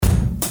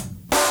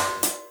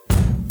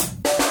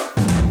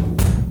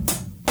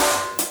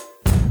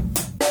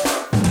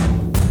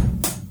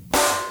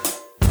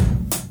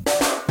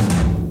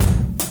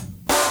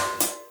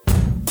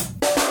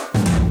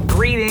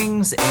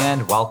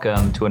and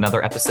welcome to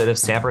another episode of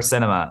Stamper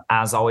Cinema.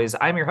 As always,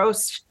 I'm your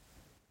host.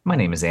 My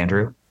name is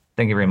Andrew.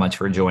 Thank you very much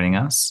for joining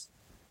us.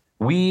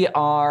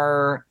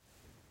 We're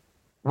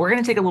going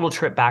to take a little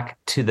trip back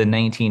to the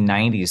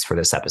 1990s for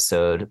this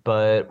episode,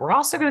 but we're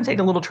also going to take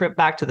a little trip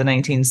back to the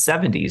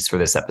 1970s for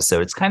this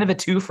episode. It's kind of a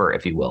twofer,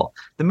 if you will.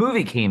 The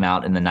movie came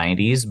out in the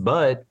 90s,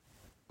 but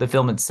the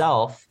film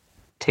itself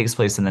takes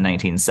place in the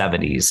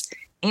 1970s.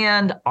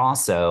 And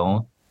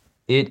also,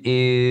 it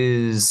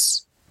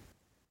is...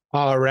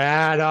 All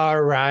right.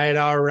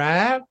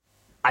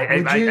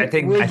 I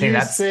think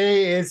that's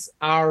say it's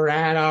all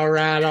right.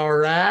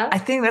 I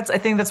think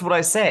that's what I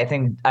say.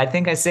 I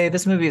think I say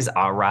this movie is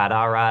all right.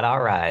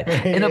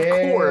 And of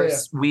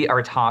course, we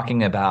are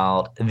talking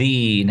about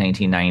the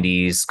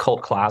 1990s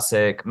cult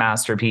classic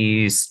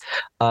masterpiece,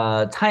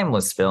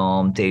 timeless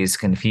film, Dazed,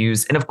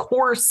 Confused. And of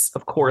course,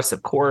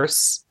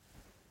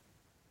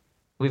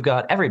 we've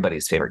got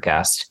everybody's favorite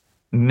guest,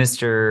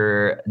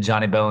 Mr.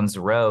 Johnny Bones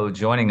Rohe,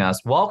 joining us.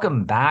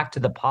 Welcome back to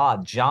the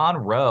pod, John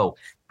Rohe.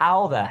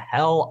 How the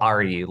hell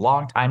are you?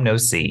 Long time no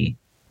see.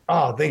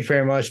 Oh, thanks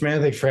very much,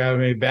 man. Thanks for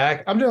having me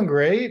back. I'm doing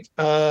great.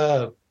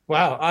 Wow.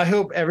 I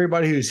hope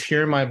everybody who's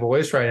hearing my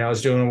voice right now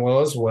is doing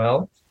well as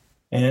well.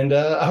 And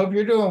I hope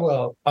you're doing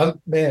well.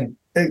 Man,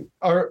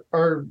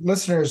 our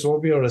listeners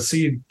won't be able to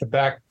see the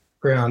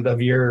background of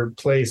your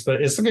place,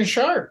 but it's looking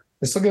sharp.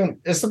 It's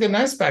looking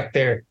nice back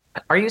there.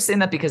 Are you saying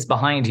that because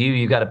behind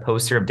you got a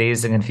poster of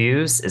Dazed and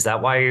Confused? Is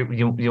that why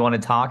you want to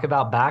talk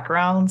about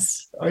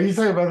backgrounds? Are you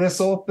talking about this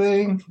whole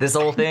thing? This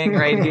whole thing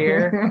right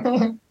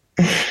here?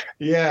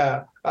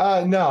 Yeah.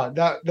 No,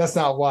 that's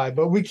not why.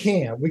 But we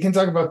can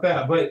talk about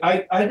that. But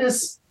I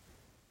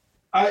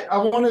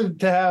wanted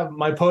to have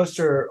my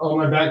poster on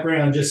my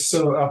background just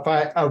so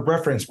a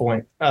reference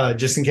point,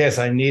 just in case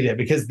I need it.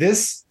 Because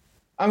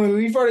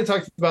we've already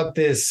talked about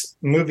this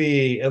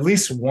movie at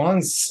least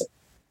once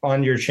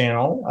on your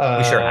channel.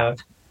 We sure have.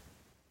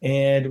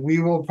 And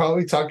we will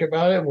probably talk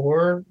about it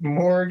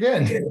more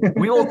again.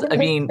 We're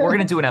going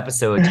to do an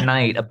episode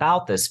tonight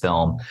about this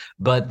film,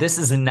 but this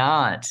is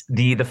not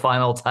the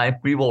final time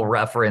we will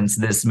reference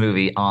this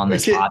movie on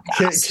this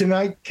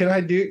podcast.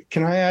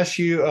 Can I ask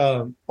you,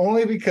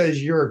 only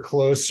because you're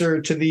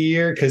closer to the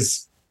year,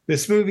 because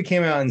this movie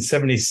came out in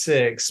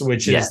 76,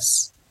 which is,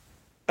 yes,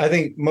 I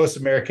think most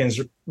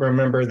Americans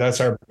remember that's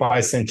our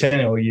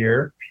bicentennial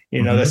year.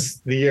 You know,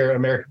 That's the year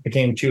America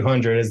became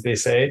 200, as they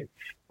say.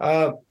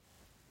 What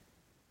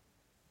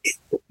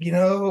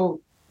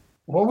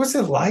was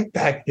it like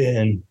back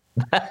then?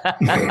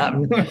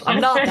 I'm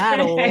not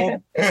that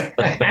old.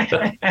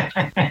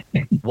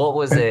 What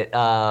was it?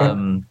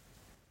 God,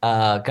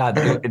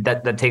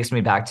 that takes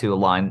me back to a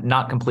line,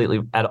 not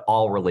completely at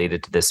all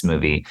related to this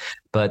movie,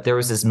 but there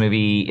was this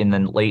movie in the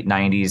late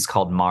 90s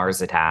called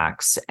Mars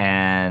Attacks,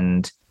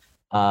 and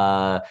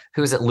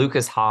who is it?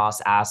 Lucas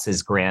Haas asked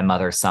his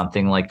grandmother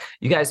something like,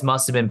 "You guys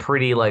must have been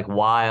pretty like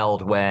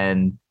wild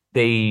when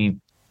they."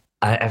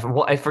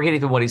 I forget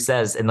even what he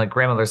says, and like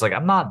grandmother's like,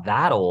 "I'm not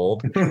that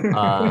old."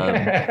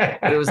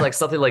 It was like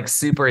something like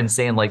super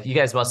insane, like you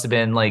guys must have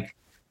been like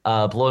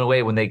blown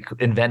away when they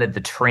invented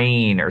the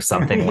train or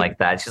something like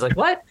that. She's like,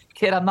 "What,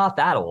 kid? I'm not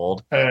that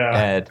old."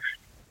 And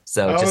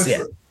so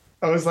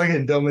I was like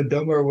in Dumb and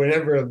Dumber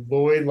whenever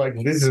Lloyd like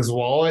loses his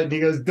wallet and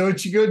he goes,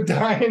 "Don't you go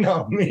dying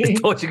on me."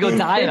 Don't you go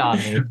dying on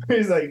me.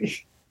 He's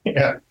like,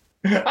 yeah,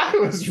 I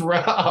was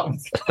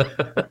robbed.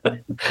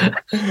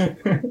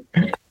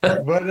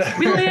 But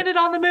we landed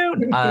on the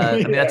moon.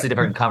 That's a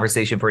different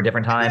conversation for a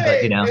different time,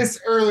 but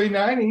it's early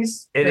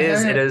 90s. It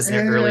is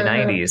early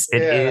 90s.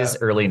 It is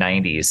early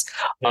 90s.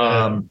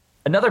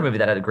 Another movie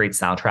that had a great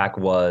soundtrack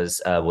was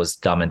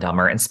Dumb and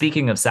Dumber. And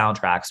speaking of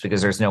soundtracks,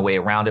 because there's no way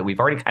around it, we've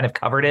already kind of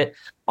covered it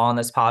on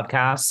this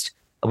podcast.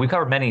 We've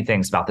covered many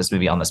things about this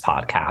movie on this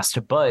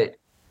podcast, but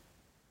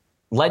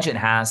legend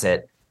has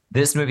it,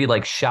 this movie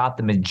like shot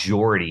the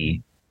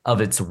majority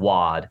of its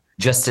wad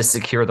just to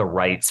secure the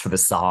rights for the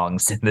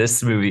songs in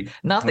this movie.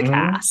 Not the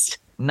cast.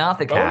 Not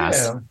the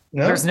cast. Oh, yeah.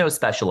 No. There's no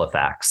special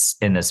effects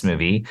in this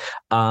movie.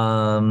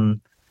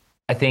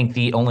 I think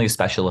the only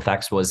special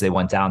effects was they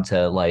went down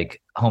to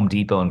like Home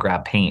Depot and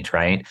grabbed paint,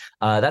 right?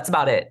 That's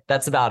about it.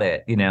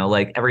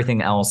 Like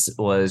everything else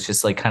was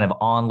just like kind of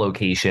on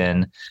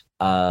location.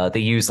 They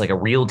used like a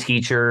real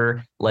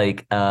teacher,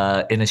 like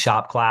in a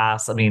shop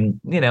class. I mean,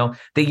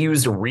 they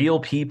used real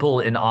people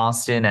in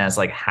Austin as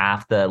like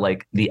half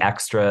the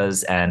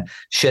extras and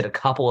shit. A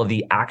couple of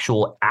the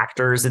actual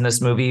actors in this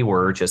movie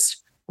were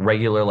just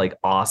regular like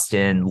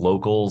Austin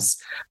locals.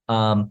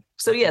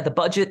 So yeah, the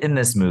budget in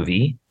this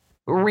movie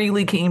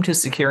really came to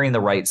securing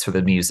the rights for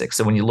the music.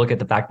 So when you look at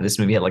the fact that this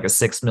movie had like a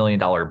 $6 million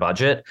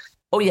budget,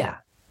 the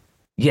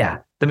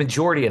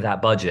majority of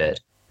that budget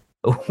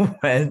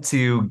went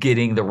to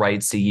getting the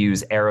rights to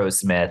use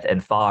Aerosmith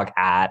and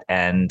Foghat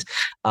and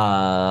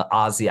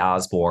Ozzy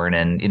Osbourne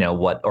and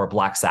or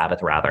Black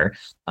Sabbath rather.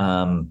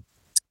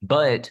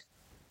 But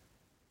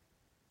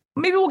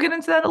maybe we'll get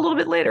into that a little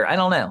bit later. I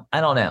don't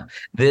know.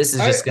 This is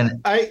just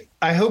I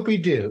hope we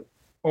do.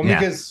 Well,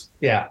 because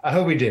I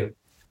hope we do.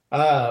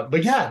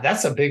 But yeah,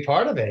 that's a big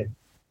part of it.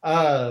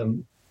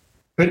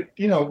 But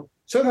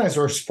sometimes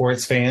we're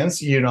sports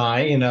fans, you and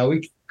I,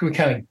 we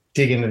kind of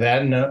dig into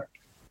that. And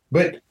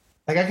but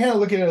like I kind of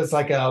look at it as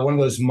like one of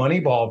those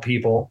Moneyball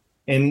people,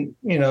 and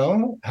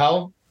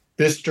how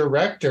this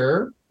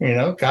director,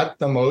 got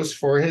the most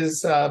for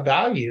his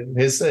value,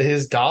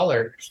 his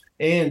dollar.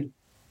 And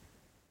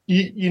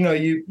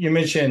you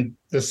mentioned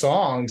the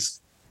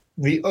songs.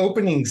 The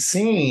opening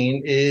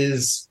scene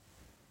is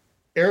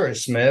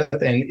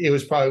Aerosmith, and it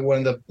was probably one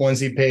of the ones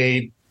he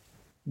paid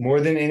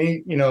more than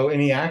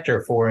any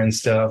actor for and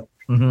stuff.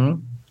 Mm-hmm.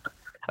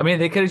 I mean,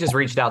 they could have just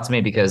reached out to me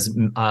because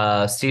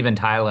Steven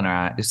Tyler and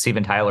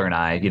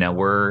I,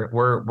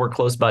 we're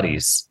close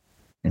buddies.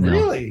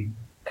 Really?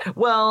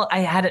 Well, I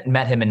hadn't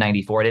met him in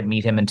 '94. I didn't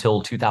meet him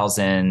until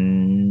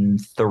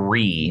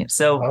 2003,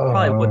 so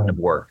probably wouldn't have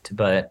worked.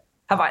 But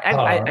have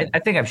I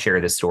think I've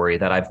shared this story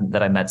that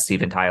I met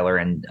Steven Tyler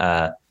and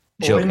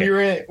Joe.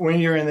 When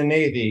you're in the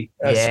Navy,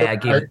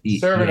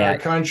 serving our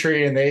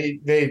country, and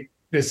they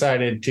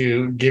decided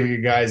to give you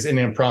guys an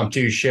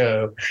impromptu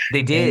show.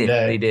 They did.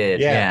 They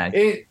did. Yeah.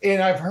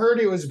 And I've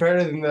heard it was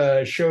better than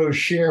the show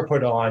Cher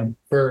put on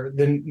for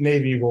the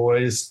Navy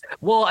boys.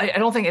 Well, I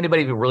don't think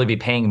anybody would really be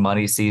paying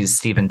money to see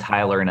Steven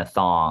Tyler in a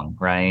thong,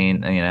 right?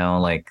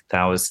 Like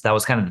that was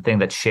kind of the thing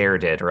that Cher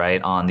did,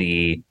 right? On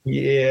the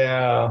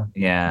yeah.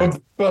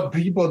 But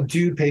people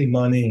do pay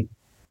money.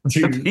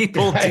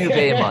 People do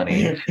pay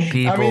money.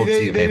 People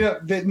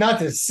they not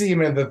to see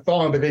him in the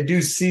thong, but they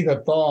do see the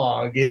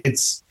thong.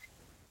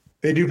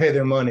 They do pay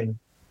their money.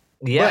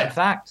 Yeah, in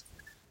fact,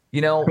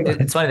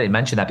 it's funny they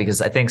mentioned that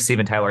because I think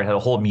Steven Tyler had a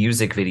whole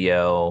music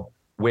video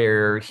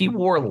where he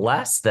wore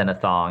less than a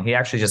thong. He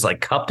actually just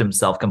like cupped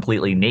himself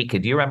completely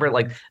naked. Do you remember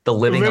like the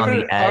living on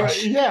the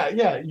edge?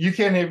 Yeah. You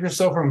can't have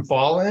yourself from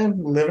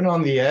falling, living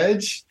on the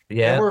edge.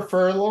 Yeah. Edward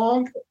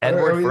Furlong.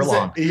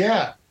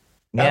 Yeah.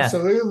 Yeah,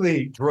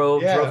 absolutely.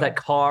 Drove that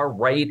car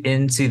right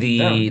into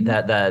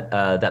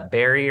that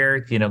barrier,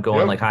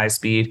 going like high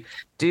speed.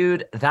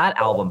 Dude, that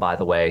album, by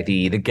the way,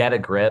 the Get a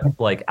Grip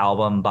like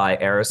album by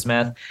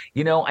Aerosmith.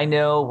 I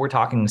know we're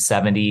talking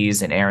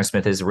 70s and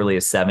Aerosmith is really a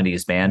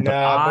 70s band,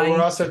 but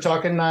we're also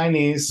talking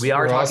 90s. We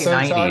are talking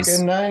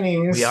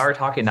 90s. We are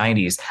talking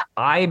 90s.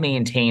 I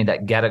maintain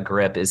that Get a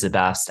Grip is the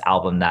best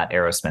album that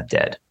Aerosmith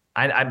did.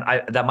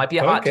 I that might be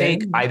a hot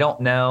take. I don't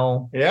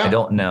know. Yeah. I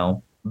don't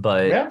know,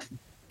 but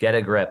Get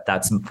a Grip.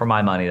 That's, for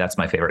my money, that's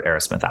my favorite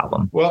Aerosmith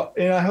album. Well,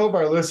 and I hope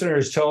our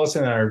listeners tell us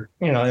in our,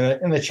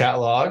 in the chat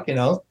log,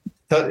 I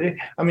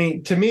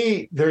mean, to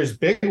me, there's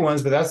big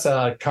ones, but that's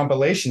a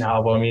compilation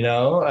album,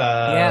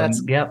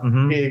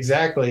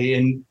 exactly.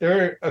 And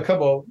there are a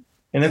couple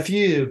and a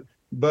few,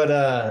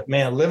 but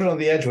man, Living on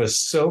the Edge was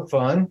so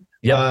fun.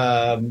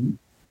 Yeah.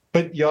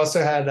 But you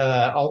also had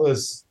all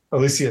those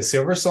Alicia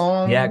Silver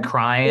songs. Yeah,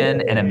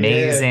 Crying and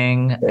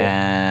Amazing.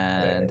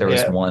 And there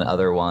was one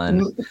other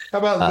one. How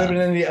about Living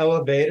in the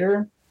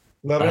Elevator?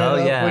 Loving it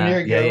up when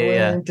you're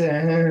going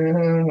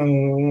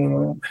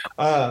down.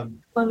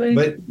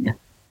 But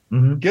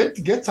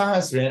good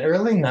times, man.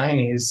 Early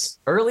 90s.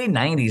 Early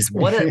 90s.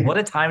 What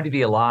a time to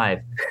be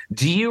alive.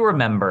 Do you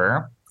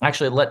remember?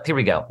 Actually, here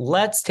we go.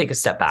 Let's take a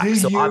step back. Do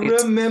you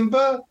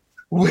remember?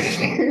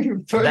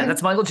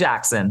 That's Michael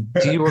Jackson.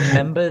 Do you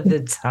remember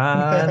the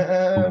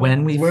time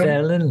when we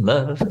fell in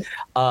love?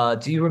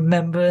 Do you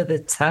remember the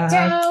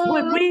time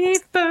when we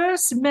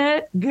first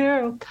met,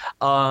 girl?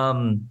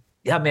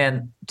 Yeah,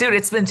 man, dude,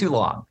 it's been too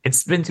long.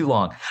 It's been too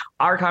long.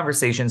 Our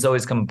conversations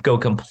always go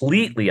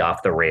completely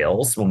off the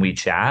rails when we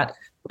chat,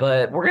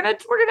 but we're gonna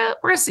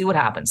see what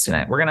happens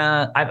tonight.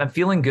 I'm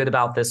feeling good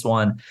about this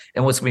one.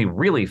 And what's gonna be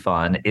really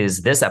fun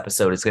is this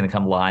episode is gonna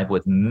come live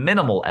with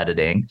minimal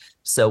editing.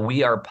 So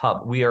we are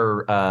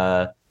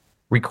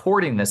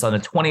recording this on the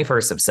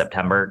 21st of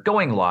September,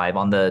 going live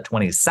on the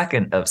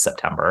 22nd of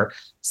September.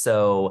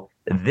 So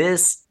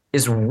this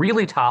is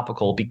really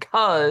topical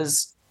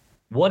because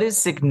what is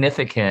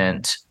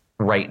significant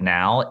right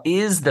now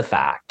is the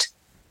fact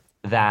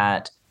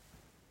that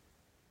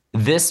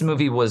this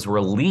movie was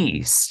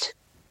released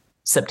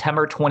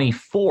September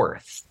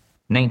 24th,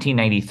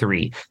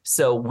 1993.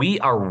 So we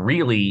are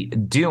really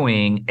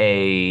doing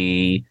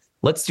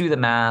let's do the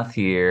math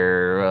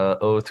here,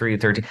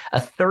 0313, a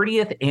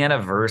 30th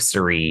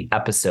anniversary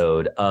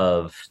episode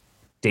of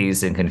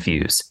Dazed and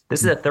Confused.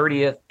 This is a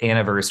 30th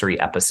anniversary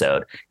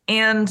episode.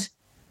 And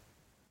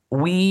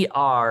we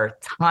are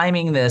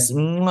timing this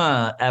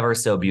ever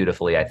so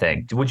beautifully, I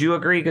think. Would you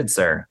agree, good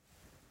sir?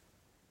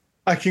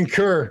 I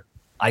concur.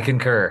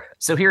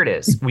 So here it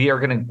is. We are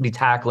going to be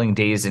tackling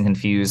Dazed and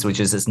Confused, which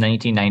is this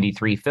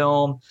 1993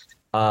 film,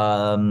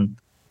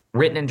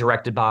 written and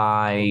directed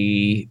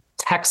by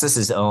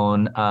Texas's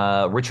own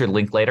Richard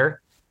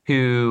Linklater,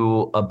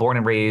 who born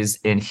and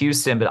raised in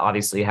Houston, but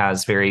obviously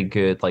has very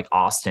good like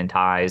Austin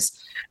ties.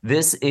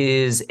 This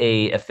is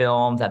a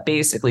film that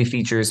basically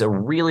features a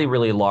really,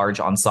 really large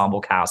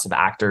ensemble cast of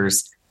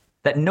actors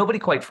that nobody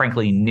quite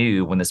frankly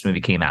knew when this movie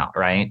came out,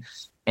 right?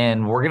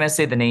 And we're going to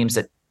say the names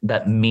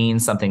that mean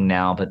something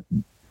now, but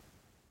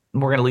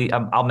we're going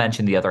to I'll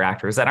mention the other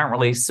actors that aren't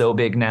really so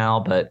big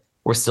now, but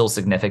were still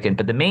significant.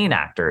 But the main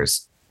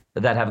actors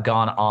that have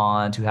gone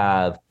on to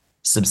have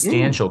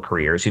substantial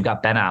careers, you've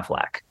got Ben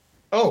Affleck.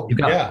 Oh, You've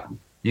got yeah.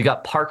 you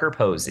got Parker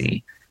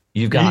Posey.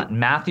 You've got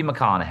Matthew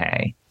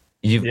McConaughey.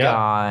 You've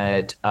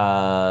got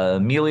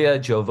Mila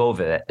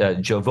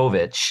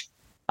Jovovich.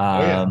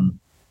 Oh,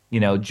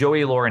 yeah.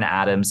 Joey Lauren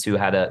Adams, who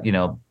had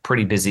a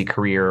pretty busy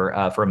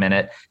career for a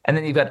minute, and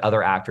then you've got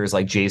other actors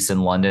like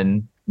Jason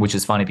London, which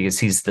is funny because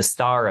he's the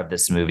star of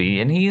this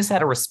movie and he's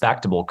had a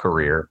respectable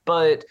career,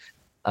 but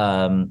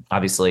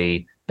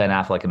obviously Ben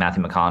Affleck and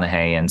Matthew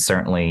McConaughey and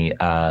certainly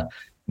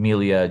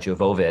Mila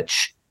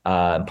Jovovich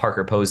and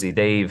Parker Posey,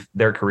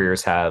 their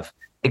careers have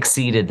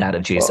exceeded that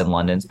of Jason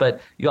London's. But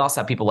you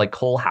also have people like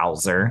Cole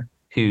Hauser,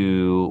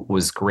 who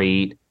was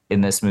great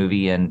in this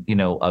movie and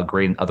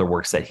great in other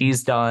works that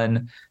he's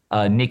done.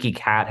 Nikki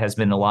Katt has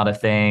been in a lot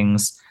of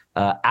things.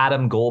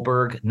 Adam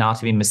Goldberg, not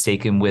to be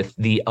mistaken with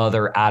the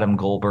other Adam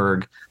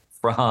Goldberg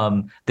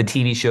from the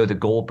TV show The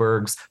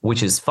Goldbergs,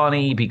 which is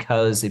funny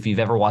because if you've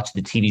ever watched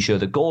the TV show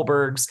The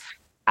Goldbergs,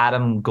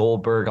 Adam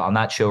Goldberg on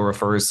that show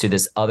refers to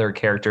this other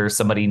character,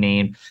 somebody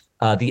named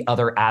the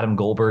other Adam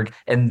Goldberg.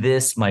 And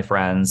this, my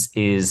friends,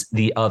 is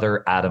the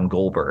other Adam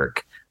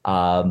Goldberg.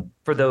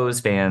 For those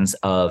fans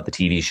of the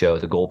TV show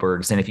The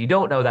Goldbergs. And if you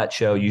don't know that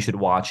show, you should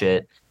watch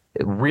it.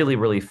 Really,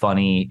 really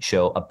funny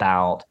show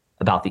about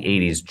the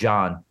 80s.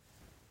 John.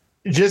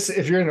 Just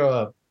if you're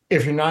not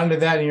into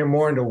that and you're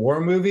more into war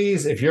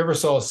movies, if you ever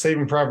saw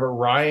Saving Private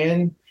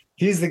Ryan,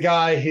 he's the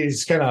guy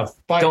who's kind of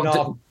fighting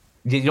off.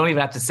 You don't even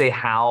have to say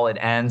how it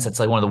ends. It's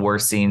like one of the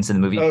worst scenes in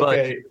the movie.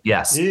 Okay. But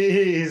yes,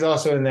 he's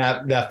also in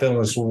that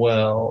film as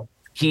well.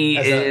 He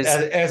is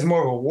as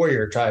more of a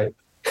warrior type.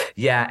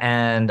 Yeah,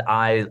 and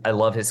I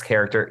love his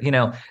character.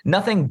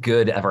 Nothing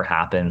good ever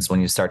happens when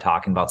you start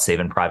talking about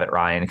Saving Private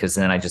Ryan, because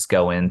then I just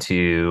go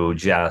into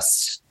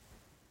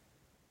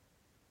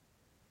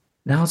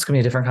now it's gonna be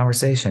a different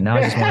conversation. Now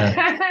I just want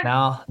to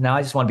now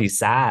I just want to be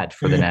sad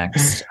for the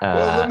next.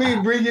 Well, let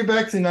me bring you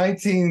back to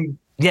 19.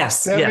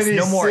 Yes,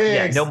 no more.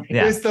 Yeah, no.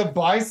 Yeah. It's the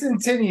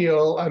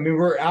bicentennial. I mean,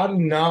 we're out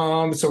in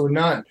Nam, so we're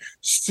not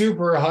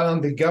super high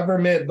on the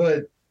government,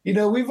 but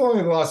we've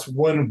only lost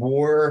one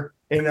war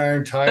in our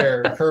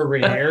entire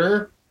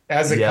career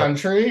as a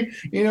country.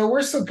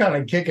 We're still kind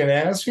of kicking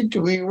ass.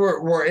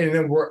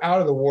 We're out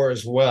of the war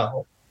as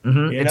well.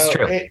 Mm-hmm, it's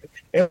true.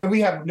 And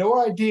we have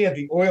no idea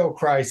the oil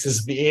crisis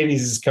of the 80s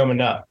is coming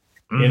up.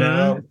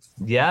 Mm-hmm.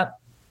 Yeah.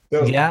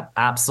 So, yeah,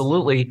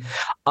 absolutely.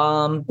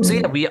 So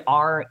yeah, we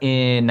are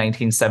in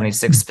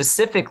 1976.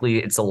 Specifically,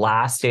 it's the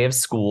last day of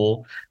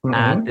school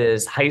at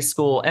this high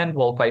school and,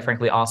 well, quite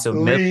frankly, also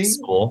middle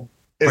school.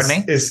 Pardon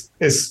me?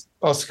 It's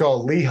also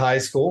called Lee High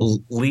School.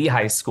 Lee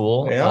High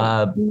School.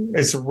 Yeah.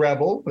 It's a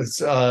rebel. It's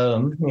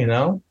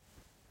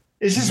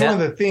it's just one of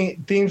the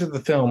themes of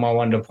the film I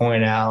wanted to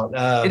point out.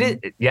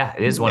 It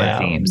is one of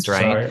the themes,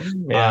 right? Sorry.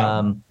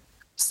 Yeah.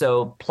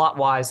 So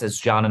plot-wise, as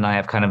John and I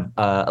have kind of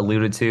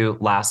alluded to,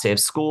 last day of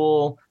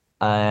school,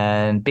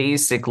 and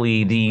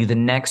basically the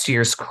next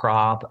year's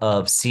crop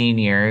of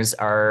seniors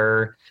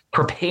are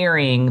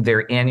preparing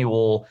their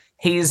annual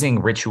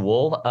hazing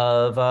ritual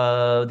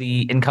of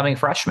the incoming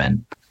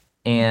freshmen.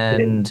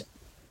 And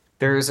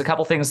there's a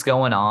couple things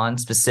going on,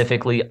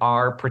 specifically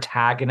our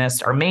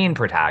main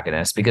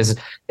protagonist, because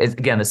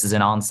again, this is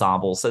an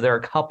ensemble. So there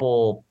are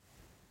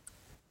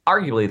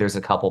arguably there's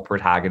a couple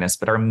protagonists,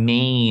 but our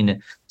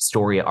main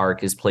story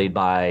arc is played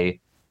by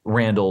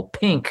Randall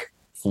Pink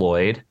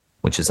Floyd,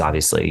 which is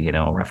obviously,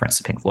 a reference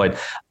to Pink Floyd.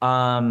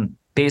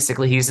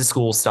 Basically, he's a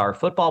school star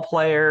football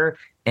player,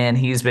 and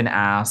he's been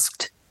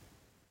asked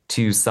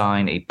to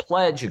sign a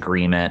pledge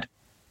agreement.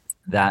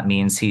 That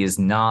means he is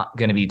not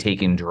going to be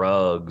taking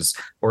drugs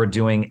or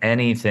doing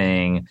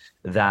anything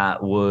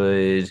that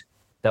would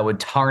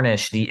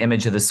tarnish the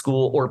image of the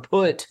school or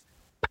put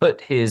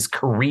his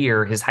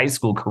high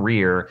school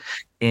career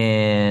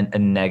in a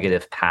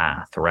negative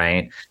path,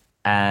 right?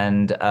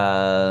 And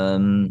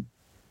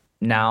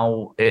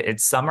now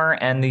it's summer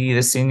and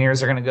the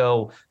seniors are going to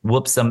go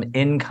whoop some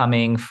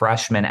incoming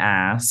freshman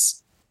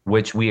ass,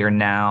 which we are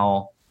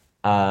now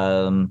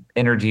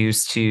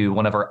introduced to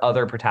one of our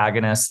other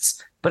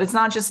protagonists. But it's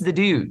not just the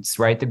dudes,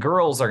 right? The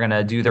girls are going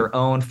to do their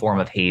own form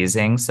of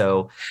hazing.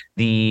 So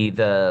the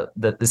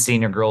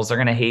senior girls are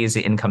going to haze the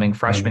incoming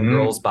freshman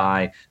girls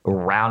by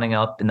rounding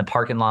up in the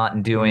parking lot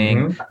and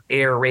doing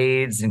air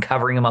raids and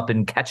covering them up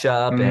in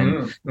ketchup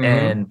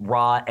and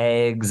raw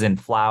eggs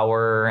and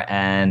flour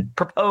and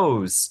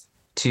propose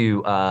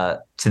to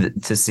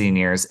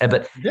seniors.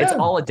 But it's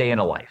all a day in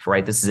a life,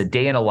 right? This is a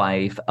day in a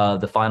life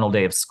of the final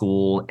day of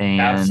school, and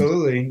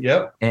absolutely,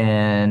 yep,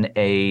 and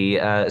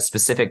a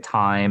specific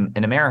time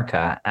in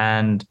America.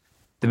 And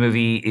the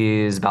movie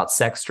is about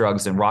sex,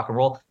 drugs, and rock and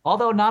roll.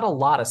 Although not a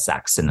lot of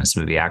sex in this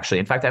movie, actually.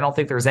 In fact, I don't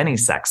think there's any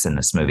sex in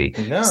this movie.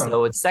 No.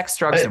 So it's sex,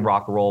 drugs, and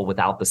rock and roll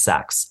without the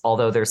sex.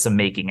 Although there's some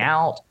making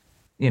out,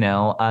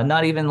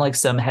 not even like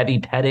some heavy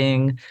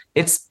petting.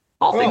 It's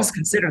all things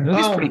considered, the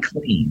movie's pretty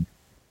clean.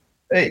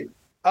 Hey,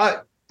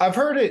 I've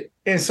heard it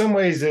in some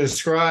ways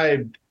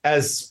described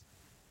as,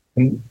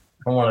 I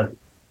want to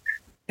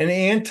an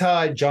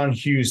anti John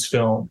Hughes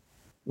film.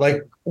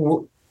 Like,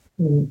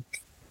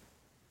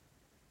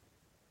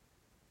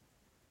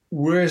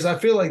 whereas I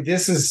feel like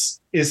this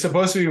is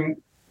supposed to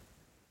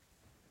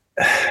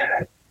be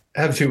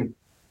have to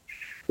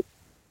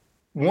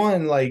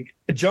one, like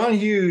John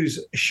Hughes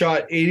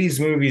shot 80s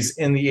movies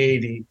in the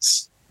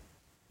 80s,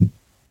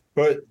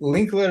 but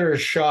Linklater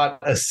shot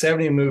a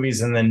 70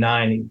 movies in the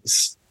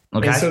 90s.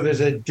 And Okay. so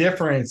there's a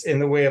difference in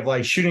the way of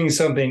like shooting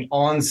something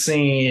on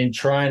scene,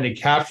 trying to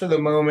capture the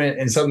moment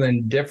and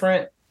something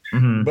different.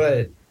 Mm-hmm.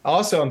 But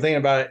also I'm thinking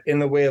about it in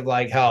the way of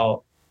like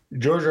how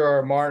George R.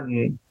 R.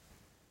 Martin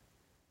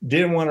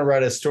didn't want to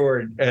write a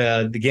story,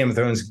 the Game of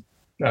Thrones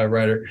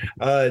writer,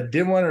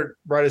 didn't want to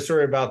write a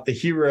story about the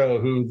hero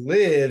who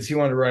lives. He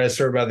wanted to write a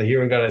story about the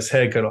hero who got his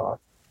head cut off.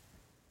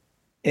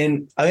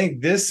 And I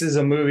think this is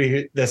a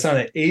movie that's not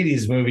an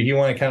 80s movie. He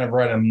wanted to kind of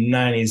write a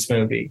 90s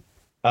movie.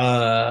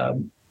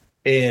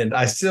 And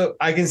I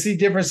can see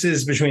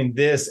differences between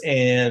this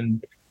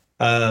and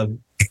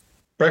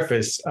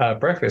Breakfast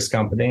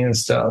Company and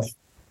stuff.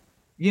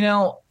 You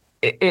know,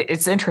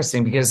 it's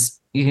interesting because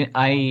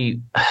I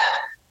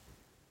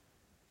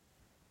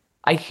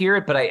hear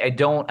it, but I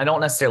don't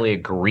necessarily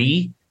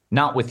agree.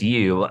 Not with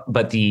you,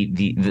 but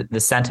the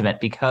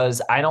sentiment,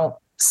 because I don't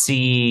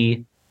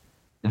see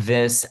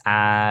this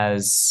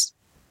as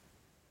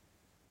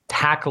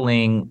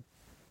tackling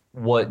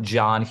what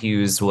John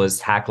Hughes was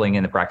tackling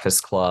in The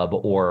Breakfast Club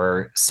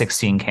or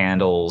 16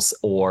 Candles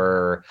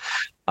or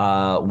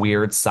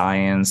Weird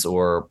Science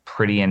or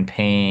Pretty in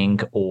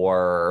Pink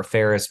or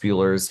Ferris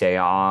Bueller's Day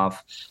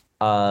Off.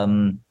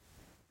 Thematically,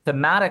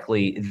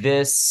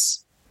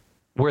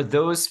 where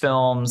those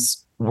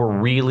films were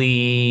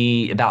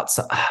really about,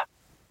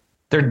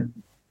 they're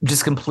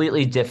just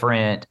completely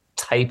different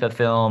type of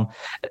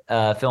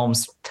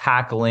films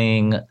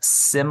tackling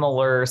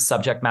similar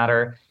subject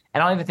matter. I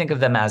don't even think of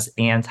them as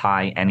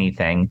anti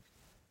anything.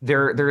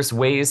 There's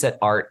ways that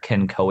art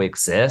can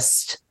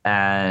coexist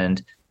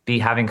and be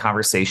having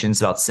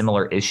conversations about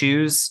similar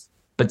issues,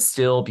 but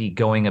still be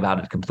going about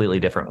it a completely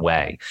different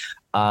way.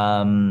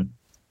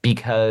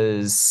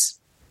 Because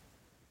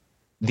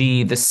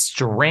the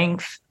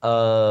strength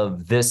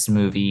of this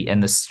movie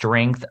and the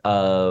strength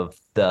of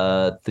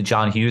the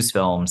John Hughes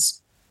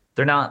films,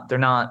 they're not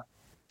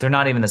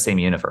even the same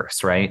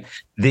universe, right?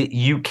 They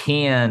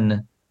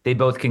can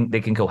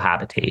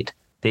cohabitate.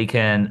 They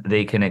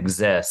can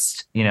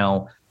exist, you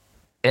know.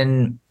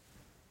 And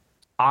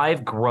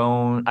I've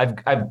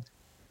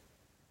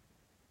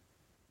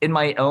in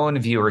my own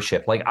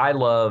viewership, like I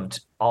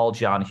loved all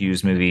John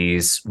Hughes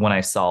movies when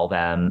I saw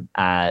them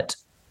at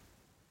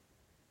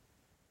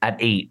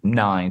 8,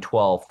 9,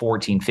 12,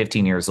 14,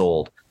 15 years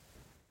old.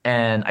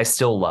 And I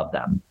still love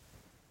them.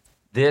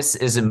 This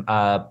is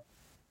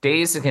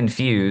Dazed and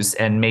Confused,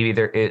 and maybe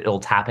it'll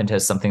tap into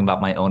something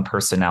about my own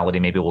personality.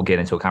 Maybe we'll get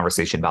into a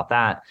conversation about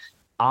that.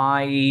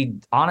 I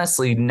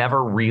honestly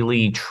never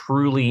really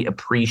truly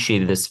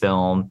appreciated this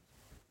film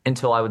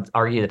until I would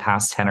argue the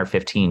past 10 or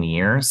 15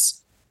 years.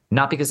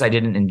 Not because I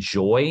didn't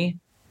enjoy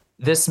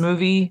this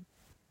movie,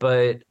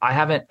 but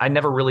I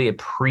never really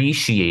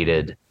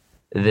appreciated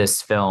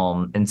this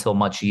film until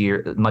much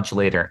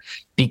later,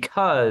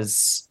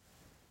 because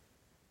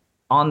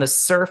on the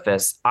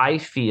surface, I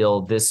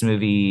feel this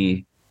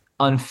movie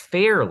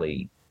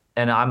unfairly,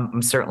 and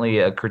I'm certainly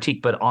a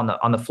critique, but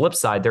on the flip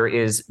side, there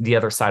is the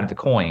other side of the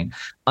coin.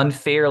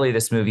 Unfairly,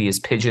 this movie is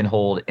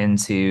pigeonholed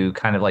into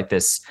kind of like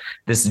this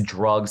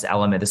drugs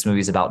element. This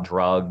movie is about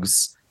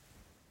drugs.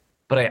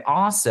 But I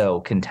also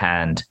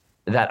contend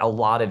that a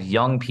lot of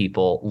young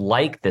people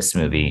like this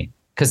movie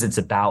because it's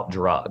about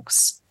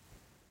drugs.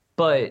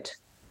 But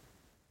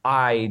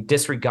I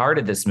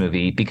disregarded this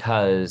movie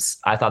because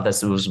I thought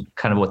this was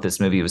kind of what this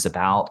movie was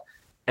about.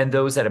 And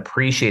those that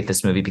appreciate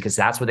this movie because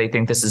that's what they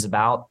think this is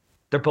about,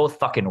 they're both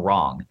fucking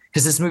wrong.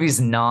 Because this movie is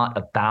not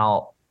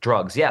about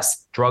drugs.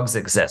 Yes, drugs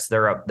exist.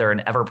 They're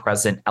an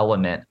ever-present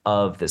element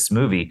of this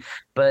movie,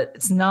 but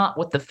it's not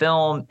what the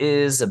film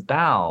is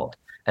about.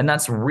 And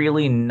that's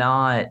really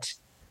not.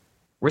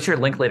 Richard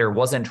Linklater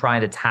wasn't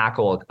trying to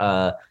tackle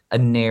a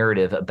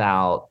narrative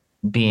about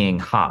being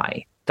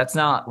high. That's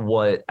not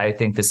what I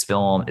think this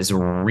film is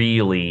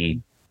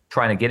really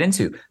trying to get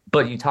into.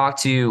 But you talk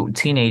to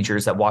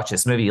teenagers that watch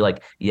this movie,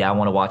 like, yeah, I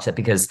want to watch that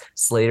because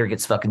Slater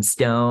gets fucking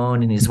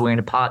stoned and he's wearing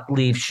a pot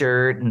leaf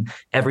shirt, and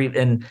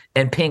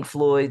and Pink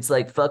Floyd's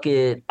like, fuck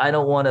it, I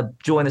don't want to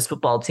join this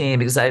football team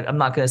because I'm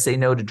not going to say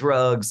no to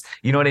drugs.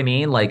 You know what I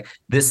mean? Like,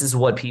 this is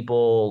what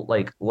people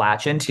like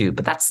latch into,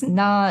 but that's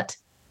not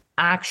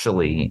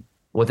actually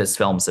what this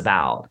film's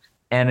about.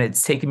 And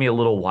it's taken me a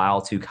little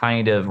while to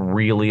kind of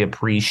really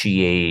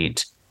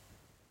appreciate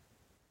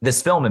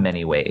this film in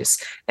many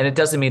ways. And it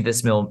doesn't mean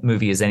this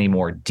movie is any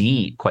more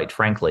deep, quite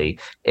frankly.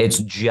 It's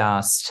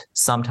just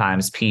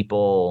sometimes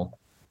people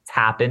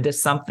tap into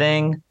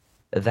something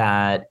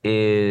that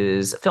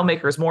is,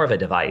 filmmaker is more of a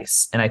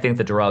device. And I think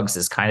the drugs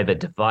is kind of a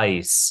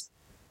device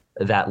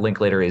that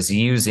Linklater is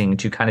using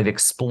to kind of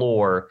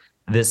explore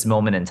this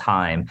moment in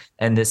time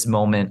and this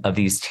moment of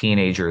these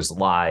teenagers'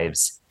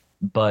 lives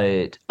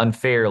but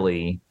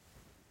unfairly,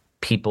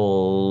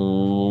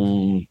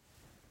 people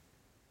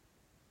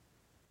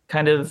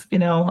kind of,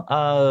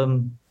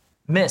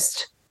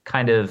 missed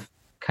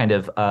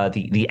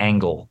the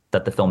angle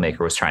that the filmmaker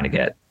was trying to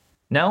get.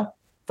 No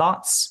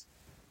thoughts?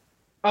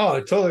 Oh,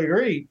 I totally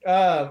agree.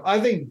 I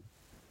mean,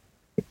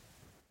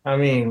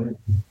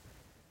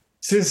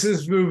 since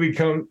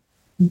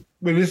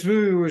when this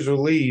movie was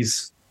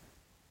released,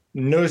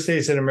 no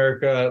states in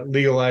America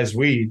legalized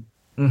weed.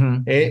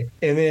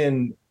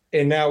 Mm-hmm.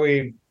 And now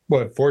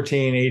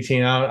 14,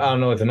 18, I don't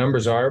know what the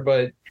numbers are,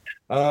 but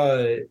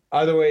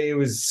either way,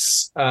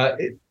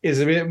 it is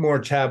a bit more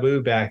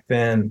taboo back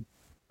then.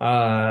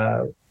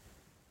 But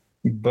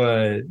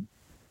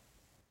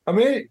I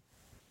mean,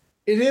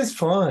 it is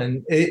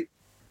fun.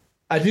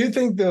 I do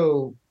think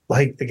though,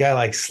 like the guy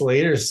like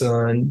Slater's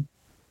son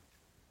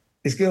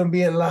is going to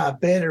be a lot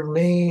better,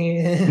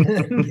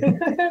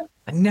 man.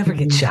 I never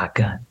get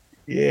shotgun.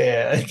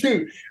 Yeah,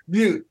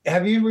 dude,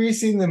 have you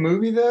re-seen the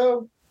movie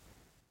though?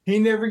 He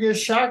never gets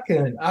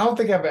shotgun. I don't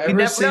think I've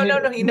ever seen.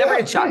 No. He never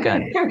gets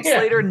shotgun. Yeah.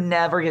 Slater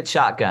never gets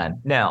shotgun.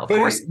 No, of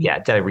course.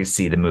 Did I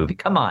re-see the movie?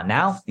 Come on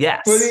now.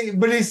 Yes.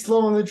 But he's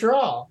slow on the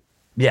draw.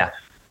 Yeah.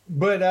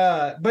 But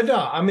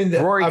no, I mean,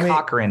 Rory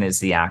Cochrane is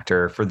the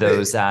actor. For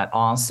those that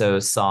also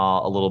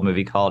saw a little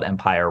movie called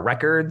Empire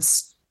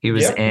Records, he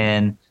was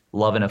in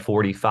Love in a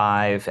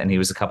 45, and he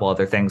was a couple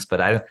other things. But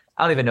I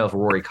don't even know if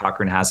Rory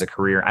Cochrane has a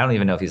career. I don't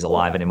even know if he's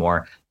alive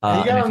anymore. He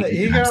got on the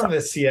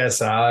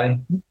CSI.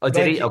 Oh,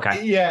 did he?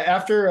 Okay. Yeah,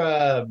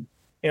 after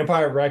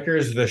Empire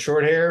Records, the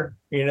short hair.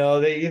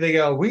 They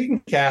go, we can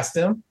cast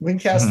him. We can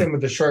cast him with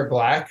the short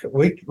black.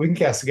 We can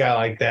cast a guy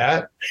like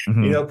that.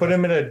 Mm-hmm. Put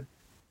him in a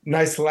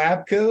nice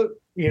lab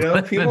coat.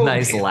 People.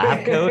 Nice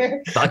lab coat.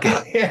 Fuck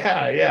it.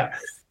 Yeah.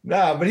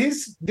 No, but he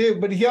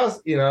also,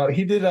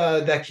 he did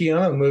that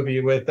Keanu movie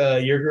with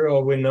your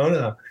girl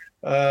Winona,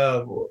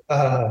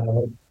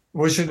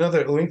 which is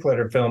another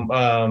Linklater film.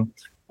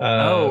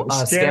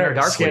 Scanner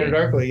Darkly. Scanner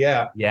Darkly,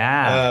 yeah.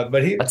 Yeah.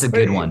 That's a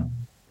good one.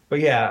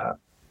 But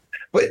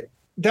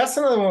that's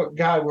another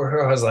guy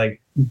where I was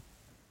like,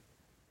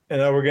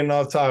 we're getting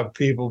off topic,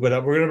 people,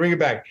 but we're gonna bring it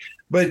back.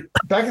 But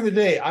back in the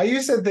day, I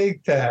used to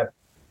think that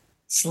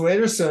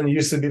Slater's son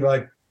used to be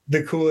like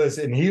the coolest,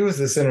 and he was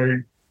the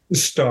center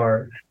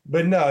star.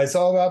 But no, it's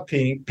all about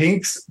Pink.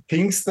 Pink's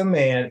the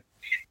man.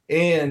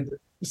 And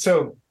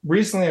so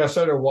recently I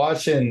started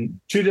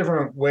watching two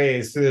different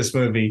ways through this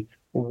movie.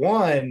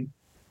 One,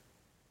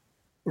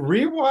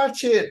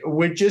 rewatch it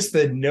with just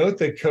the note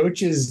the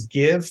coaches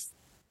give,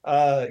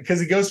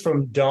 because it goes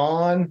from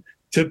Dawn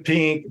to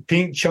Pink.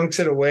 Pink chunks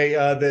it away,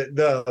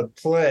 the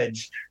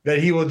pledge that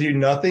he will do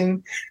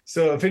nothing.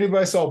 So if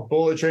anybody saw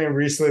Bullet Train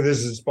recently,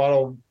 there's this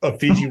bottle of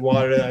Fiji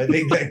water. I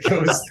think that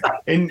goes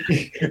in.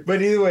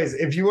 But anyways,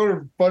 if you want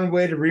a fun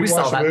way to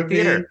rewatch the movie,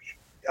 theater.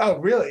 Oh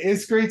really?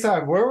 It's a great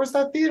time. Where was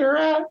that theater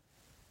at?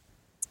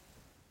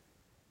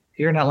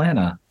 Here in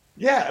Atlanta.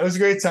 Yeah, it was a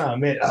great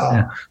time, man.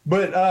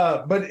 But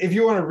if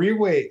you want to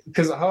reweight,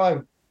 because how I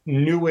have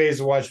new ways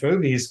to watch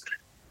movies.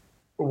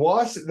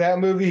 Watch that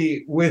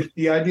movie with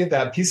the idea of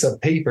that piece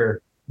of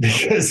paper,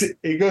 because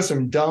it goes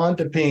from Dawn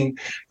to Pink,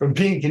 from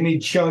Pink, and he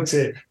chunks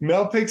it.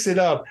 Mel picks it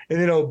up,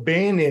 and then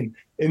O'Bannon.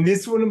 And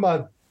this one of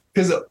my,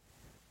 because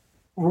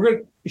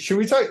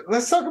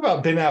let's talk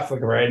about Ben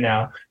Affleck right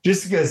now,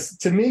 just because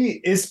to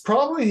me it's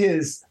probably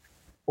his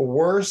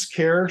worst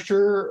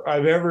character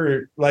I've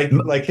ever like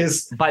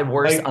his by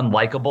worst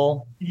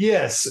unlikable.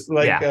 Yes,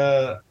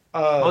 most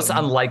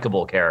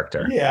unlikable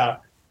character. Yeah.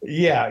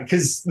 Yeah,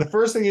 because the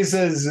first thing he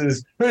says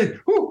is, "Hey,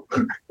 whoo,"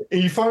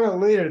 and you find out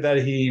later that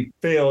he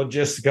failed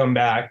just to come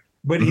back.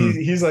 But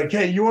he's like,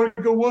 "Hey, you want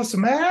to go whoop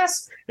some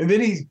ass?" And then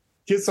he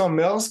gets on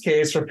Mel's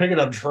case for picking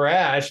up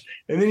trash,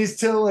 and then he's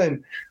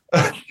telling,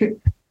 Benny.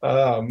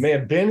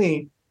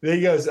 Then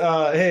he goes,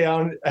 "Hey, I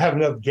don't have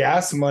enough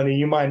gas money.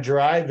 You mind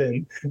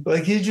driving?"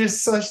 Like he's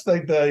just such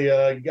like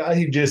the guy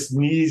who just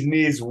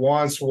needs,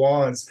 wants,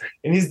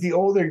 and he's the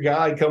older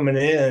guy coming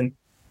in.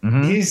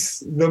 Mm-hmm.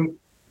 He's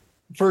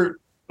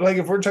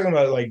if we're talking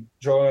about like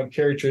drawing up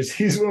characters,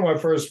 he's one of my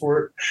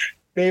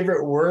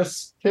favorite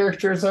worst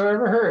characters I've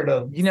ever heard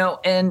of.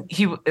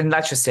 And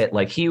that's just it.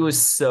 Like he was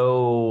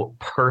so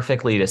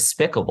perfectly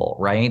despicable,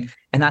 right?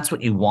 And that's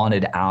what you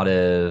wanted out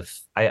of.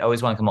 I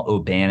always want to call him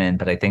O'Bannon,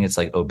 but I think it's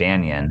like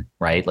O'Banion,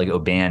 right? Like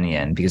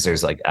O'Banion, because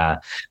there's like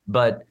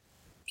but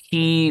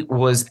he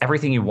was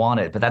everything you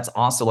wanted. But that's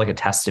also like a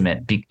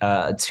testament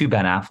to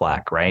Ben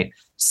Affleck, right?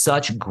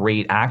 Such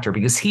great actor,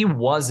 because he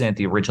wasn't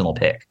the original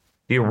pick.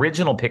 The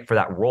original pick for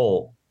that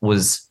role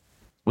was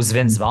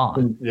Vince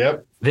Vaughn.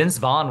 Yep. Vince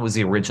Vaughn was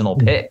the original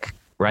pick,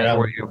 right? Yep.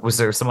 Or was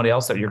there somebody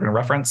else that you're going to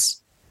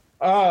reference?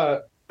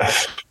 I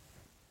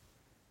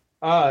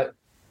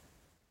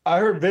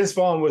heard Vince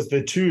Vaughn was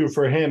the two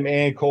for him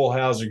and Cole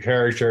Hauser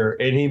character,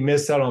 and he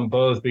missed out on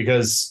both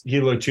because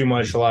he looked too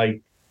much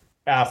like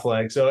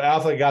Affleck. So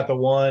Affleck got the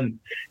one.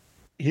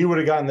 he would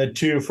have gotten the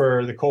 2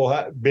 for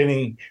the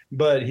Benny,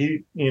 but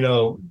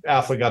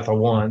Affleck got the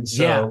 1.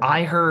 Yeah, So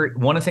I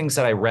heard one of the things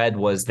that I read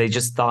was they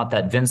just thought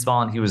that Vince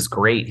Vaughn, he was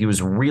great. He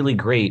was really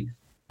great,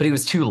 but he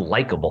was too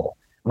likable,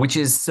 which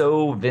is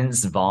so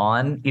Vince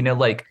Vaughn,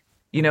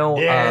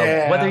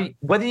 yeah.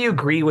 whether you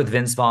agree with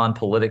Vince Vaughn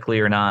politically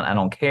or not, I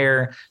don't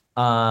care.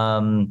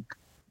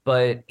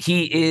 But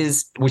he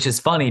is, which is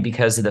funny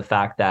because of the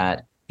fact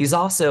that he's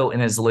also in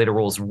his later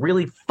roles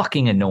really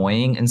fucking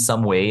annoying in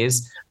some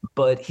ways,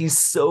 but he's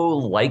so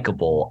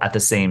likable at the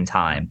same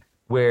time.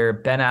 Where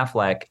Ben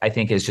Affleck, I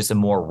think, is just a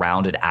more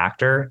rounded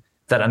actor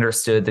that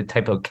understood the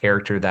type of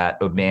character that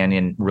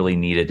O'Banion really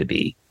needed to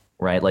be,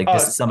 right? Like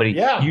this is somebody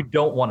Yeah. you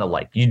don't want to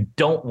like. You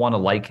don't want to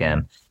like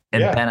him.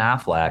 And Yeah. Ben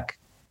Affleck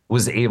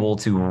was able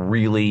to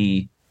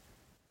really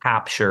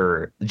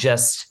capture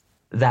just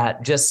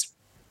that,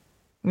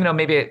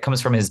 maybe it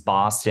comes from his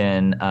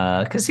Boston,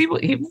 because he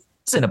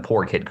wasn't a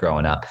poor kid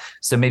growing up.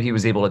 So maybe he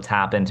was able to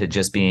tap into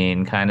just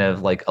being kind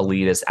of like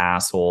elitist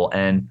asshole,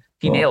 and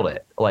he nailed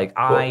it. Like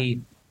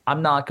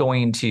I'm not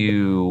going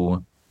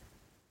to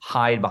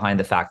hide behind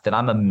the fact that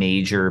I'm a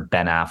major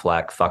Ben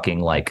Affleck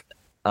fucking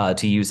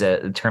to use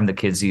a term the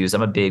kids use.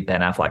 I'm a big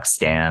Ben Affleck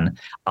stan.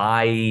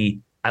 I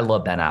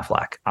love Ben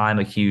Affleck. I'm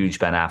a huge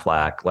Ben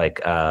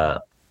Affleck.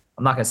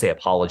 I'm not going to say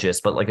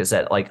apologist, but like I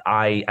said,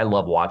 I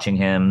love watching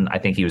him. I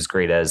think he was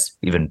great as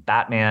even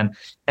Batman.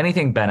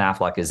 Anything Ben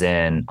Affleck is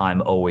in,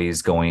 I'm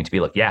always going to be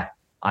like, yeah,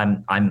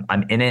 I'm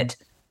in it.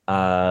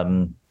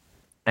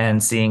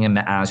 And seeing him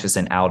as just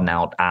an out and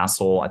out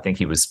asshole, I think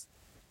he was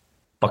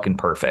fucking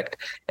perfect.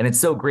 And it's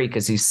so great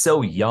because he's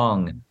so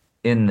young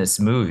in this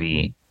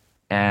movie.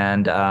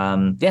 And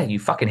you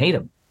fucking hate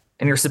him.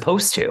 And you're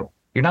supposed to.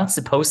 You're not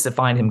supposed to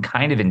find him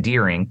kind of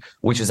endearing,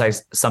 which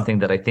is something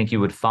that I think you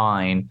would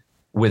find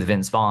with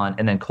Vince Vaughn.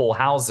 And then Cole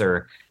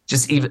Hauser,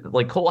 just even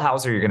like Cole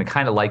Hauser, you're going to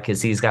kind of like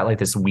because he's got like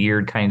this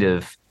weird kind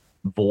of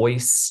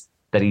voice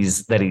that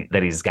he's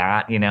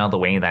got, the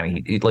way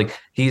that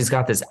he's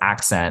got this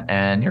accent,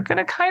 and you're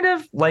gonna kind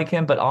of like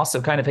him, but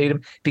also kind of hate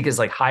him because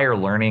like Higher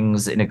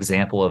Learning's an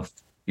example of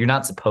you're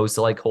not supposed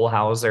to like Cole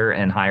Hauser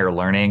and Higher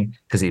Learning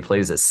because he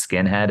plays a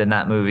skinhead in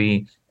that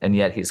movie, and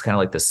yet he's kind of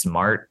like the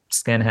smart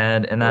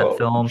skinhead in that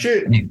film.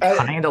 And you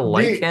kind of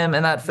like him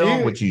in that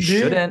film, which you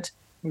shouldn't.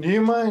 Do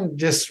you mind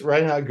just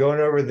right now going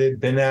over the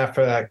Ben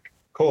Affleck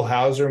Cole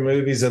Hauser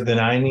movies of the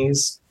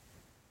 90s?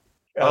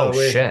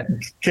 Shit.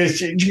 Because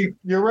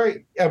you're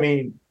right. I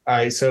mean,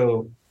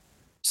 so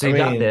you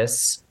got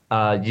this.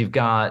 You've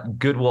got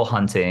Good Will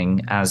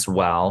Hunting as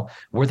well.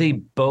 Were they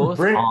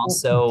both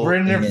also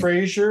Brendan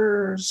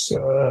Fraser's?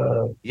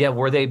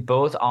 Were they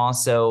both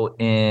also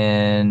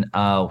in?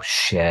 Oh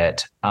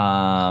shit.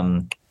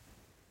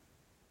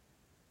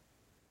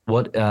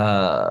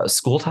 What?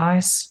 School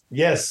Ties?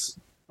 Yes.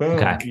 Boom.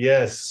 Okay.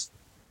 Yes.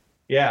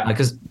 Yeah.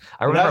 Because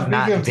I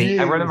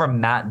remember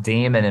Matt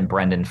Damon and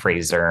Brendan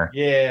Fraser.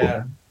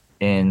 Yeah.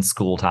 In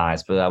School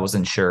Ties, but I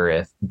wasn't sure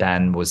if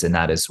Ben was in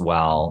that as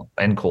well.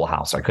 And Cool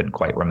House, I couldn't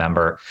quite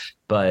remember.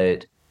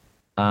 But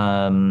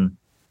yeah,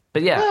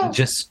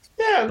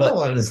 they'll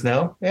let us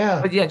know.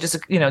 Yeah. But yeah,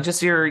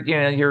 just your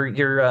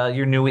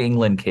New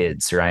England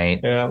kids, right?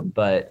 Yeah.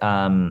 But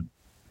Ben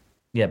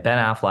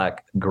Affleck,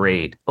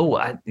 great.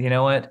 Oh, you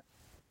know what?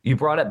 You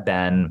brought up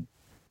Ben.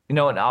 You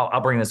know what?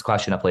 I'll bring this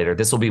question up later.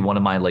 This will be one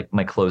of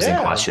my closing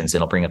questions,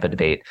 and I'll bring up a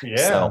debate. Yeah.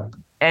 So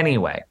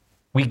anyway,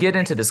 we get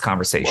into this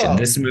conversation. Well,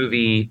 this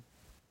movie,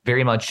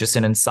 very much just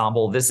an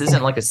ensemble. This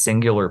isn't like a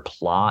singular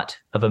plot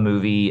of a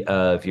movie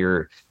of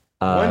your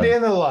One Day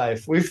in the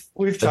Life. We've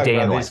talked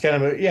about these kind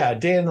of movies. Yeah,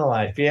 Day in the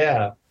Life.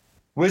 Yeah,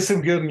 with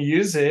some good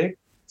music,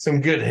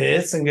 some good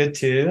hits, and good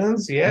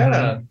tunes. Yeah.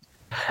 Mm-hmm.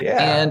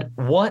 Yeah. And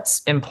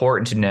what's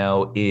important to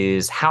know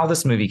is how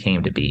this movie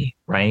came to be,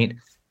 right?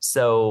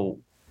 So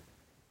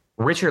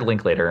Richard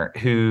Linklater,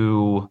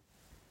 who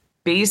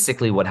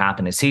basically what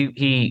happened is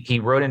he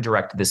wrote and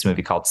directed this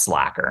movie called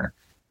Slacker.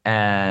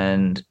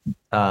 And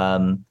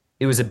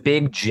it was a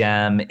big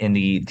gem in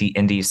the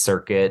indie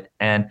circuit.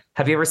 And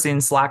have you ever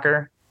seen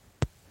Slacker?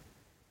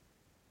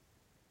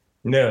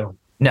 No.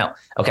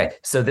 Okay.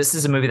 So this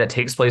is a movie that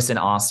takes place in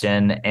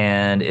Austin,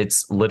 and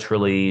it's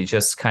literally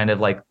just kind of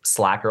like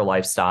slacker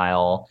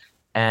lifestyle.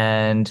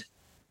 And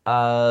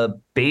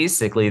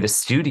basically the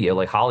studio,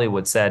 like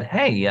Hollywood, said,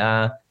 hey,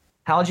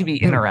 how would you be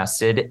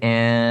interested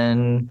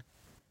in,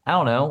 I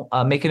don't know,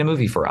 making a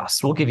movie for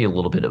us? We'll give you a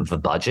little bit of a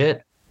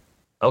budget.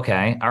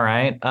 Okay. All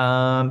right.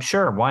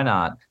 Sure. Why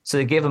not? So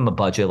they gave him a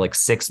budget like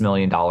 $6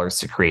 million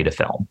to create a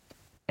film,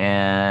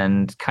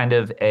 and kind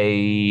of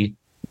a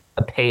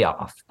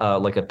payoff,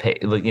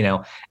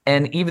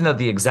 and even though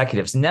the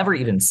executives never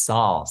even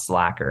saw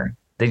Slacker,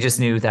 they just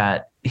knew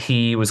that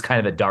he was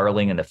kind of a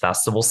darling in the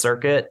festival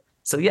circuit.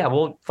 So yeah,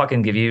 we'll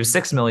fucking give you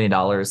 $6 million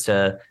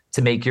to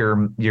make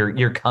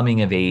your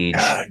coming of age.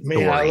 God, man,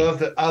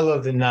 story. I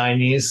love the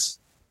 90s.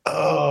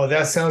 Oh,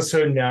 that sounds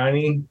so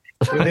 90.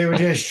 Where they would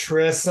just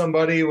trust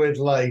somebody with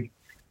like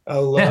a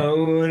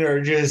loan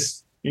or they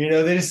just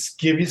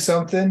give you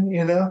something,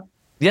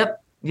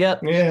 Yep. Yeah.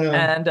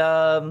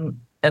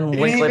 And And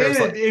he made Linklater's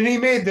it. like, And he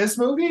made this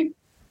movie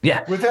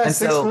yeah. with that And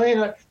six so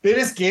million. They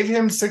just gave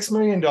him $6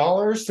 million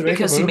to make a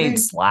because movie. He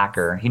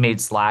made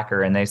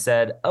Slacker, and they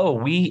said, "Oh,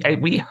 we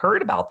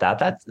heard about that.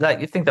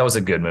 That you think that was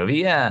a good movie?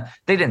 Yeah."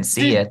 They didn't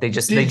see Did it. They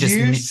Did just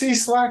you see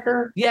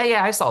Slacker? yeah,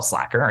 yeah. I saw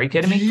Slacker. Are you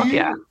kidding Do me? Fuck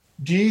yeah.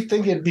 you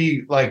think it'd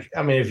be like?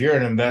 I mean, if you're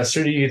an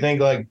investor, do you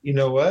think like, you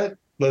know what?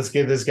 Let's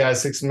give this guy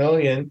 6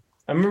 million.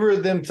 I remember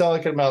them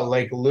talking about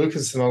like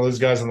Lucas and all those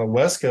guys on the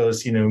West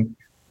Coast,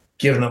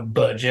 giving them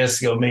budgets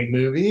to go make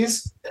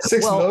movies.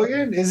 Six Well,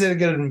 million? Is it a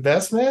good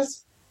investment?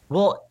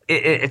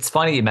 it's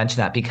funny you mention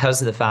that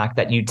because of the fact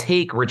that you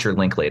take Richard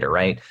Linklater,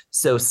 right?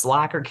 So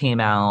Slacker came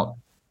out.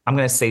 I'm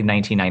going to say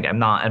 1990. I'm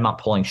not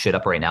pulling shit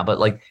up right now, but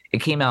like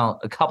it came out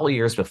a couple of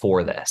years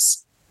before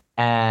this.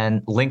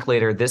 And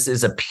Linklater, this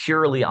is a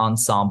purely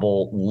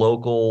ensemble,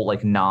 local,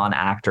 like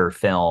non-actor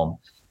film.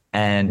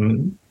 And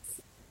Mm-hmm.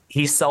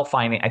 he's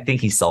self-financed. I think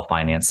he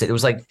self-financed it. It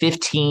was like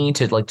 15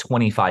 to like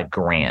 25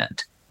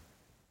 grand.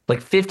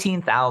 Like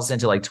 15,000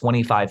 to like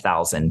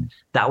 25,000.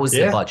 That was the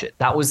Yeah. budget.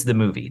 That was the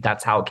movie.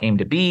 That's how it came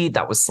to be.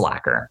 That was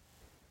Slacker.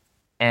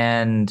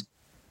 And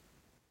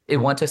it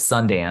went to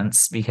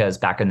Sundance because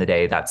back in the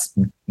day, that's,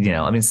 I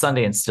mean,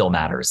 Sundance still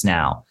matters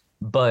now.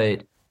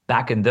 But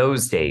back in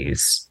those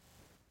days,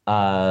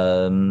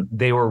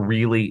 they were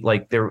really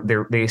like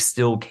they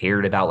still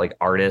cared about like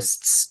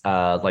artists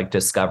like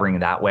discovering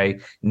that way.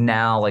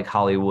 Now like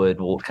Hollywood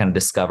will kind of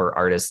discover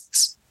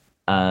artists,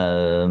 maybe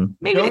Don't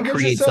they get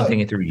create yourself.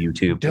 something through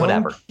YouTube, Don't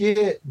whatever.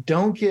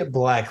 get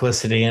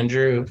blacklisted,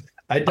 Andrew.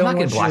 I I'm not don't getting want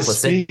you to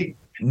blacklisted. speak.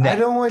 I No,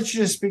 don't want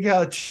you to speak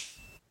out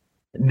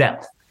no,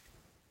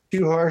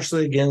 too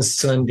harshly against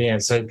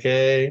Sundance,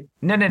 okay?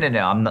 no.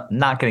 I'm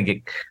not going to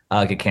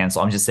get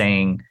canceled. I'm just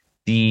saying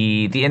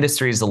the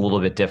industry is a little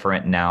bit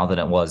different now than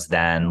it was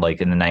then. Like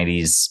in the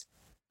 90s,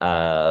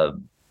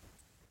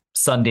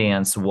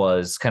 Sundance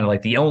was kind of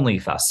like the only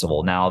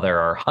festival. Now there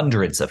are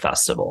hundreds of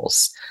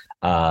festivals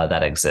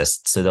that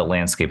exist. So the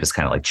landscape has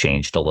kind of like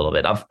changed a little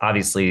bit.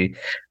 Obviously,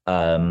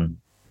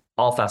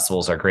 all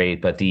festivals are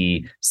great, but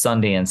the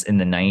Sundance in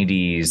the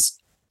 90s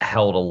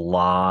held a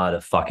lot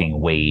of fucking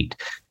weight,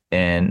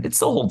 and it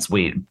still holds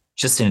weight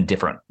just in a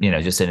different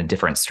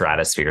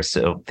stratosphere.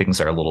 So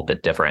things are a little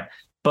bit different.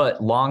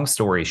 But long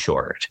story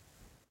short,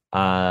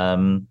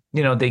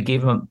 they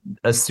gave him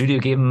a studio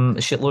gave him a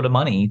shitload of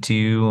money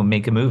to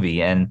make a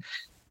movie, and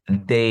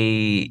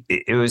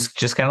it was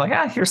just kind of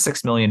like, here's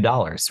 $6 million,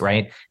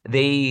 right?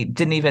 They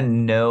didn't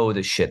even know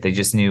the shit. They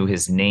just knew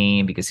his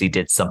name because he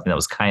did something that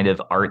was kind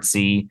of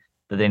artsy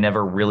that they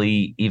never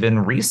really even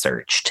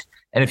researched.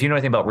 And if you know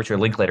anything about Richard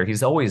Linklater,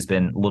 he's always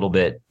been a little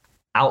bit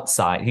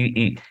outside.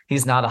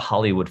 He's not a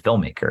Hollywood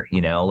filmmaker,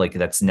 like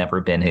that's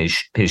never been his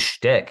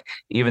shtick.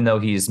 Even though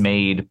he's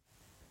made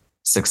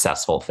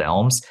successful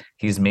films,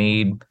 he's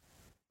made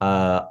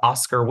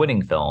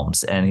Oscar-winning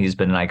films, and he's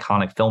been an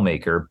iconic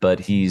filmmaker. But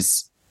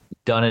he's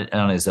done it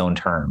on his own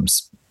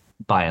terms,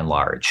 by and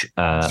large,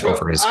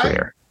 over his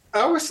career.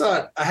 I always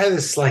thought I had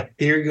this like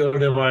theory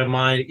going in my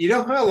mind. You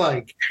know how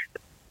like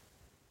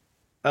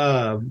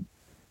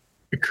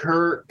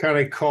Kurt kind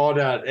of called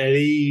out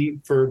Eddie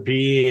for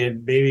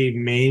being maybe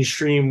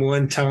mainstream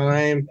one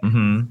time.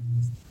 Mm-hmm.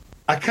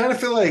 I kind of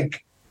feel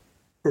like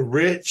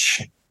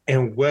Rich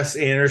and Wes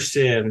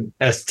Anderson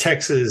as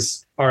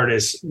Texas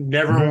artists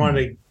never want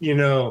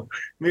to,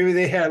 maybe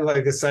they had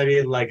like this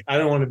idea like, I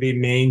don't want to be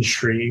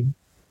mainstream.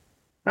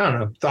 I don't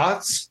know.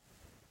 Thoughts?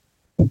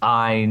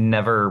 I've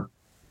never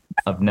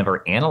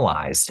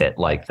analyzed it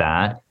like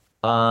that.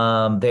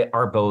 They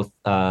are both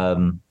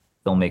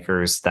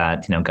filmmakers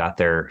that got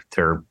their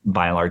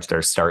by and large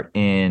their start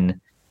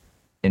in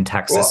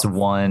Texas.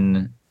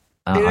 One,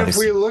 and if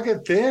we look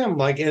at them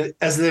like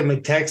as them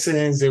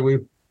Texans, and we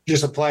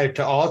just apply it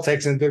to all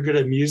Texans, they're good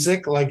at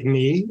music, like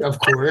me, of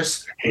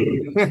course. They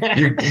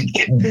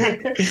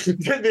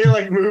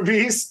like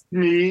movies,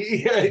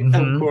 me,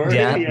 of course.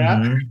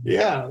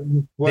 Yeah.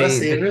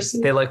 Wes Anderson.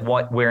 They like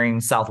what,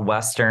 wearing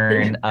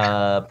Southwestern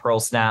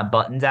pearl snap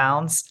button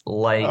downs,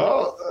 like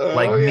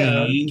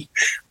me.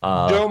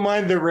 Don't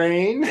mind the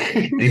rain.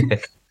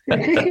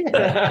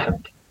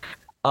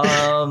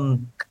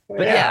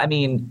 But yeah, I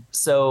mean,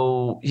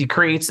 so he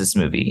creates this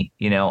movie,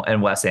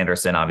 and Wes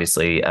Anderson,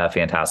 obviously a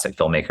fantastic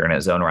filmmaker in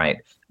his own right.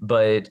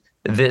 But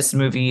this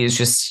movie is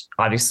just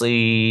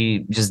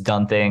obviously just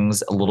done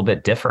things a little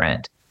bit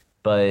different.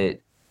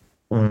 But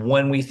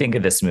when we think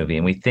of this movie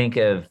and we think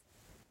of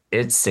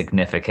its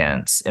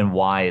significance and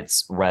why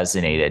it's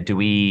resonated, do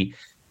we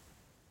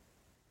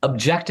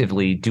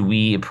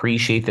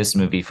appreciate this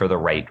movie for the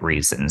right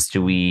reasons?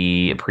 Do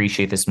we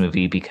appreciate this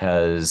movie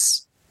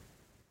because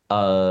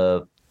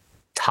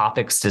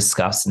topics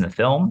discussed in the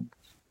film?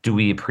 Do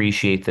we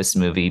appreciate this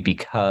movie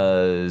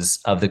because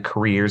of the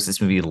careers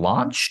this movie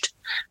launched?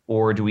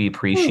 Or do we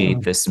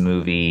appreciate this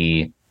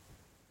movie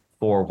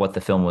for what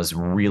the film was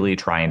really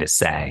trying to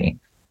say?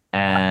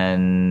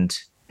 And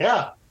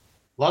yeah,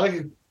 a lot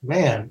of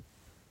man.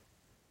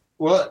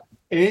 Well,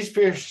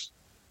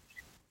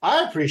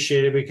 I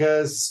appreciate it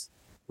because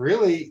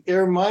really it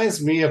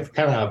reminds me of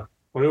kind of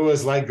what it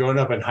was like growing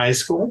up in high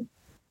school.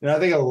 And I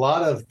think a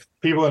lot of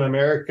people in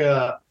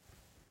America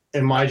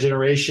in my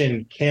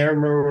generation can't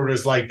remember what it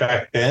was like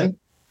back then.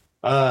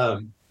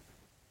 Um,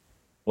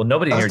 Well,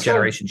 nobody I in was your told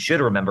generation should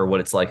remember what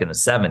it's like in the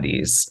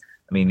 70s.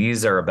 I mean,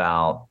 these are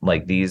about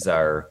like for these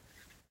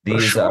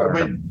sure,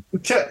 are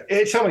but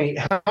tell me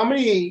how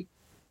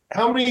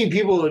many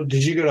people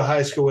did you go to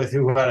high school with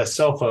who had a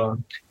cell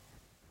phone?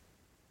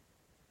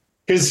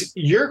 Because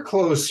you're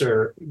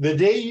closer the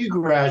day you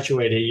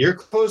graduated, you're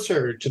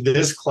closer to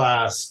this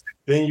class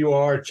than you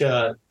are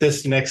to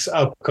this next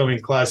upcoming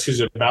class who's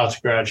about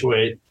to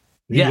graduate.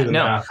 If you do yeah, the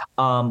no.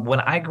 math. When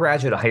I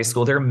graduated high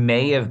school, there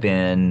may have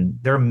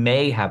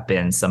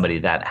been somebody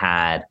that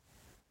had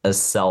a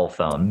cell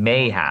phone.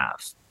 May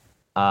have.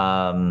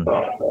 Um,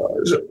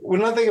 So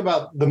when I think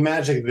about the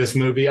magic of this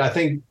movie, I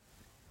think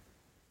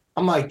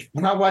I'm like,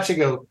 when I watch it,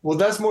 go, well,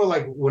 that's more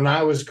like when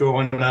I was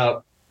growing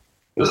up.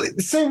 It was like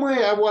the same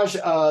way I watched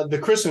the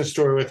Christmas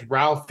Story with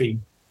Ralphie.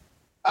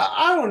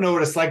 I don't know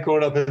what it's like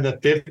growing up in the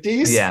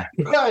 50s, yeah.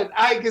 but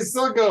I can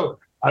still go,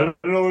 I don't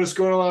know what it's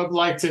going on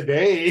like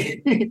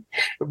today.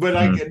 But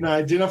I Hmm. can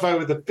identify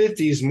with the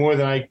 50s more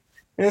than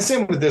and the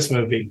same with this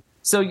movie.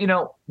 So,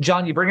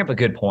 John, you bring up a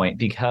good point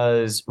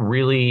because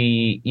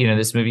really,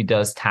 this movie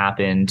does tap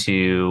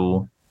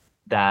into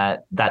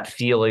that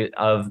feeling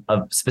of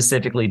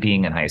specifically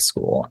being in high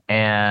school.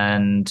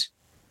 And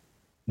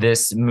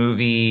this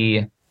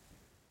movie,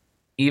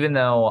 even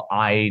though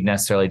I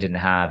necessarily didn't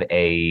have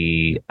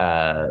a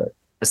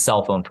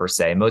cell phone per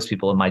se, most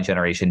people in my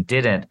generation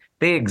didn't.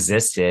 They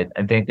existed.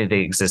 I think that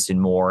they existed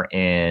more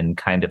in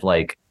kind of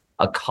like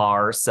a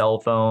car cell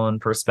phone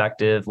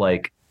perspective,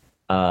 like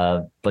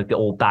the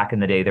old back in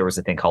the day, there was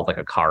a thing called like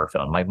a car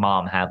phone. My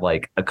mom had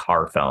like a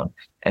car phone,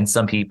 and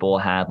some people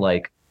had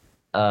like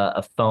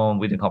a phone.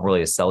 We didn't call it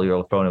really a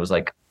cellular phone. It was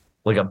like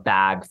a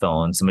bag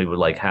phone. Somebody would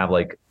like have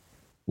like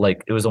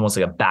it was almost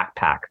like a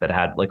backpack that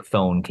had like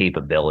phone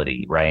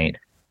capability, right?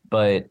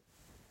 But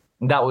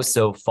that was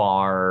so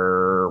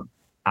far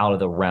out of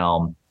the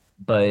realm.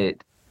 But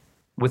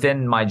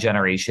within my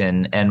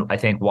generation, and I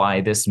think why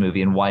this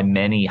movie and why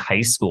many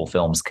high school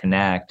films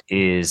connect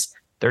is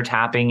they're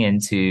tapping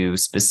into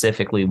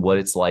specifically what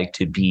it's like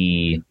to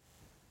be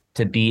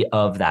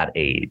of that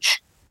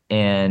age.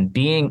 And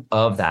being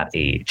of that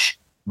age,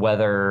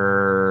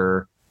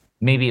 whether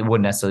maybe it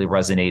wouldn't necessarily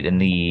resonate in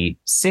the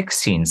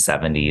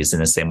 1670s in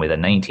the same way the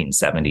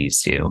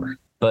 1970s do,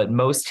 but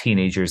most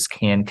teenagers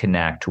can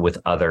connect with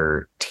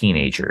other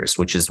teenagers,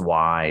 which is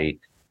why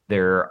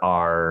there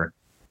are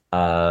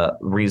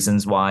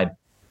reasons why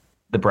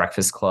the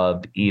Breakfast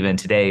Club, even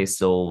today,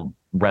 still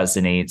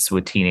resonates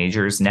with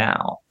teenagers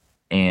now.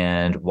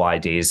 And why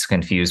Dazed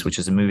Confused, which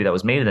is a movie that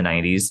was made in the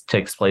 90s,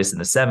 takes place in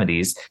the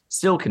 70s,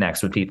 still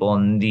connects with people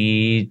in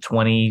the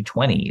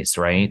 2020s,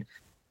 right?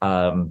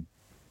 Um,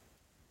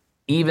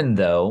 Even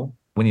though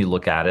when you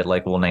look at it,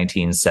 like, well,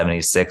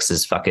 1976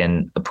 is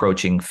fucking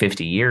approaching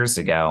 50 years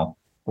ago,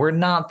 we're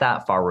not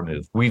that far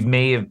removed. We've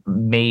may have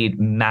made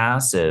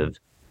massive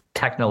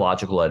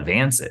technological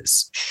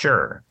advances,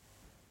 sure,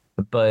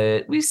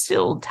 but we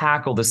still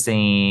tackle the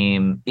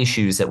same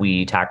issues that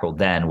we tackled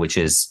then, which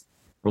is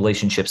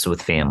relationships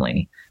with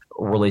family,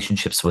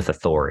 relationships with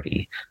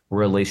authority,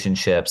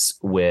 relationships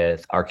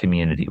with our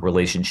community,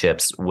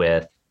 relationships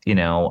with,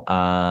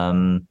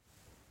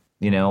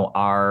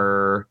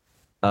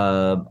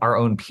 our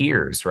own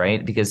peers,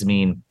 right? Because I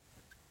mean,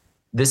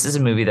 this is a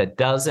movie that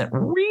doesn't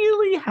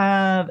really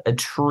have a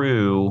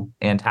true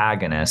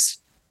antagonist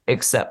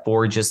except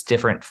for just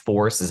different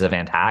forces of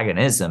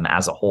antagonism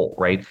as a whole,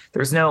 right?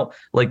 There's no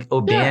like Yeah.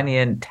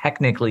 O'Banion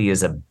technically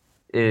is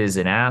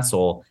an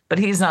asshole, but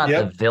he's not the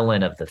Yep.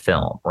 villain of the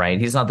film, right?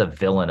 He's not the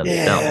villain of the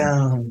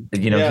film.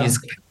 Yeah. Yeah. He's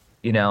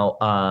you know,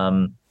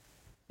 um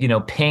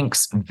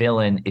Pink's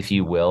villain, if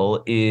you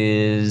will,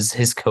 is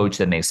his coach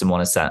that makes him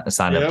want to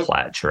sign a Yep.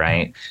 pledge,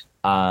 right?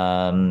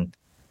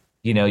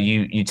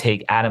 You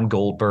take Adam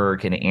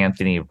Goldberg and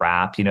Anthony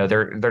Rapp,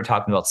 they're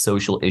talking about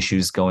social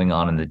issues going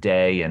on in the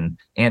day, and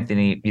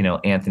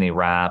Anthony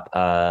Rapp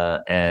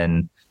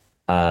and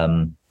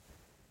um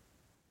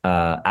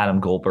Adam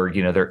Goldberg,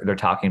 they're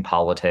talking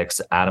politics.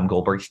 Adam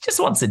Goldberg, he just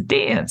wants to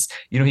dance.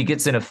 He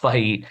gets in a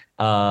fight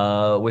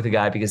with a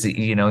guy because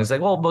he's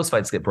like, well, most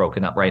fights get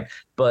broken up, right?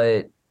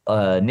 But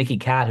Nicky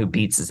Cat, who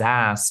beats his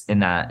ass in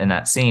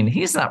that scene,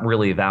 he's not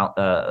really about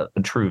a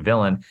true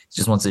villain. He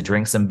just wants to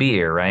drink some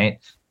beer, right?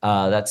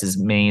 That's his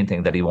main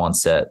thing that he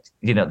wants to.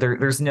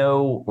 There's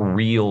no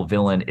real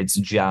villain. It's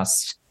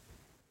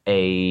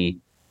a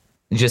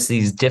just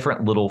these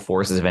different little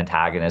forces of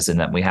antagonism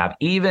that we have.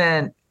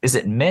 Even is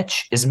it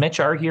Mitch? Is Mitch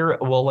our hero?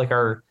 Well, like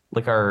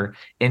our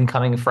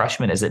incoming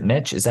freshman. Is it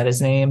Mitch? Is that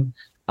his name?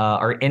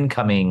 Our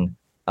incoming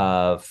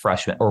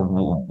freshman or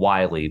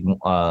Wiley.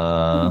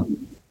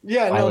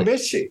 Yeah. No, Wiley.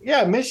 Mitch.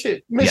 Yeah, Mitch Yeah.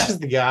 is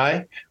the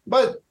guy.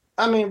 But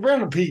I mean,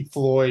 Brandon Pete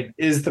Floyd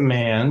is the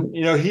man.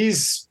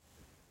 He's.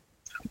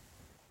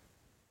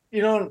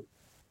 You know,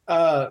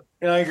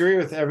 and I agree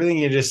with everything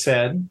you just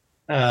said.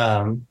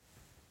 To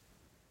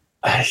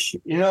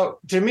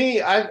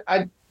me,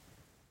 I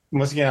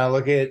once again, I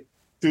look at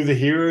through the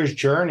hero's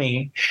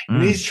journey,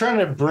 and he's trying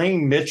to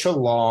bring Mitch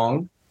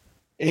along,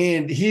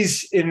 and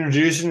he's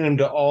introducing him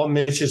to all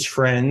Mitch's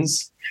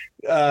friends,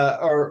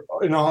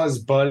 and all his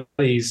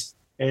buddies,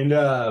 and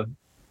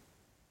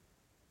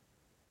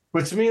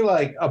but to me,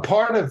 like a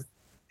part of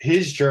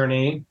his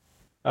journey,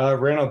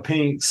 Randall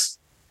Pink's,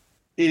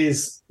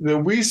 is the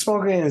weed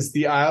smoking is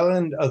the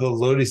island of the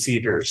Lotus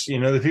Eaters. You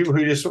know, the people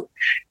who just,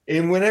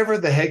 and whenever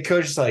the head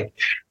coach is like,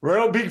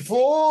 Randall Pink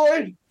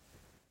Floyd,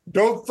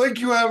 don't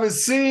think you haven't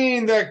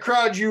seen that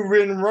crowd you've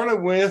been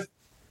running with.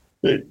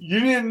 You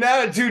need an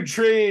attitude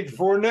trade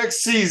for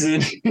next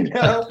season, you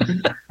know.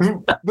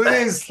 But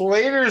then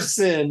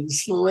Slaterson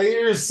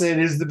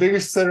is the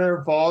biggest center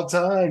of all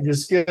time.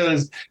 Just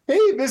goes, hey,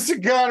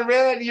 Mr.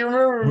 Conrad, you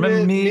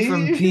remember me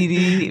from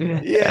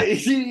PD? Yeah,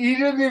 he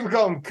doesn't even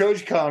call him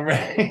Coach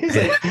Conrad. He's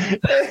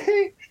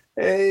like,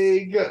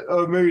 hey,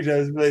 oh, maybe he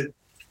does, but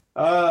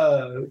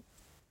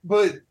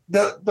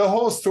the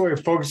whole story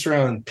focused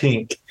around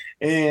Pink,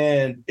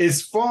 and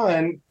it's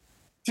fun.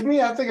 To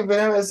me, I think of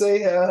him as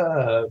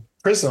a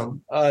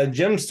prism,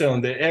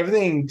 gemstone that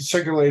everything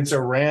circulates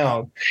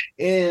around.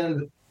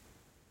 And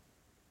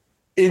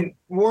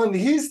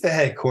he's the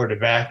head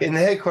quarterback, and the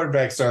head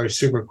quarterbacks are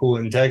super cool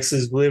in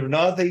Texas. Believe it or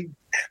not, they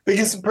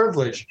get some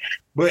privilege.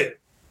 But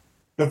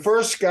the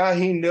first guy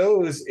he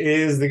knows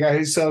is the guy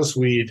who sells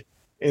weed,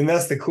 and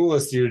that's the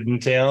coolest dude in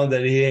town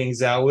that he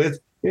hangs out with.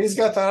 And he's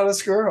got the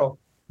hottest girl,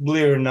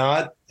 believe it or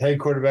not, head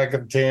quarterback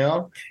of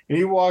town. And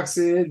he walks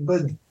in,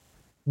 but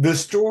the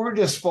story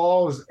just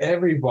follows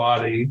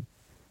everybody.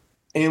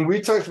 And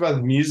we talked about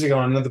the music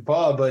on another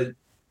pod, but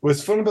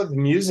what's fun about the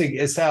music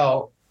is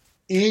how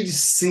each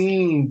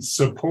scene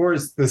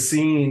supports the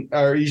scene,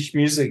 or each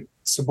music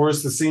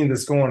supports the scene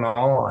that's going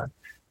on,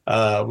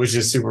 which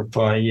is super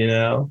fun, you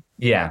know?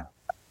 Yeah.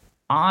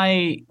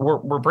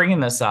 We're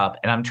bringing this up,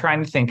 and I'm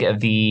trying to think of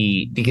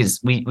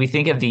because we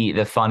think of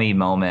the funny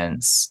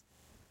moments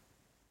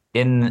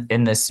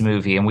in this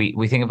movie, and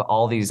we think of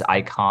all these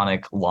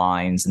iconic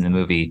lines in the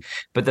movie,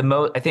 but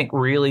I think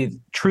really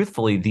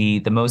truthfully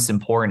the most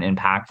important,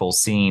 impactful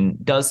scene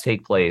does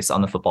take place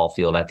on the football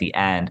field at the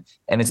end,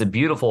 and it's a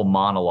beautiful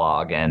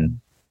monologue. And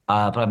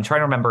but I'm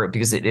trying to remember it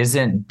because it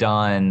isn't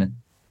done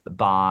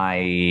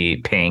by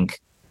Pink,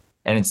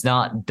 and it's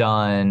not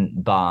done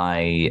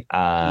by you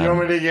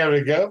want me to give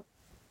it a go?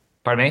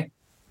 Pardon me?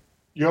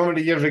 You want me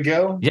to give it a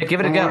go? Yeah, give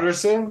it a go.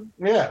 Wooderson?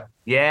 Yeah.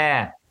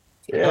 Yeah.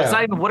 Well, it's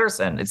not even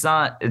Wooderson. It's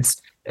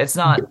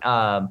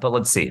not. But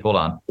let's see. Hold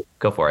on.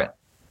 Go for it.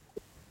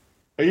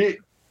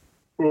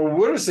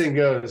 Wooderson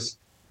goes,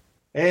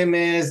 hey,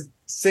 man, it's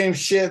same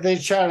shit they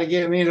try to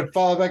get me to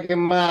follow back in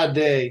my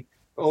day.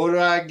 The older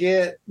I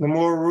get, the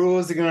more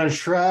rules they're going to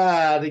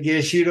try to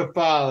get you to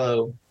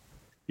follow.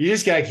 You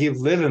just got to keep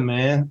living,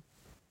 man.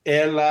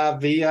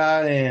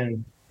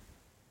 LIVIN.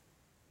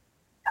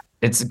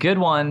 It's a good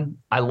one.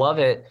 I love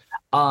it.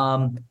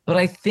 But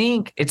I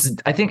think it's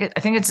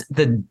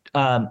the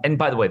and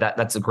by the way,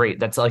 that's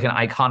like an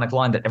iconic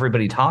line that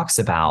everybody talks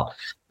about.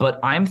 But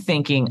I'm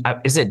thinking,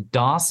 is it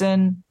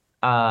Dawson?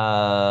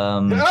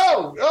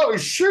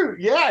 Shoot,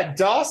 yeah,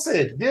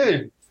 Dawson,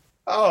 dude.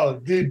 Oh,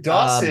 dude,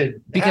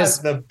 Dawson because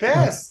has the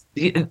best.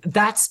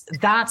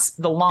 That's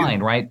the line,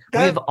 right?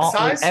 That's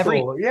high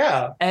school,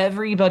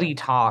 everybody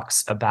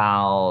talks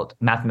about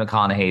Matthew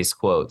McConaughey's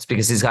quotes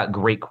because he's got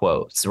great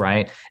quotes,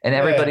 right? And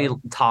everybody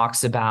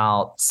talks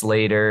about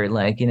Slater,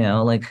 like, you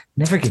know, like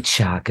never get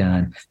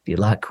shotgun. Be a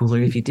lot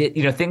cooler if you did,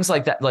 you know, things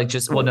like that. Like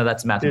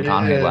that's Matthew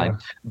McConaughey line,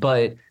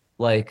 but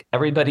like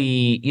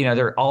everybody, you know,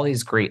 there are all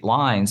these great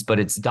lines, but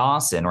it's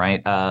Dawson,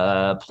 right?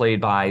 Played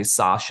by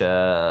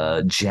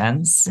Sasha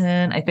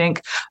Jensen, I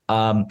think.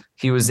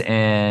 He was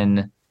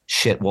in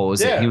what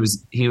was it?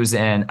 He was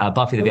in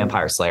Buffy the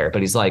Vampire Slayer,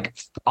 but he's like,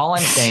 all I'm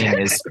saying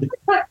is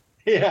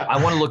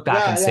I want to look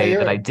back and say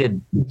that I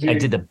did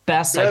the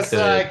best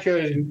I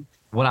could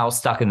when I was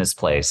stuck in this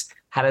place.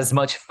 Had as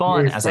much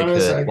fun as I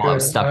could while I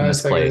was stuck in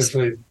this place.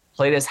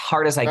 Played as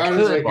hard as I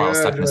could while I was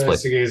stuck in this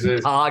place.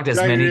 Dogged as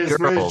many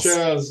girls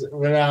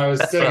when I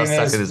was stuck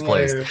in this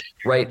place.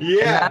 Right.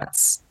 Yeah. And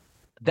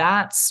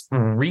that's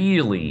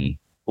really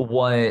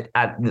what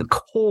at the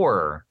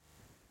core,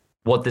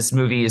 what this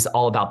movie is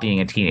all about being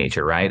a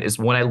teenager, right? Is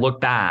when I look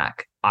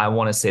back, I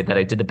want to say that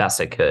I did the best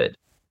I could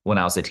when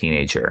I was a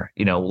teenager.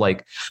 You know,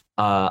 like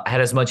I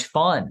had as much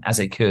fun as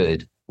I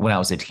could when I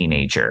was a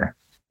teenager.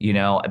 You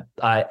know,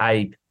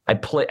 I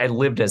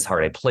lived as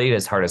hard. I played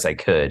as hard as I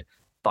could.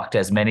 Fucked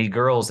as many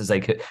girls as I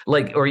could,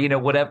 like, or, you know,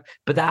 whatever.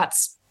 But that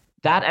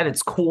at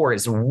its core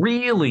is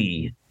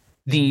really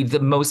the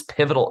most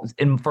pivotal,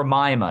 and for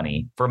my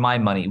money,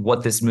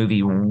 what this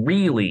movie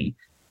really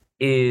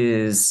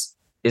is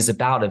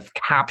about, of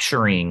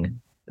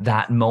capturing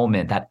that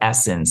moment, that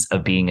essence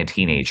of being a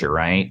teenager,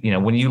 right? You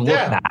know, when you look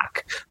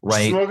back,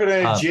 right? Smoking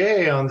a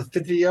J on the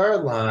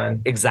 50-yard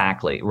line.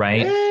 Exactly,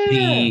 right?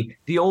 Yeah.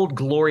 The old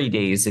glory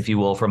days, if you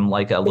will, from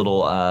like a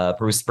little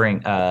Bruce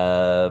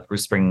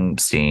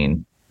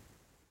Springsteen.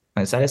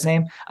 Is that his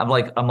name? I'm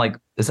like,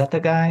 is that the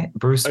guy?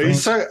 Bruce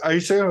Springsteen? Are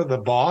you talking about the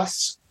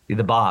boss?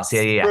 The boss.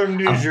 Yeah, yeah, from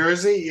New yeah.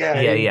 Jersey. Yeah,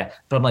 Yeah, yeah.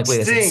 But I'm like,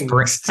 wait, is it Sting,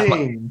 Spring?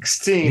 Sting,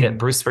 Yeah, Sting,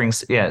 Bruce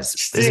Springs. Yes.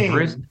 Is it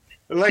Bruce? Sting.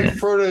 Like Yeah.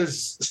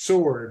 Frodo's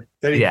sword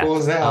that he Yeah.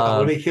 pulls out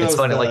when he It's kills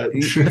funny, like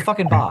the the.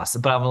 fucking boss.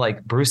 But I'm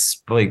like,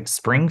 Bruce, like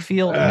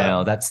Springfield? uh,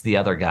 No, that's the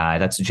other guy.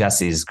 That's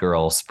Jesse's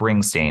girl,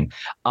 Springsteen.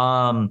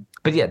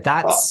 But yeah, oh,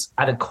 that's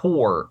at a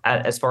core,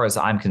 as far as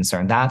I'm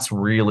concerned, that's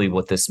really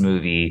what this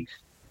movie.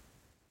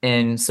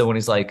 And so when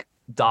he's like,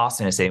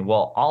 Dawson is saying,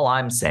 well, all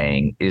I'm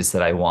saying is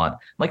that I want,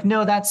 like,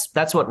 no, that's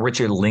what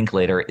Richard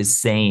Linklater is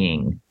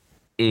saying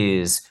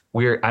is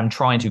I'm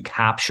trying to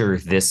capture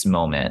this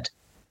moment,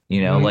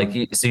 like,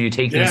 mhm. so you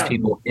take these Yeah.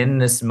 people in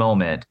this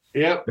moment,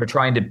 Yep. they're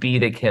trying to be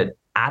the kid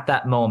at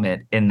that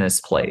moment in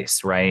this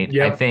place, right? I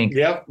Yep. think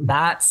Yep.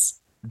 that's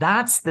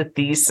the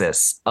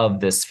thesis of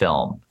this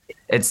film.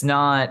 It's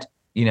not,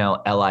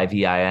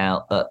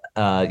 LIVIL,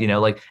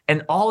 like,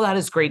 and all that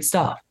is great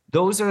stuff.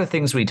 Those are the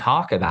things we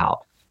talk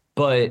about.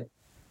 But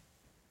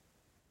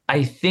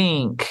I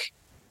think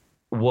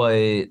what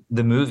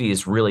the movie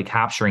is really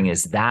capturing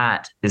is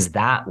that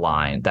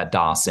line that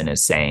Dawson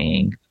is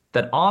saying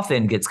that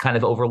often gets kind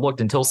of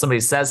overlooked until somebody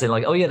says it,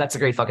 like, oh yeah, that's a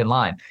great fucking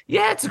line.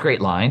 Yeah, it's a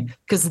great line.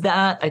 Because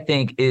that, I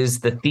think, is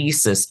the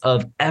thesis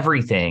of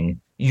everything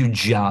you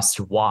just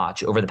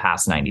watch over the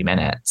past 90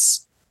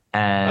 minutes.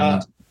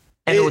 Uh,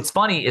 And it. what's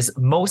funny is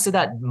most of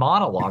that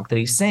monologue that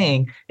he's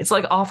saying, it's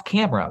like off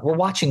camera. We're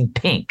watching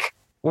Pink.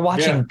 We're Yeah.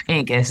 watching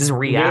Pink and his Yeah.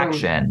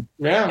 reaction.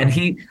 Yeah.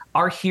 And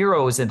our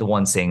hero isn't the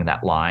one saying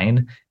that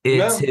line.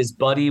 It's No. his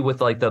buddy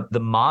with like the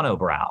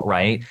monobrow,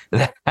 right?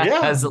 That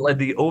Yeah. has like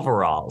the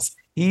overalls.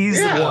 He's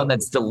the Yeah. one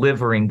that's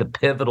delivering the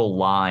pivotal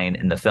line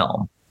in the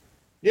film.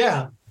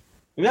 Yeah.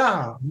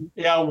 No.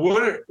 Yeah.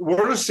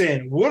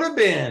 Wooderson would have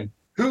been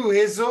who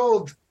his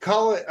old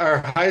college or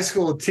high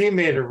school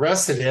teammate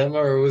arrested him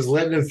or was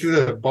letting him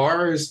through the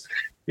bars.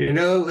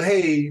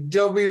 Hey,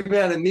 don't be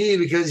mad at me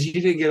because you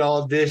didn't get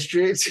all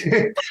districts.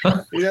 That's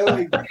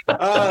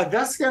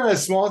kind of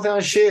small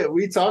town shit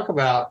we talk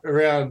about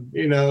around,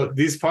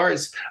 these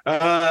parts.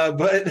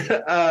 But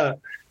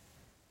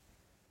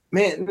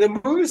man,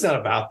 the movie's not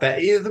about that.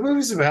 The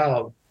movie's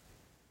about,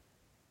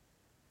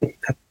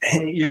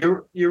 and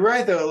you're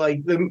right though.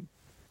 Like the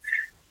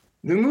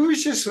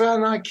movie's just about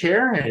not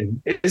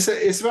caring.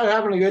 It's about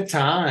having a good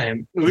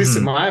time. At least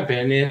in Mhm. my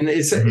opinion,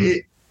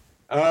 Mhm.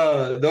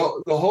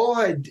 the whole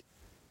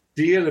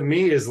idea to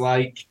me is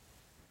like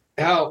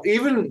how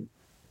even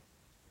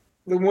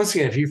once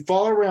again, if you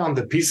follow around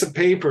the piece of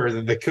paper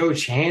that the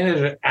coach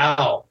handed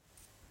out,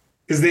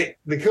 because the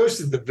coach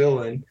is the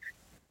villain,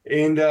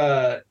 and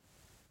at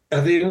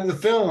the end of the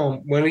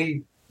film, when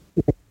he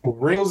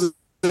wrinkles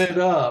it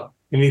up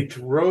and he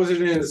throws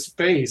it in his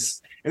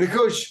face, and the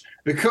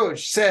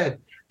coach said,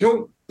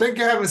 "Don't think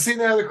I haven't seen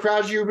that other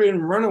crowd you've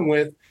been running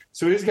with."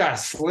 So he's got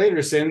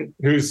Slaterson,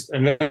 who's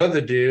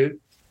another dude.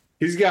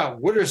 He's got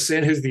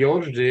Wooderson, who's the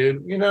older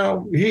dude.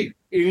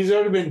 He's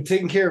already been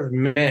taking care of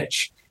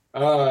Mitch.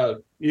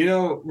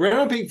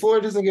 Randall Pink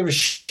Floyd doesn't give a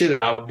shit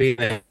about being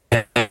a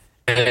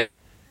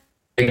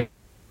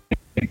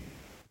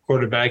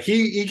quarterback.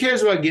 He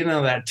cares about getting out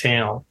of that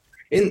town.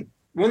 And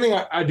one thing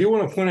I do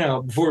want to point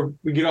out before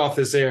we get off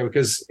this air,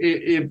 because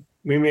we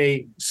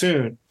may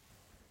soon.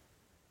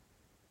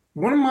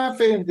 One of my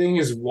favorite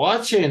things is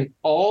watching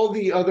all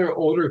the other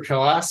older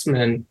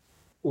classmen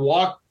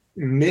walk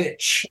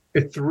Mitch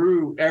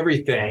through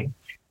everything.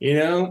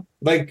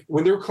 Like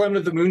when they're climbing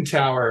up the moon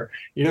tower,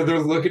 they're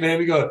looking at him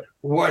and go,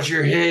 "Watch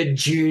your head,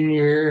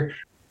 Junior."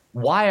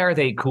 Why are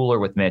they cooler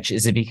with Mitch?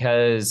 Is it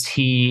because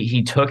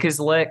he took his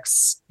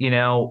licks?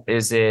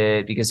 Is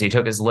it because he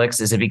took his licks?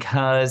 Is it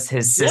because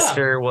his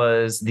sister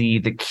was the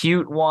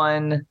cute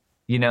one?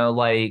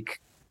 Like,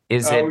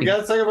 is it? We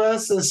got to talk about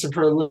his sister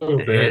for a little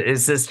bit.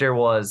 His sister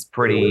was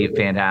pretty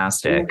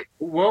fantastic.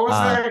 What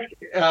was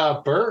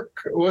that? Burke.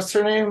 What's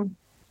her name?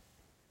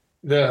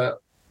 The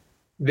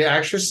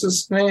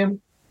actress's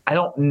name? I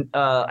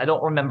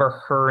don't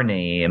remember her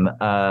name.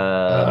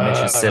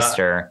 Mitch's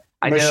sister.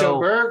 I Michelle know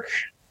Burke.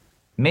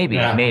 maybe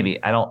Yeah.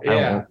 I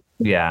don't.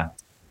 Yeah.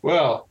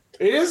 Well,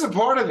 it is a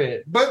part of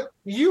it, but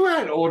you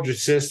had older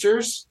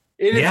sisters.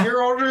 And if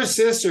your older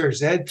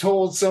sisters had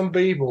told some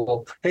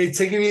people, "Hey,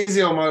 take it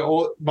easy on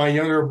my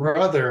younger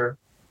brother,"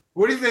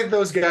 what do you think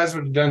those guys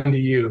would have done to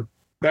you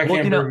back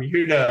in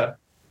Bermuda?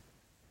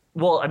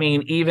 Well, I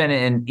mean, even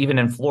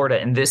in Florida,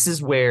 and this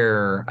is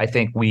where I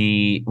think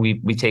we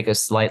take a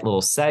slight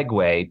little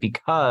segue,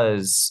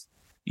 because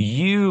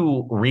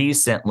you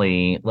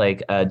recently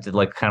did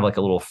like kind of like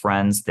a little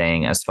Friends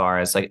thing as far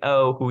as like,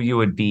 oh, who you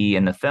would be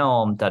in the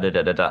film, da da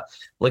da da da.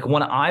 Like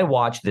when I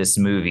watch this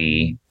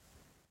movie,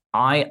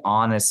 I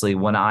honestly,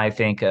 when I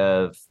think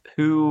of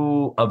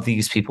who of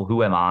these people,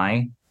 who am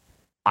I?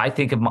 I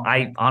think of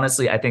I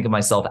think of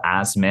myself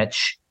as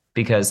Mitch,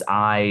 because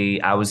I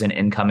was an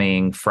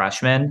incoming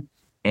freshman,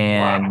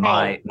 and Wow.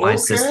 my Okay.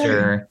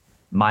 sister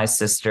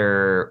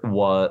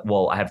was,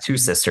 well, I have two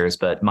sisters,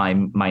 but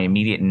my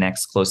immediate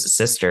next closest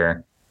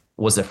sister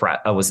was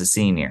was a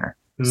senior.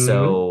 Mhm.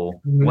 So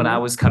when I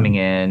was coming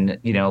in,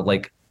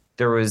 like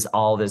there was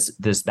all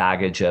this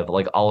baggage of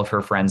like all of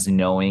her friends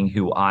knowing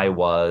who I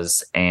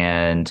was,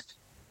 and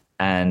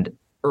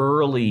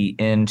early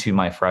into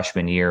my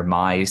freshman year,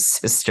 my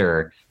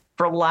sister,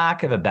 for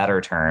lack of a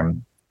better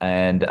term,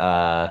 and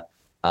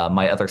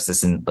my other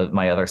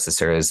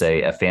sister is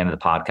a fan of the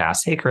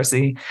podcast. Hey,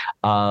 Chrissy.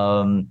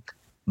 What's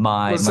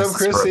My up,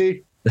 sister,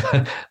 Chrissy?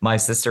 my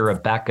sister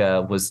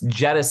Rebecca was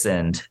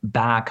jettisoned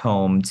back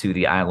home to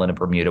the island of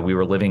Bermuda. We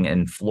were living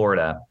in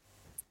Florida,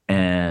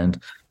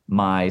 and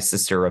my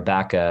sister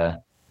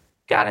Rebecca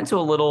got into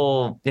a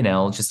little,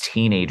 just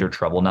teenager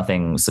trouble,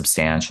 nothing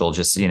substantial,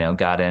 just,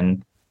 got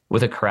in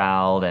with a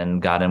crowd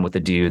and got in with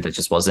a dude that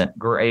just wasn't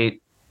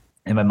great.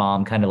 And my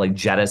mom kind of like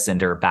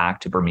jettisoned her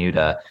back to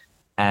Bermuda.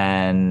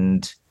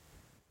 And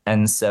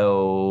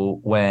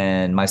so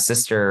when my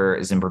sister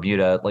is in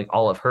Bermuda, like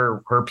all of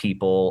her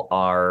people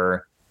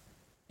are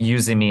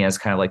using me as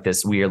kind of like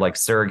this weird like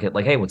surrogate,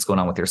 like, hey, what's going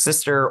on with your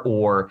sister?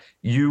 Or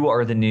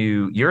you're the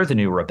new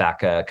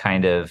Rebecca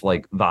kind of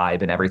like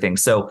vibe and everything.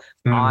 So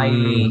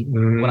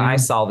when I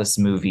saw this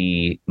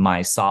movie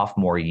my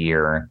sophomore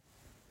year,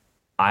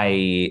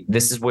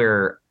 this is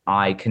where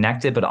I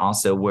connected, but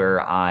also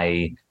where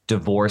I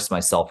divorced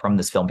myself from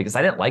this film because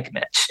I didn't like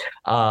Mitch.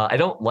 I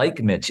don't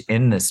like Mitch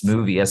in this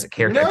movie as a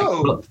character.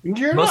 No,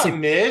 you're mostly,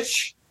 not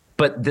Mitch.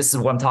 But this is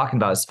what I'm talking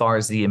about as far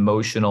as the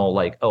emotional,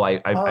 like, I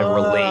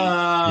relate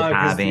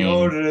to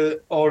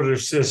the older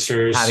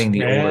sisters, having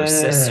the older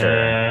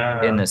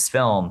sister in this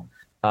film.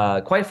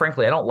 Quite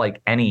frankly, I don't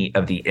like any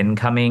of the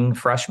incoming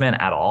freshmen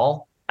at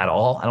all. I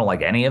don't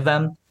like any of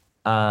them.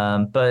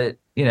 But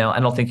I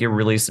don't think you're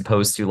really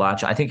supposed to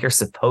latch. I think you're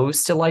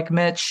supposed to like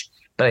Mitch,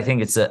 but I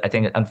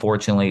think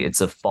unfortunately it's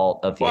a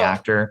fault of the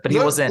actor. But he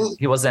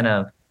wasn't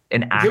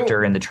an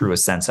actor in the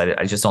truest sense.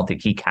 I just don't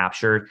think he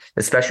captured,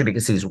 especially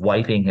because he's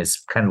wiping his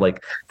kind of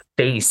like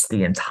face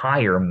the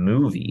entire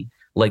movie.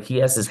 Like he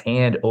has his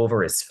hand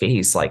over his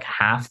face like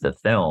half the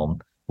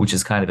film, which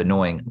is kind of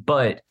annoying.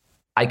 But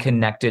I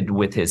connected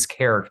with his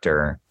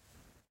character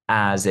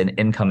as an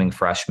incoming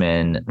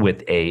freshman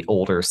with a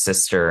older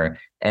sister,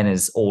 and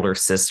his older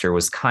sister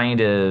was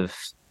kind of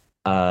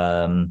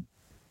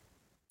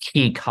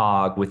key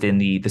cog within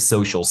the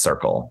social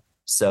circle.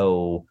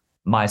 So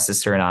my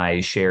sister and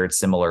I shared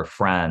similar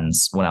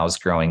friends when I was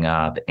growing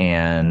up,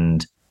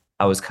 and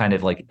I was kind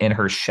of like in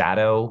her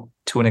shadow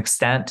to an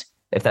extent,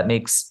 if that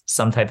makes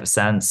some type of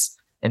sense,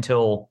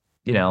 until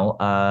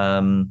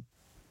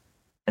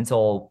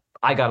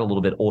I got a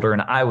little bit older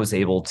and I was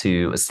able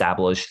to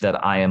establish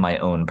that I am my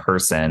own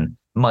person,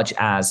 much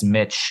as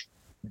Mitch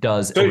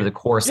does over the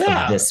course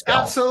of this film.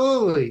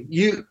 Absolutely.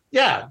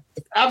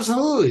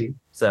 Absolutely.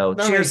 So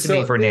cheers to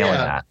me for nailing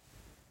that.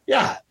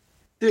 Yeah,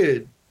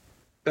 dude.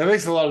 That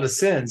makes a lot of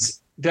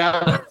sense.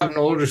 Dad had an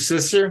older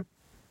sister.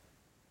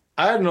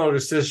 I had an older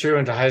sister who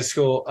went to high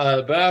school,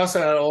 but I also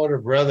had an older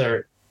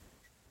brother.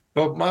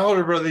 But my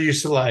older brother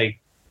used to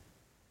like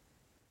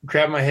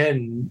grab my head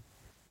and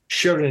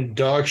shove it in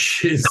dog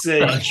shit and say,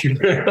 "You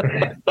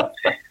better."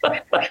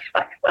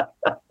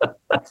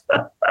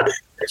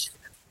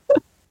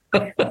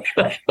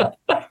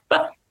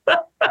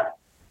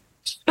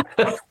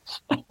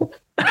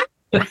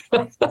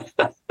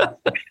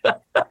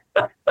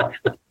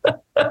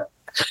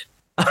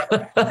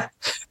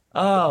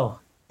 Oh,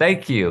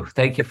 thank you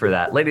for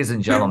that, ladies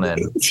and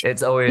gentlemen.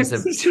 It's always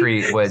a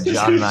treat when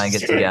John and I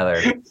get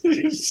together.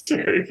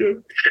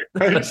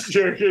 I'm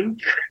joking.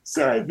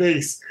 Sorry,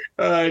 thanks.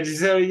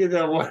 Just had to get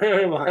that water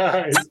in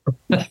my eyes.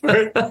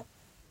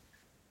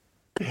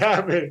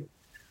 Happened.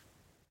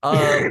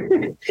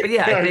 But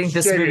yeah, I think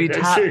this movie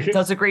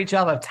does a great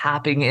job of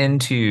tapping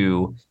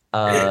into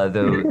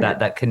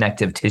that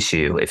connective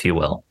tissue, if you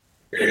will.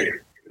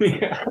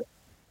 Yeah.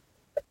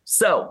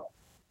 So,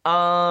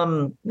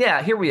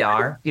 here we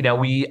are.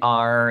 We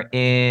are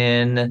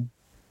in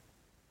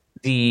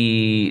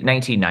the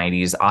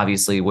 1990s,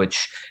 obviously,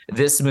 which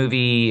this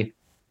movie,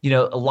 a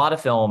lot of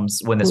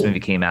films when this movie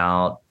came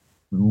out,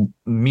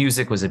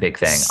 music was a big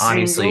thing.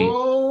 Obviously,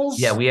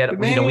 yeah, we had,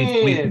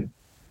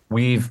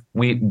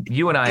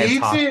 you and I have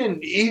talked.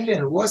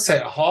 Ethan, what's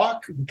that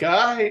Hawk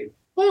guy?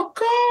 Oh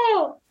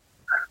God!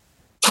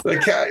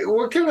 Like,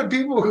 what kind of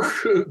people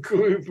could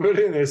we put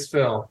in this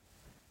film?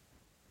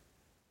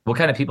 What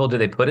kind of people do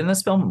they put in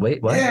this film?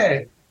 Wait, what?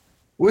 Yeah.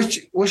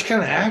 Which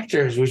kind of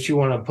actors would you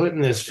want to put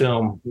in this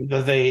film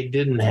that they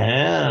didn't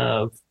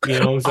have? You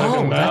know what I'm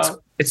talking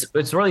about?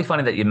 It's really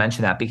funny that you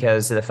mentioned that,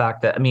 because of the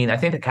fact that, I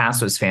think the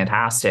cast was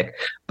fantastic,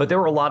 but there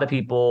were a lot of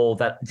people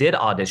that did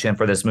audition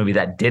for this movie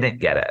that didn't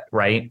get it,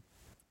 right?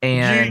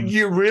 And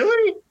you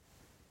really?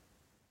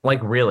 Like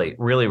really,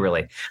 really,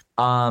 really.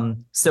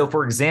 So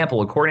for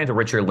example, according to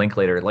Richard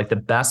Linklater, like the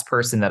best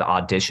person that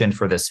auditioned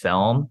for this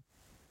film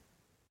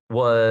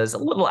was a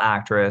little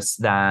actress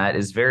that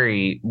is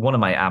one of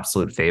my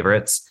absolute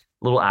favorites,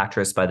 a little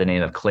actress by the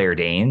name of Claire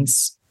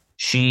Danes.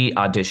 She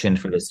auditioned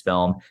for this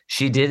film.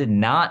 She did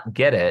not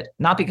get it,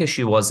 not because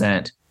she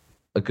wasn't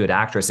a good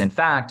actress. In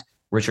fact,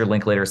 Richard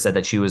Linklater said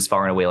that she was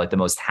far and away like the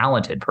most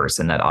talented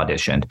person that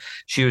auditioned.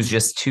 She was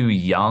just too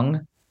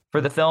young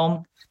for the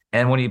film.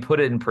 And when you put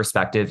it in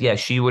perspective, yeah,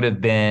 she would have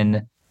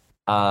been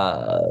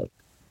uh,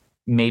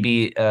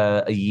 maybe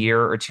a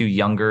year or two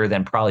younger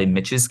than probably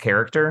Mitch's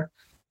character,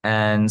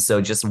 and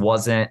so just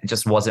wasn't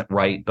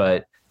right.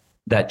 But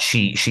that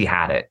she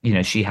had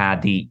it, she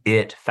had the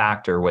it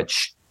factor,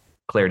 which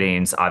Claire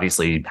Danes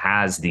obviously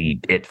has the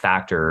it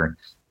factor.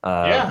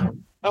 Yeah.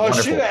 Oh,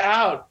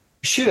 Wonderful.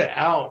 Should have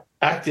out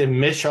acted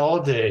Mitch all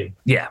day.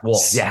 Yeah. Well,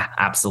 yeah,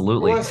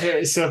 absolutely. Was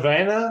it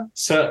Savannah?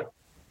 So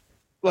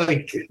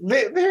like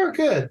they were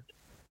good.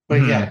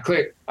 But yeah, Mhm.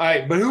 clear. All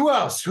right, but who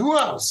else? Who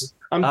else?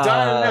 I'm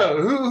dying to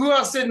know. Who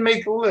else didn't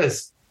make the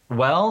list?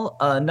 Well,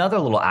 another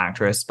little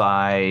actress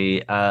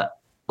by a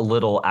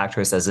little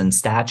actress as in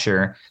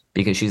stature,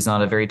 because she's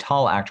not a very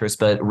tall actress,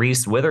 but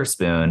Reese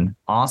Witherspoon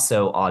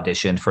also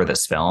auditioned for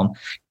this film,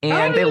 How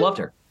and they did loved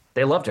her.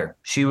 They loved her.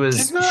 She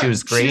was she was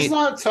she's great.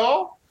 not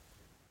tall?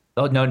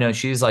 Oh no,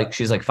 she's like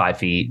 5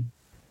 feet.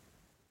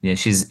 Yeah,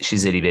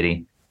 she's itty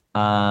bitty.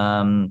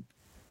 Um,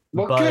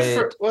 Well, good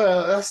for but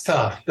well, that's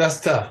tough. That's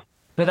tough.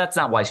 But that's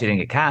not why she didn't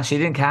get cast. She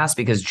didn't cast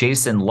because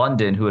Jason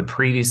London, who had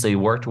previously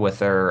worked with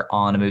her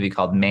on a movie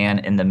called Man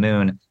in the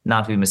Moon,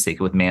 not to be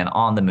mistaken with Man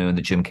on the Moon,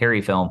 the Jim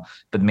Carrey film,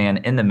 but Man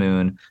in the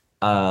Moon,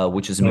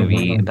 which is a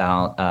movie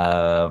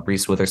about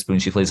Reese Witherspoon.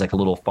 She plays like a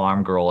little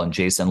farm girl, and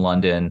Jason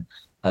London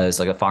is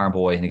like a farm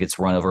boy, and he gets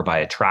run over by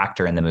a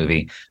tractor in the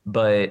movie.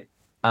 But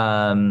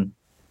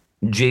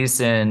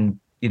Jason,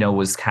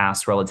 was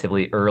cast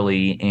relatively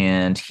early,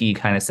 and he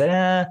kind of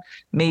said,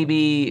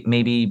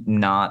 maybe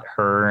not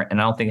her.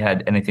 And I don't think it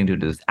had anything to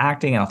do with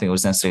acting. I don't think it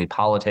was necessarily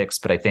politics,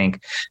 but I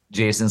think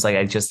Jason's like,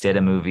 I just did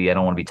a movie. I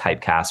don't want to be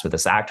typecast with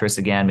this actress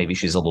again. Maybe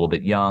she's a little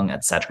bit young,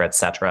 et cetera, et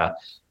cetera.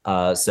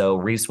 So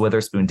Reese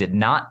Witherspoon did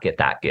not get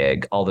that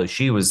gig, although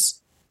she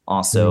was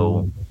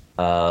also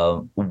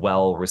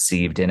well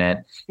received in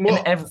it.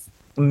 Well, And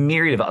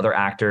myriad of other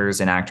actors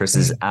and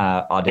actresses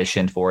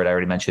auditioned for it. I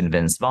already mentioned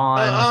Vince Vaughn.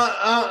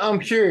 I'm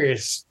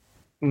curious.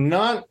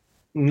 Not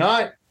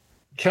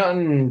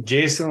counting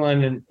Jason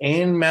London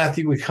and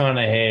Matthew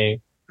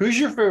McConaughey. Who's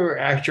your favorite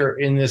actor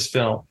in this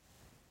film?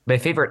 My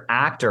favorite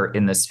actor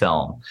in this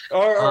film.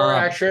 Or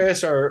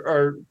actress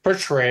or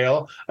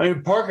portrayal. I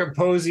mean, Parker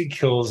Posey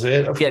kills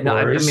it, of Yeah, no,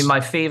 I course. mean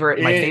my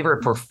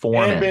favorite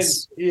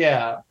performance.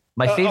 Yeah.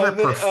 My favorite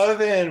other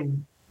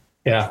than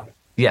yeah.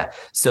 Yeah.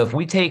 So if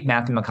we take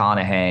Matthew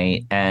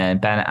McConaughey and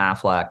Ben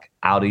Affleck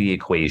out of the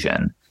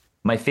equation,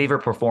 my favorite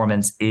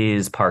performance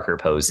is Parker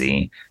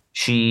Posey.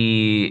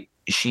 She's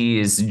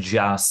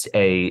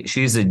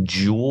a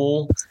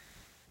jewel,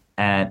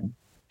 and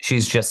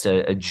she's just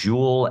a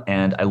jewel,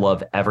 and I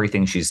love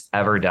everything she's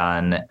ever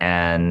done,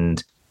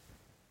 and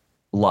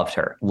loved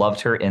her.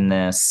 Loved her in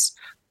this.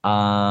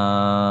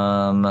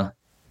 Am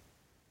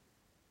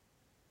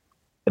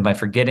I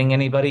forgetting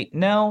anybody?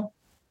 No.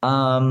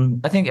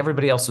 I think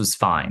everybody else was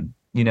fine.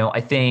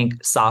 I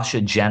think Sasha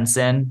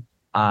Jensen,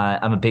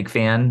 I'm a big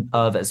fan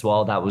of as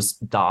well. That was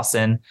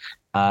Dawson.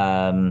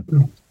 I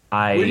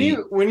Do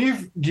you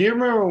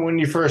remember when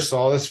you first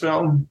saw this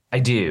film? I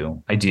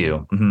do.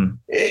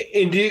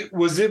 Mm-hmm.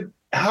 Was it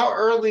how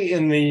early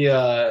in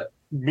the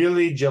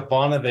Billy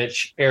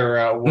Jovanovich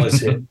era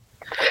was it?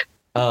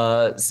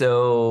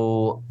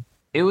 So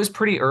it was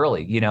pretty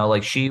early,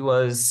 like she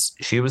was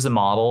a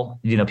model,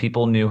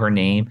 people knew her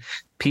name.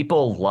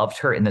 People loved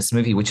her in this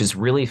movie, which is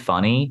really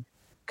funny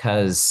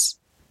because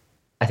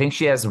I think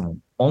she has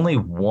only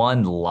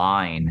one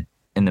line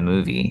in the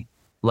movie.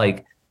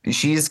 Like,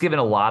 she's given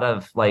a lot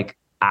of like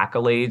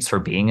accolades for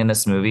being in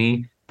this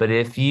movie, but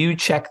if you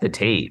check the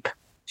tape,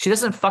 she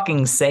doesn't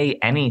fucking say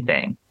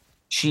anything.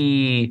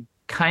 She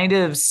kind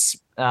of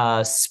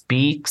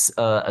speaks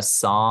a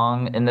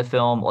song in the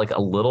film, like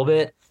a little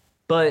bit,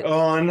 but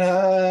Oh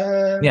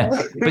no.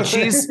 yeah, but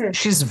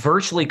she's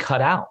virtually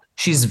cut out.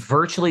 She's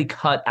virtually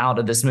cut out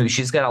of this movie.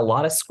 She's got a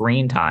lot of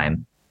screen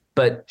time,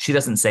 but she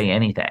doesn't say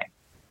anything.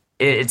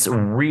 It's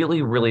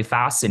really, really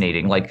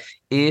fascinating. Like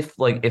if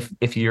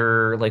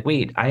you're like,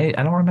 wait, I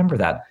don't remember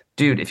that.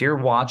 Dude, if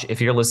you're listening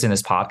to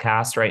this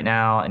podcast right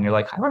now and you're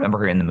like, I remember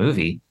her in the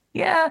movie.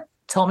 Yeah.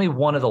 Tell me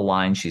one of the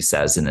lines she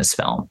says in this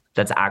film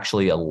that's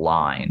actually a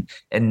line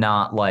and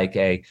not like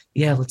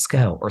yeah, let's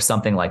go or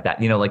something like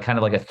that. Like kind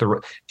of like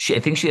I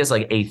think she has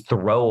like a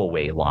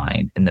throwaway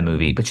line in the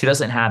movie, but she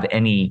doesn't have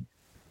any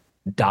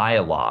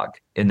dialogue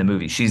in the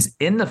movie. She's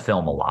in the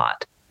film a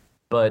lot,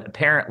 but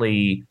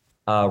apparently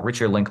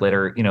Richard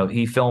Linklater,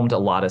 he filmed a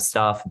lot of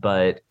stuff,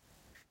 but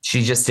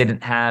she just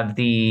didn't have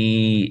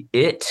the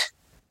it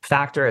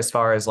factor as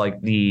far as like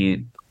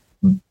the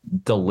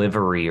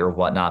delivery or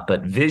whatnot.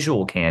 But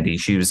visual candy,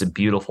 she was a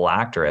beautiful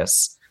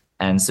actress,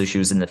 and so she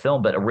was in the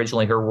film. But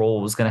originally her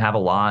role was going to have a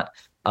lot.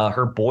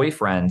 Her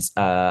boyfriend,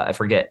 I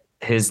forget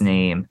his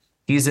name,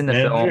 he's in the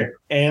film.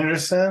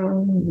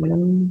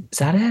 Anderson. Is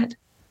that it?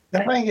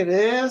 I think it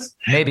is.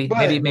 Maybe.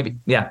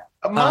 Yeah.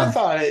 My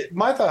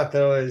thought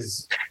though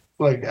is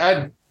like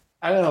I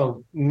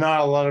know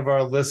not a lot of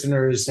our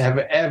listeners have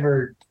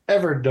ever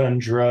done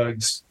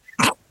drugs.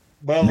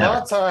 But a lot Never.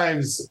 of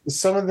times,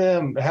 some of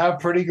them have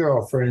pretty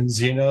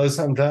girlfriends,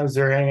 sometimes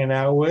they're hanging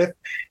out with.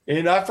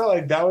 And I felt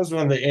like that was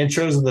one of the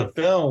intros of the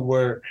film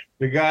where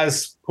the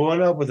guy's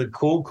pulling up with a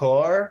cool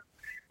car.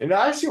 And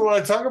I actually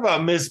want to talk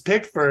about Miss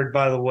Pickford,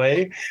 by the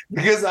way,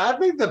 because I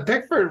think the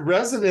Pickford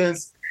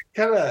residence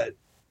kind of,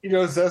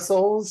 that's the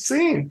whole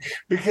scene.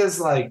 Because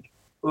like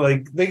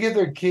they get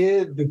their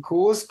kid the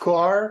coolest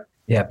car.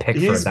 Yeah,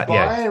 Pickford. He's That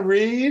yeah. buying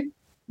Reed.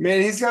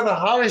 Man, he's got the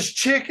hottest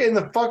chick in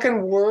the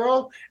fucking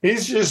world.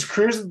 He's just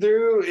cruising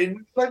through,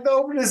 and like the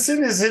opening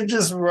scene is him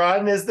just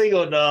riding his thing.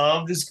 Go, no,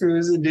 I'm just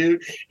cruising,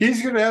 dude.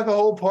 He's gonna have the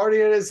whole party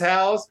at his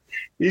house.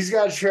 He's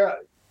got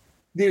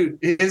dude.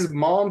 His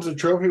mom's a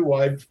trophy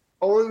wife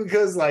only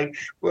because, like,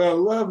 what I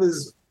love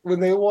is when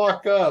they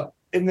walk up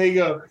and they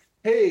go,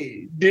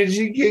 "Hey, did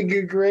you get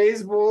good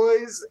grades,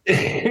 boys?"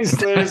 And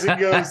Slater's and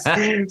goes,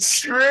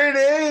 "Straight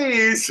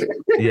A's."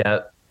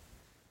 Yeah.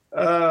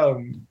 But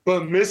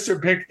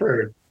Mr.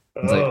 Pickford.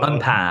 It's like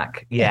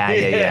unpack.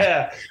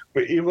 Yeah.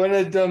 But he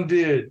wasn't a dumb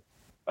dude.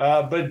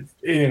 But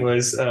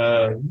anyways,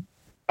 I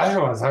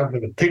don't want to talk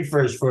about the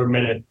Pickfords for a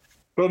minute.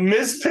 But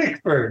Miss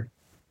Pickford,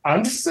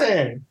 I'm just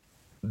saying.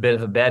 Bit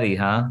of a Betty,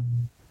 huh?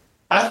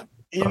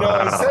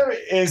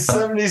 In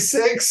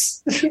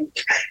 76,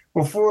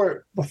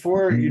 before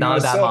Not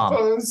a bad cell mom.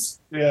 phones.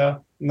 Yeah,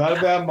 not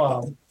a bad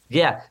mom.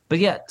 Yeah, but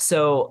yeah,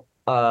 so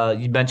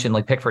you mentioned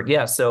like Pickford.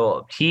 Yeah,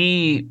 so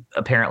he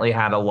apparently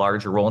had a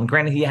larger role. And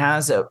granted, he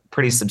has a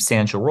pretty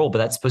substantial role, but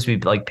that's supposed to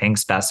be like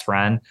Pink's best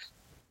friend.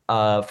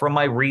 From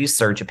my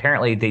research,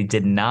 apparently they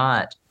did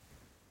not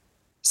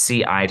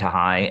see eye to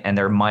eye, and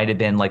there might have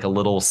been like a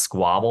little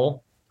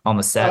squabble on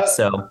the set.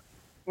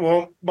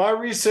 Well, my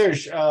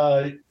research,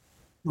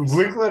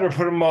 Linklater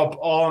put them up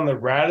all on the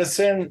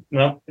Radisson.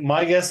 No,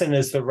 my guessing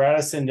is the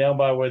Radisson down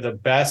by where the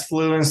bats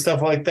flew and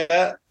stuff like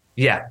that.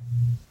 Yeah.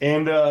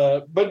 And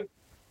but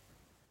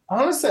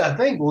honestly, I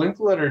think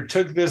Linklater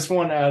took this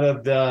one out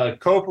of the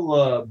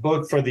Coppola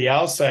book for The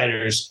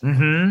Outsiders.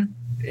 Mm-hmm.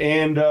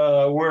 And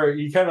where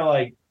you kind of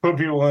like put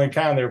people in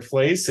kind of their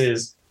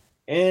places.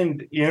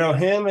 And,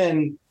 him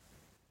and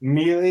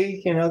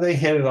Mealy, they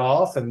hit it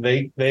off and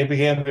they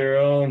became their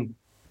own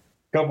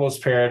couple's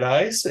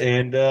paradise.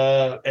 And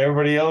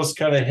everybody else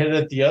kind of hit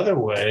it the other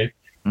way.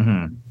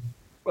 Mm-hmm.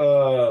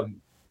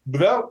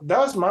 But that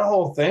was my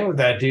whole thing with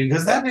that dude,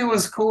 because that dude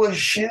was cool as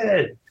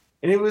shit.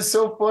 And it was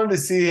so fun to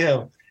see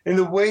him. And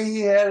the way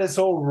he had his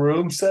whole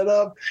room set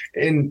up.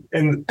 And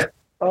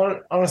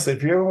honestly,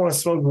 if you ever want to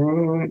smoke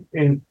room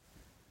and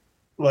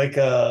watch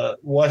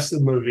the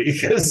movie,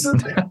 because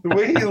the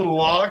way he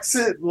locks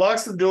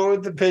the door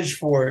with the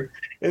pitchfork,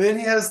 and then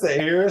he has the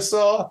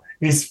aerosol,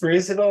 he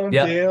sprays it on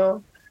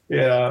down.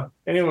 Yeah.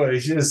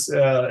 Anyways, just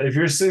if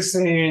you're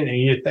 16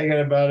 and you're thinking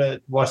about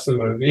it, watch the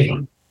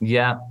movie.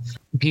 Yeah.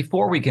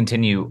 Before we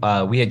continue,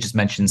 we had just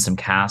mentioned some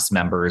cast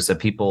members of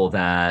people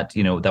that,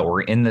 that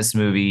were in this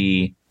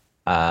movie,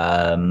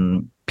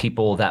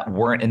 people that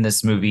weren't in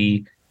this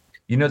movie.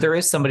 There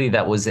is somebody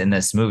that was in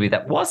this movie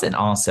that wasn't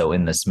also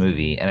in this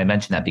movie. And I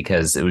mention that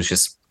because it was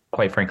just,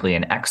 quite frankly,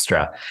 an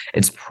extra.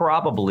 It's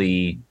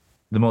probably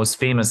the most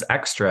famous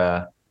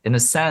extra in the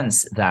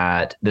sense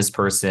that this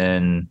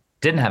person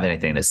didn't have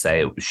anything to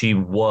say. She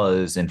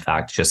was, in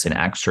fact, just an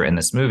extra in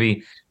this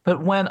movie,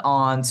 but went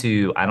on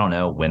to, I don't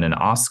know, win an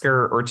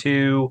Oscar or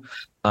two,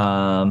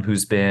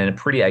 who's been a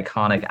pretty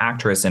iconic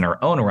actress in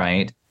her own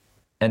right.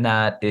 And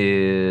that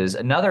is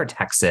another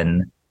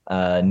Texan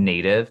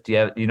native.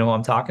 Do you know who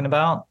I'm talking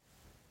about?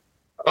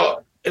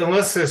 Oh,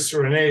 unless it's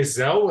Renee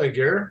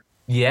Zellweger.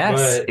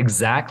 Yes,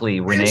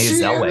 exactly. Renee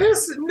Zellweger.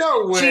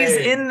 No way. She's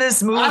in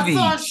this movie. I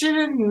thought she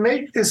didn't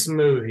make this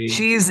movie.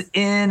 She's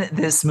in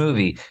this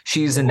movie.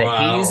 She's in the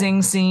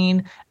hazing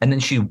scene, and then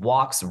she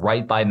walks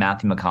right by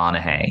Matthew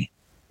McConaughey.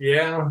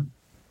 Yeah.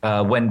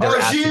 When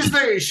they're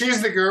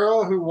she's the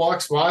girl who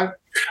walks by.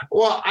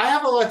 Well, I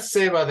have a lot to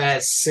say about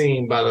that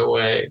scene, by the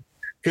way,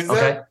 because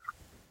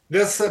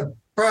that's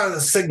probably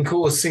the second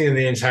coolest scene in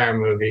the entire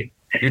movie.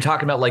 You're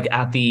talking about like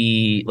at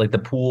the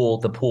pool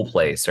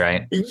place,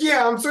 right?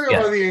 Yeah, I'm talking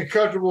about the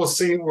uncomfortable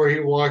scene where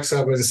he walks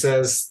up and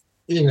says,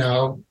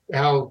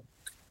 how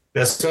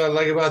that's what I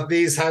like about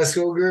these high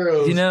school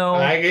girls.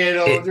 I get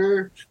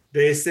older,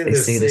 they stay the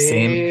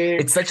same.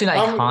 It's such an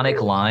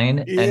iconic line,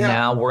 and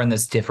now we're in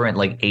this different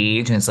like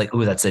age, and it's like,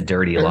 ooh, that's a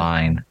dirty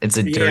line. It's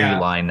a dirty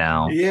line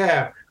now.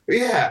 Yeah.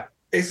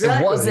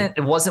 Exactly.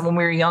 It wasn't when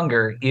we were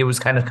younger. It was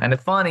kind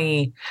of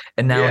funny,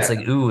 and now it's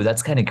like, ooh,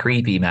 that's kind of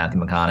creepy,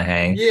 Matthew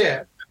McConaughey.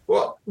 Yeah.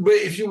 Well, but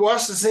if you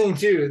watch the scene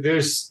too,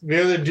 there's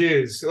the other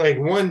dudes, like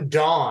one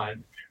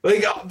Don,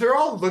 like they're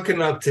all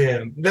looking up to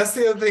him. That's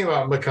the other thing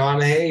about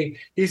McConaughey.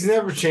 He's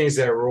never changed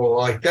that role.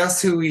 Like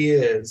that's who he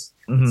is.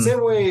 Mm-hmm.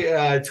 Same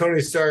way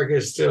Tony Stark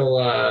is still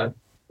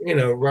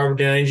Robert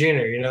Downey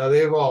Jr.,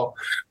 they've all,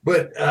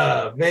 but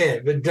Don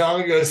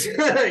goes, you're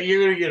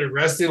going to get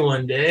arrested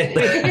one day.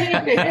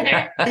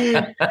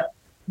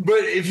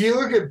 But if you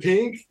look at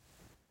Pink,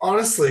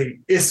 honestly,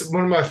 it's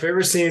one of my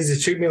favorite scenes.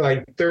 It took me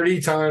like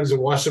 30 times to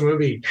watch the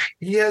movie.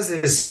 He has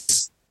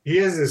this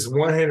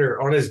one hitter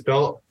on his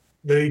belt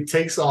that he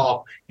takes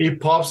off. He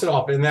pops it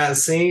off in that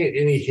scene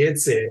and he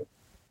hits it.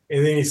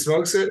 And then he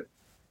smokes it.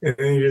 And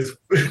then he just,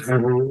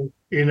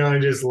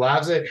 and just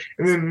laughs at it.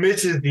 And then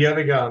Mitch is the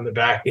other guy on the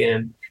back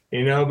end,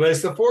 but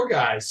it's the four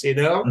guys,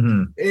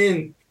 Mhm.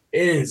 And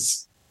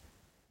it's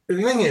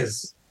the thing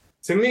is,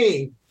 to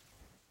me,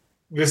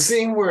 the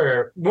scene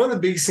where one of the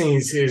big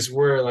scenes is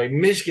where like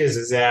Mitch gets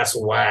his ass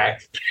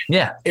whacked.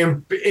 Yeah.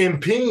 And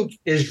Pink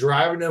is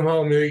driving him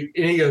home and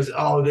he goes,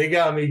 "Oh, they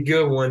got me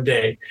good one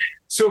day."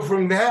 So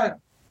from that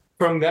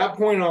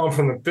point on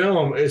from the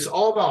film, it's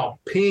all about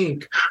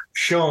Pink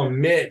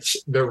showing Mitch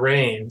the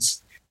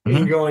reins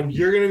and going,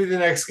 "You're gonna be the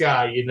next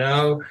guy, you're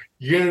gonna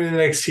be the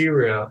next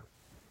hero."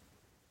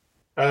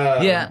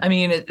 Yeah, I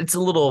mean it's a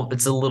little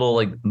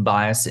like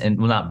biased, and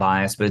well, not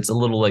biased, but it's a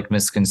little like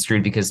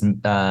misconstrued because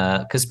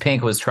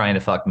Pink was trying to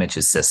fuck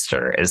Mitch's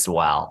sister as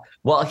well.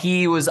 Well,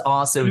 he was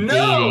also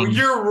No, dating.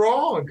 you're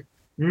wrong.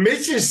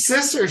 Mitch's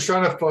sister's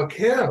trying to fuck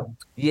him.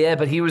 Yeah,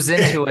 but he was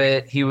into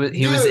it. He was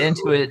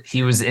into it.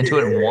 He was into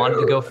it and wanted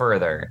to go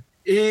further.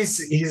 He's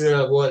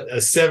a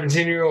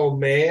 17-year-old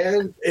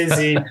man? Is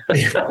he?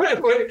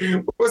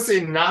 What's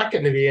he not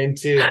going to be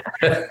into,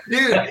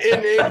 dude?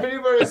 And if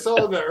anybody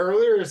saw the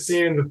earlier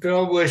scene in the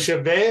film with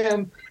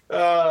Siobhan,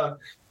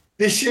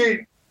 this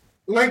shit,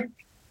 like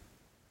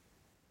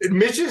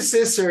Mitch's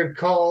sister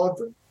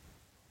called.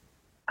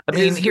 I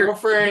mean,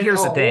 here's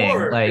the thing.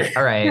 Whore. Like,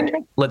 all right,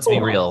 let's be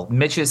real.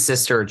 Mitch's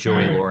sister,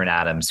 Joey Lauren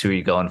Adams. Who are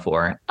you going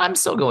for? I'm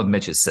still going with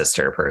Mitch's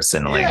sister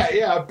personally.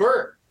 Yeah,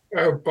 Bert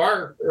or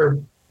Bart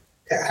or.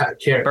 I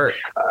can't. Bert.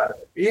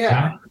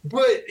 Yeah,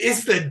 but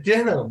it's the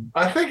denim.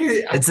 I think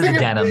it's the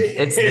denim.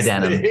 It's the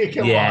denim.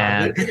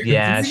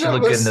 Yeah. She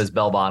looked good in those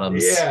bell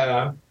bottoms.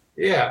 Yeah.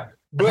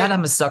 But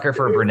I'm a sucker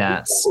for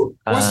brunettes.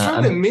 What's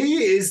fun to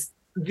me is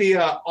the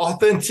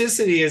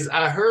authenticity. Is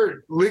I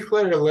heard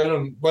Linklater let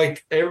them,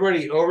 like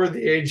everybody over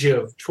the age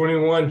of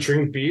 21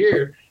 drink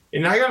beer,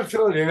 and I got a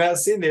feeling in that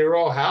scene they were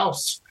all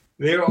house.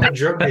 They're all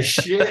drunk as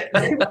shit.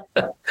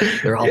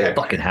 They're all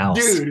fucking house.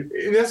 Dude,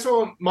 that's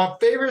one my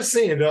favorite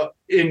scene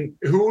in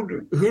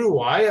who do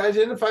I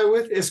identify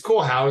with? Is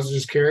Cole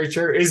Hauser's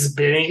character is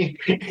Benny.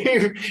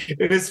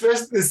 And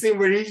especially the scene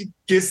where he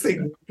gets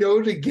to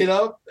go to get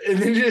up and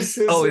then just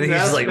sits and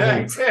he's like,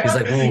 ooh,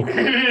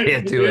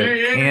 can't do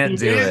it. Can't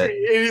do it.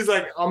 And he's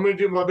like, I'm gonna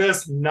do my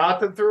best not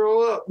to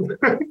throw up.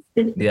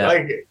 Yeah.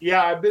 Like,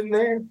 yeah, I've been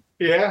there.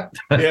 Yeah.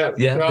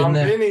 I'm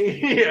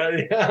Benny.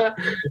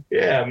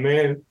 Yeah,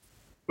 man.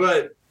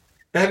 But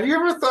have you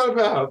ever thought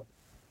about?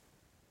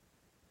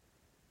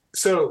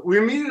 So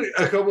we meet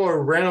a couple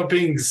of Randall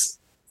Pink's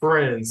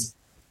friends.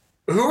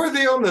 Who are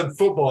they on the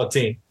football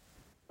team?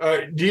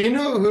 Do you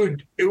know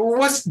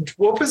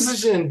what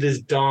position does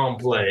Dom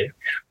play?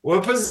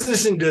 What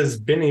position does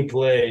Benny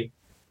play?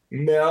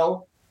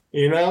 Mel,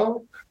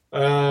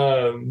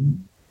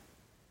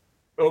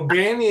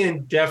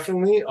 O'Banion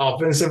definitely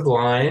offensive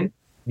line.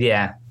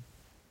 Yeah.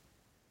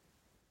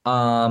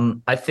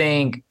 I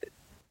think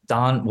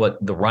Don,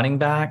 the running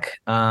back?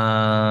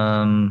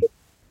 I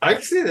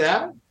can see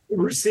that.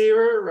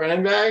 Receiver,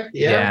 running back.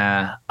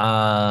 Yeah.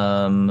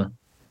 I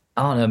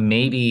don't know.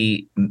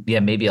 Maybe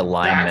a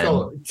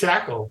lineman.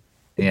 Tackle.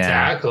 Yeah.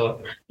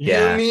 Tackle. You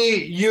and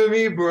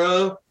me,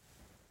 bro.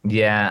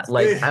 Yeah.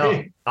 Like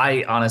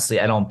I honestly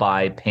don't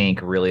buy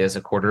Pink really as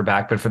a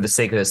quarterback, but for the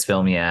sake of this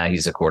film, yeah,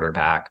 he's a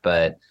quarterback.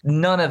 But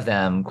none of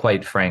them,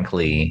 quite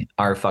frankly,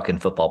 are fucking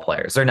football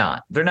players. They're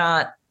not.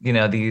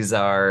 These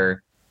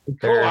are.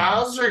 Cole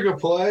Hauser could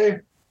play.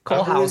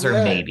 Cole Hauser,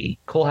 maybe.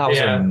 Cole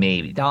Hauser,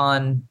 maybe.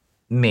 Don,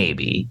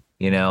 maybe.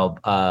 Ben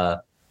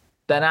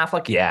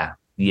Affleck, yeah.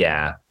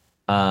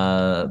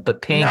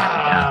 But Pink,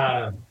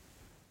 nah.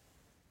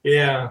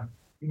 Yeah.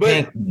 But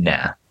Pink,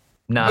 nah.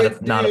 Not a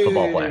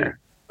football player.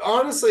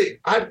 Honestly,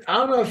 I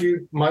don't know if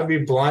you might be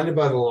blinded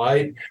by the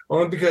light,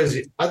 only because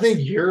I think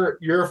you're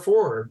a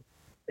forward,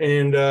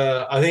 and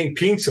I think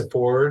Pink's a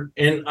forward,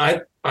 and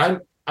I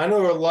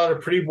know a lot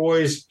of pretty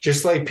boys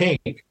just like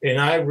Pink,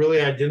 and I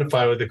really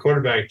identify with the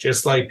quarterback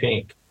just like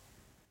Pink.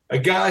 A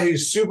guy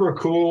who's super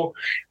cool.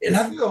 And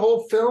I think the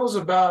whole film's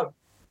about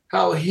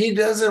how he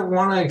doesn't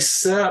want to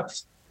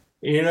accept,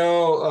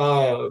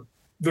 the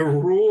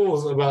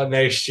rules about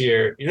next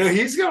year.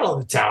 He's got all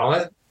the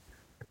talent.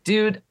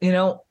 Dude,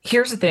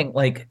 here's the thing.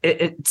 Like,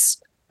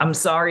 I'm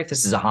sorry if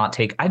this is a hot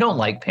take. I don't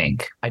like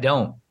Pink. I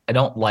don't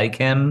like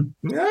him.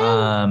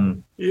 No,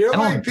 you don't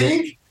like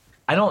Pink?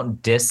 I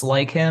don't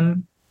dislike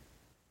him.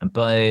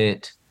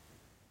 But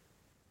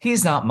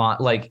he's not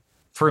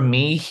for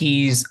me,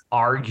 he's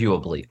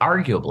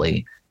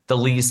arguably the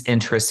least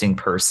interesting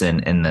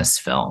person in this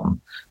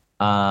film.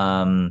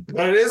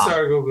 That is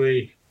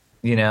arguably.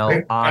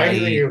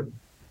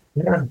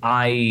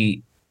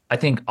 I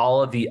think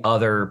all of the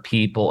other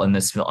people in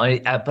this film,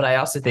 but I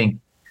also think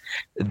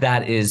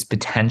that is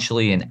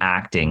potentially an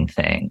acting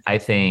thing. I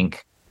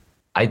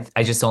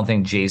just don't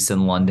think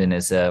Jason London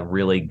is a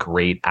really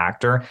great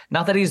actor.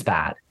 Not that he's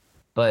bad,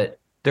 but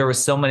there were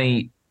so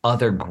many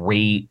other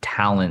great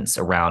talents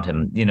around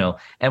him,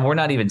 and we're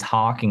not even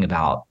talking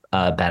about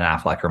Ben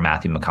Affleck or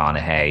Matthew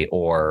McConaughey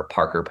or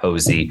Parker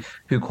Posey,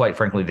 who quite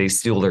frankly they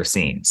steal their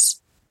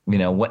scenes.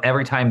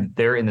 Every time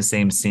they're in the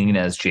same scene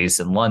as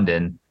Jason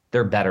London,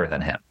 they're better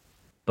than him.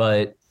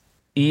 But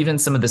even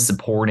some of the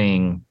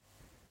supporting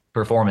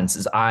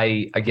performances,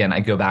 I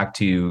go back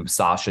to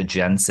Sasha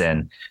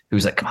Jensen,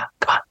 who's like, come on,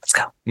 let's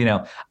go.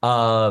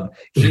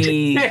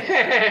 He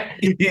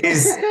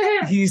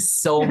he's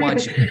so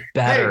much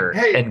better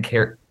and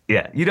care.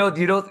 Yeah, you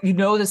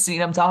know the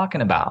scene I'm talking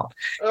about.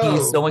 Oh.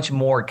 He's so much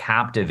more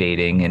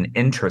captivating and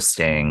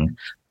interesting.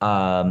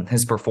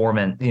 His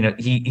performance,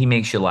 he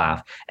makes you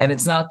laugh, and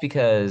it's not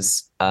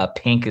because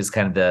Pink is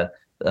kind of the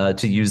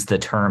to use the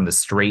term the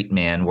straight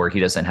man, where he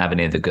doesn't have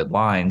any of the good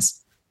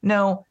lines.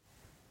 No,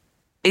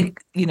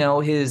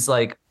 his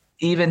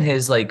even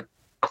his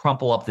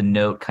crumple up the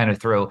note kind of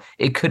throw,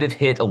 it could have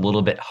hit a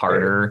little bit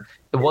harder.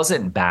 It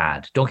wasn't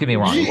bad. Don't get me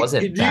wrong, it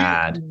wasn't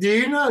bad. Do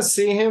you not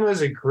see him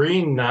as a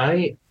Green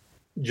Knight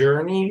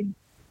journey?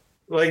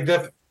 Like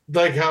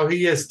how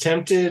he is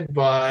tempted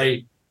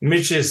by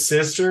Mitch's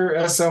sister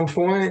at some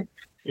point.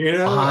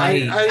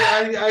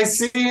 I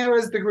see him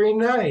as the Green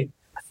Knight.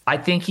 I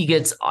think he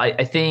gets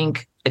I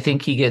think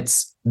he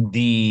gets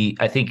the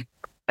I think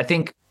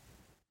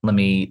let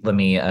me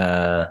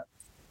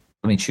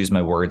choose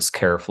my words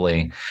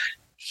carefully.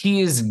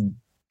 He is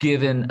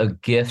given a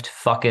gift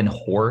fucking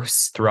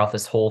horse throughout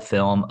this whole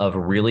film of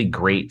really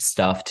great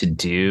stuff to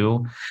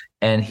do.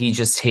 And he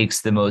just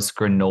takes the most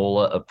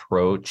granola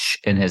approach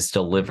in his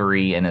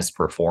delivery and his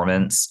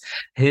performance.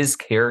 His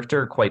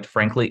character, quite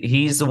frankly,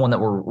 he's the one that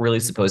we're really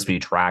supposed to be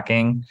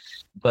tracking.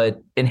 But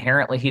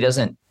inherently, he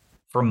doesn't,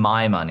 for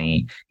my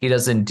money, he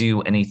doesn't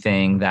do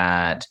anything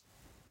that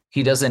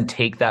he doesn't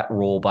take that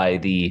role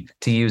to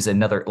use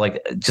another,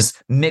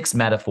 just mixed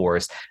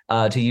metaphors,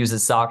 to use a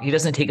sock. He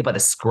doesn't take it by the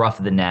scruff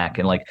of the neck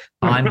and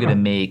I'm going to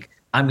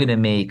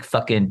make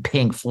fucking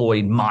Pink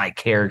Floyd my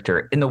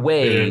character in the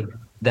way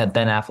that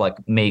Ben Affleck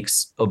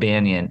makes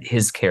O'Banion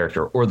his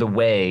character, or the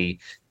way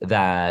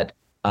that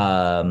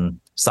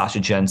Sasha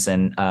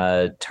Jensen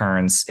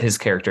turns his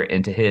character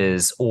into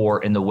his,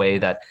 or in the way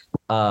that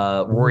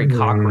Rory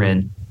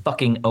Cochrane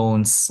fucking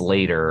owns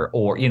Slater,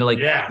 or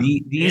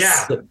these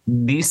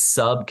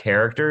sub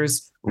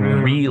characters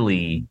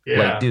really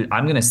dude,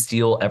 I'm gonna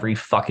steal every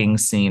fucking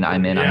scene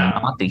I'm in.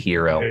 I'm not the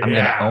hero. I'm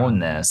gonna own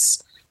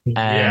this.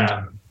 And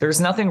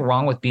there's nothing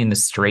wrong with being the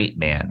straight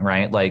man,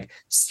 right? Like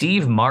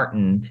Steve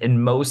Martin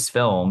in most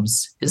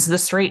films is the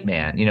straight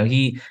man.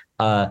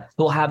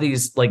 He'll have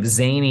these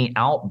zany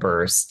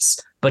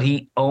outbursts, but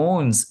he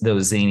owns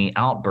those zany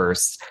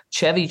outbursts.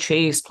 Chevy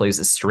Chase plays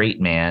a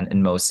straight man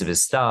in most of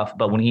his stuff,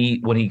 but when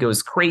he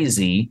goes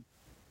crazy,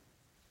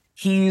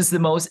 he's the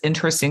most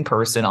interesting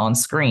person on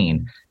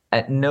screen.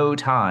 At no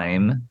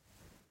time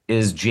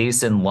is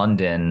Jason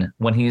London,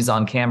 when he's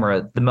on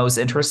camera, the most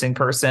interesting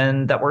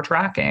person that we're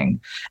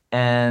tracking.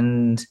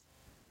 And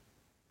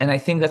I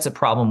think that's a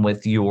problem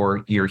with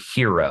your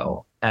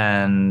hero.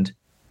 And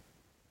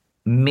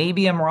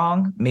maybe I'm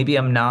wrong, maybe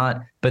I'm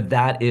not, but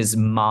that is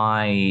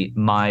my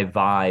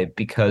vibe,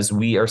 because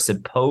we are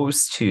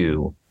supposed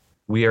to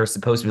be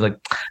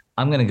like,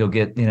 I'm going to go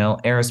get,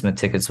 Aerosmith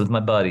tickets with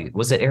my buddy.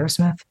 Was it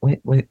Aerosmith?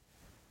 Wait.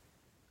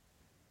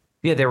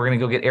 Yeah, they were going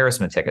to go get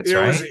Aerosmith tickets,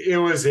 right? It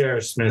was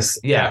Aerosmith.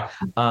 Yeah.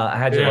 I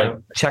had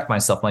to check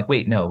myself. I'm like,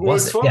 wait, no. Well,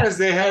 as far as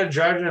they had to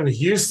drive down to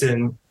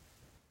Houston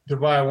to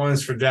buy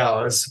ones for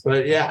Dallas,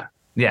 but yeah.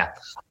 Yeah.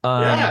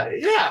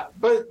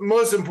 But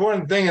most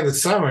important thing in the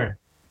summer.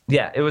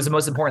 Yeah, it was the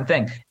most important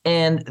thing.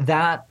 And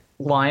that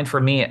line for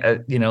me, I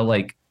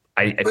feel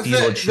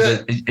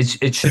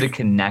it should have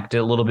connected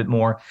a little bit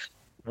more.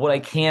 What I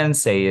can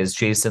say is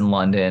Jason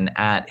London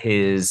at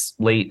his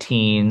late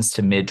teens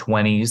to mid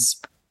 20s,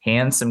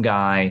 handsome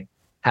guy,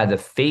 had the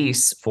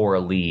face for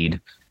a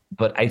lead,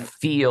 but I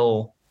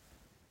feel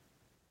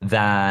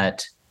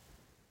that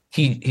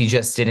he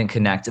just didn't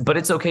connect. But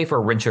it's okay for a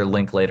Richard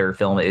Linklater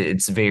film.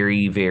 It's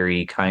very,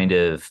 very kind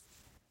of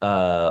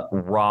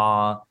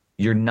raw.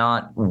 You're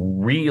not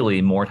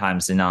really, more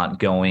times than not,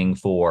 going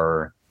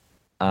for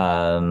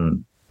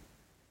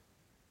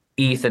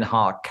Ethan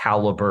Hawke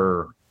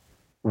caliber,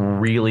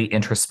 really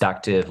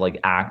introspective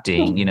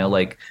acting,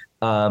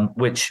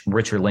 which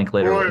Richard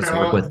Linklater has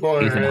worked with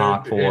Ethan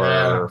Hawke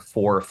for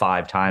 4 or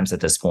 5 times at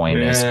this point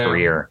in his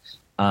career.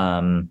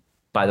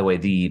 By the way,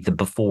 the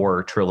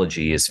Before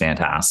trilogy is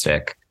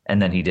fantastic.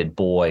 And then he did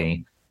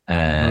Boy,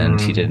 and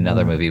he did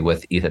another movie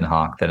with Ethan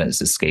Hawke that is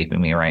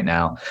escaping me right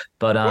now.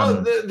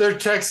 But they're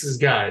Texas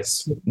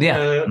guys.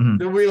 Yeah.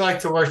 We like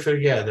to work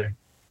together.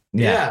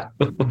 Yeah.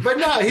 But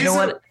no, he's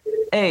what?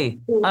 Hey,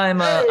 I'm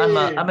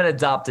an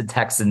adopted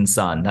Texan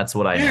son. That's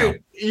what I know.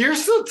 You're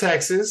still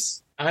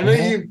Texas. I know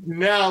you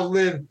now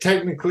live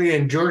technically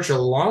in Georgia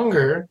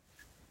longer.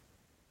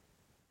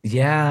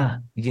 Yeah,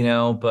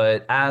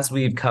 but as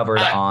we've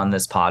covered on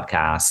this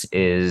podcast,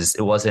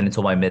 it wasn't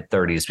until my mid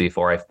 30s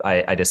before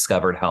I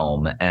discovered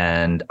home,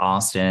 and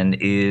Austin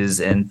is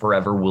and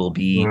forever will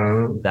be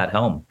that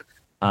home.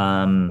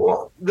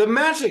 Well, the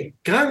magic.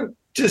 Can I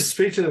just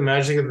speak to the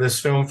magic of this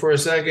film for a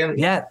second?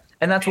 Yeah,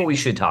 And that's what we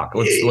should talk.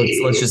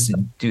 Let's just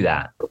do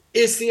that.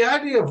 It's the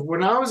idea of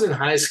when I was in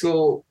high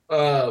school,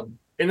 and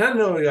I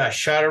know we got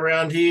shot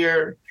around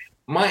here.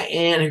 My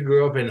aunt, who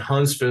grew up in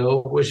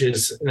Huntsville, which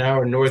is an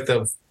hour north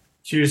of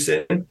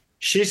Houston,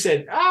 she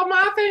said, "Oh,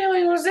 my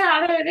family was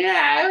out there.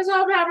 Yeah, it was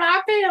all about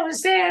my family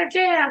staying in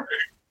camp."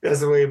 That's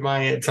the way my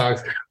aunt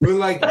talks. But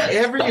like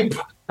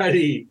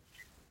everybody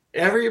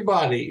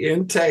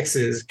in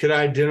Texas could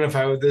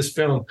identify with this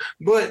film.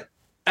 But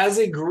as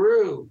it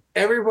grew,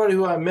 everybody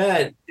who I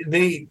met,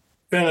 they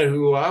found out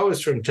who I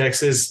was from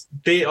Texas.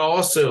 They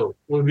also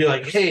would be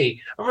like, "Hey,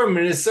 I'm from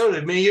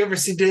Minnesota. Man, you ever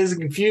see Dazed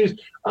and Confused?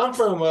 I'm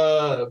from,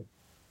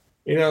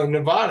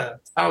 Nevada.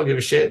 I don't give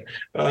a shit."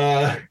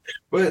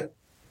 But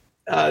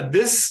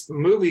this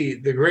movie,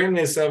 the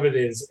greatness of it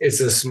is it's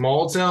a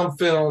small town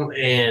film,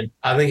 and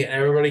I think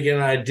everybody can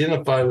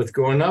identify with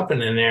growing up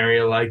in an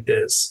area like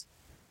this.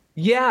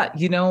 Yeah,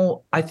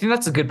 I think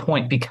that's a good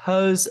point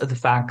because of the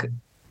fact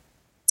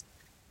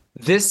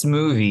this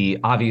movie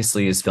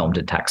obviously is filmed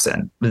in Texas.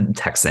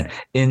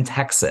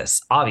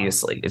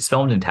 Obviously, it's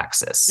filmed in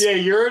Texas. Yeah,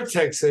 you're a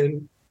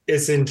Texan.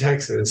 It's in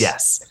Texas.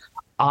 Yes.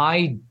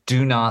 I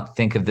do not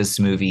think of this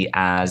movie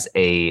as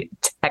a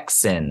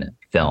Texan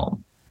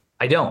film.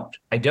 I don't.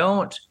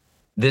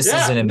 This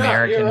is an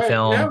American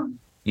film,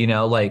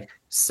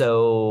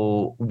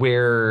 so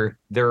where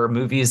there are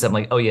movies I'm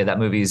like, oh yeah, that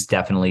movie is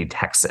definitely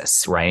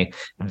Texas, right?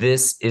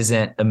 This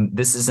isn't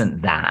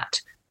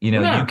that.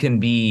 You can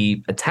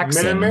be a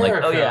Texan,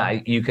 like, oh yeah,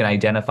 you can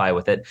identify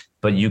with it,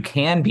 but you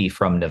can be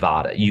from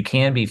Nevada, you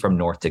can be from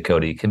North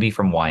Dakota, you can be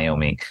from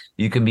Wyoming,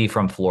 you can be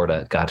from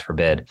Florida, God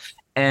forbid,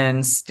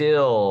 and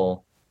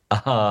still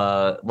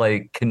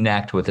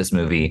connect with this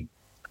movie.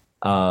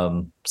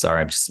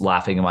 Sorry, I'm just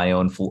laughing at my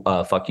own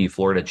fuck you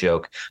Florida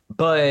joke,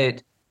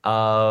 but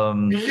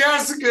you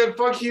got some good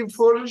fuck you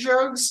Florida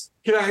jokes?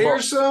 Can I hear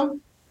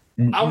some?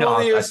 I want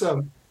to hear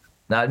some.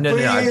 No, I'm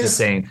just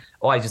saying.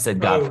 Oh, I just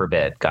said God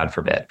forbid. And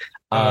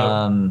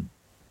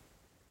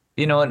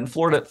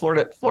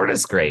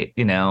Florida's great.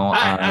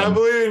 I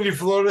believe in you.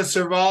 Florida,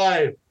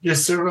 survive. You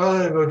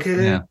survive,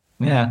 okay?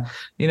 Yeah.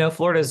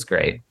 Florida's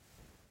great.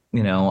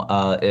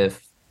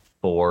 If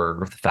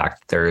for the fact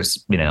that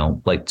there's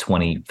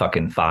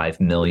 25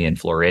 million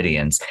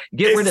Floridians,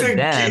 get rid of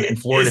them,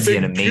 and Florida's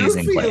an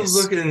amazing place.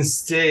 Looking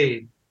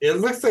state. It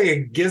looks like a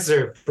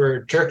gizzard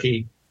for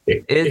Turkey.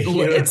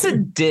 It's a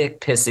dick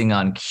pissing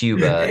on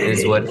Cuba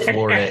is what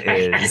Florida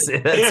is.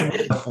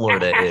 That's what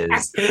Florida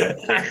is.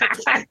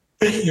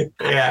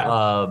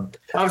 Yeah.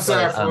 I'm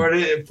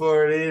sorry,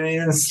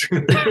 Floridians.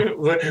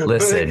 What do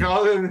they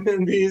call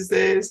them these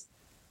days?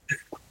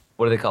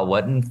 What do they call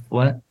what?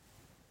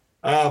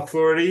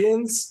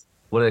 Floridians.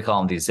 What do they call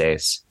them these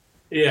days?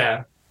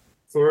 Yeah.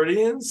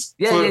 Floridians?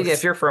 Yeah.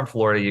 If you're from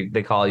Florida,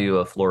 they call you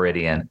a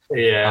Floridian.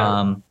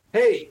 Yeah.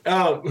 Hey,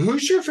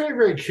 who's your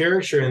favorite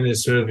character in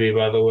this movie,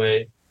 by the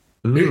way?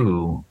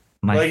 Ooh,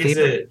 my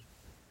favorite.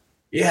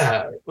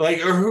 Yeah,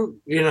 or who,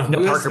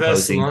 who Parker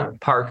Posey.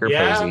 Parker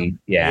Posey.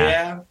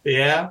 Yeah.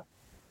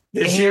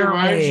 Does she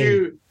remind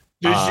you?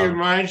 Does she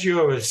remind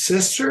you of a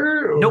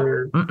sister?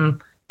 Or?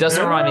 Nope.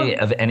 Doesn't remind me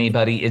of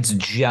anybody. It's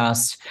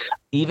just,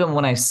 even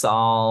when I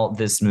saw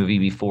this movie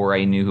before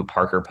I knew who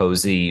Parker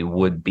Posey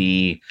would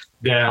be,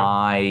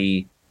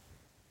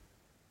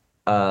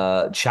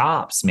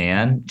 chops,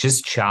 man,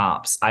 just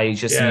chops. I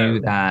just knew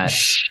that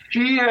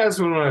she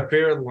has one of my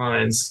favorite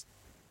lines.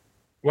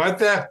 Wipe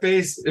that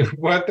face,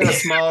 wipe that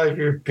smile off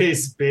your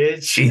face,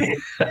 bitch.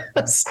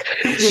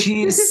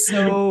 She is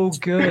so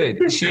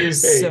good. She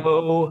is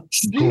so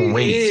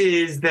great.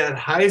 She is that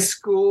high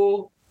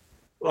school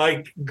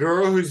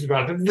girl who's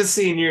about to be the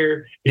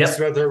senior. Is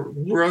about to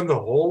run the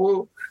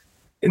whole.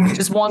 And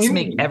just wants to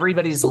make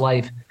everybody's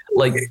life.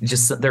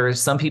 There are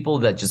some people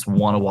that just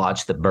want to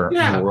watch the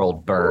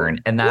world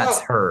burn, and that's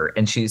her.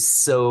 And she's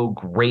so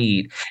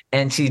great,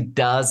 and she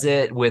does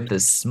it with a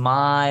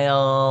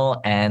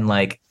smile, and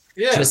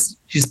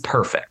she's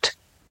perfect.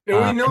 And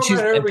we know about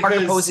her because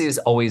Parker Posey has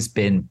always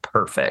been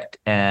perfect,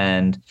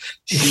 and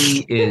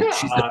she's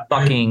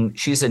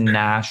a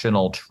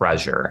national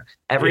treasure.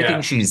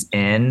 Everything she's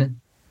in.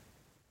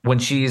 When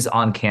she's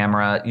on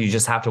camera, you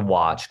just have to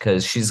watch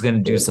because she's going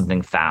to do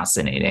something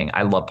fascinating.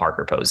 I love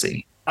Parker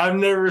Posey. I've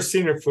never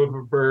seen her flip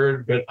a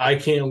bird, but I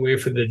can't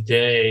wait for the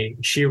day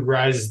she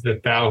rises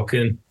the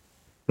falcon.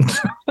 That's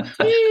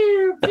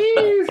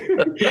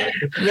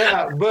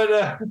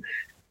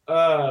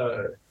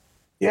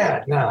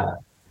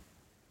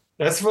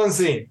a fun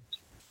scene.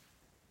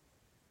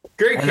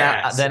 Great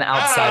cast. Then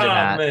outside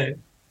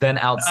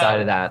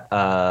of that,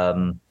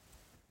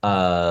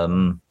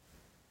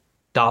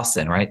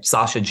 Dawson, right?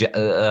 Sasha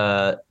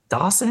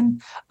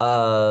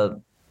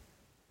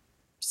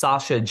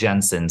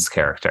Jensen's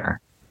character,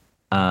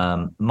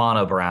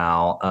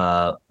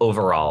 monobrow,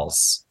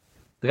 overalls.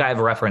 The guy I've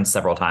referenced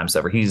several times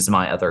over. He's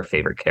my other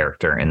favorite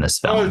character in this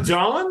film. Oh,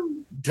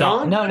 Don?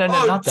 No,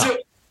 not Don.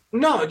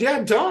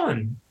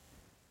 Don.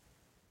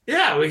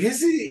 Yeah,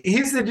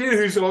 he's the dude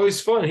who's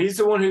always fun. He's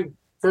the one who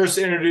first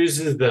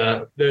introduces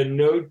the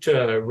note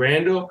to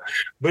Randall,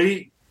 but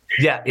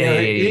Yeah, yeah, You know, yeah,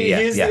 yeah, yeah,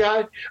 he's the yeah.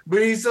 guy,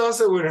 but he's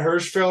also when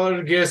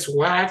Hirschfeld gets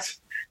whacked,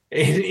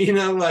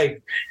 and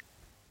like,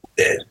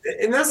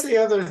 and that's the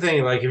other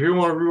thing. Like, if you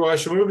want to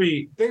rewatch the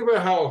movie, think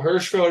about how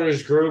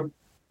Hirschfelder's group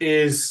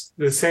is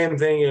the same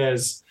thing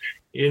as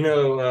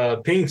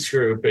Pink's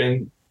group,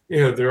 and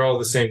they're all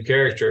the same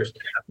characters.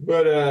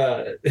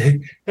 But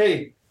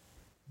hey,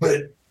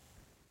 but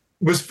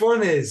what's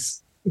fun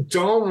is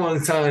Dawn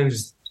one time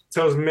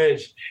tells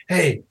Mitch,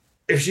 "Hey,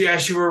 if she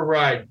asks you for a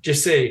ride,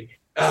 just say,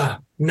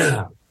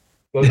 no,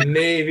 but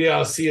maybe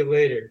I'll see you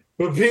later."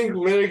 But Pink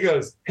later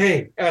goes,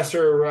 "Hey, ask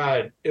her a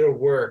ride. It'll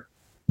work."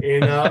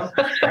 In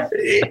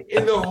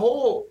the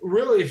whole,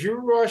 really, if you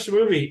watch the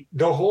movie,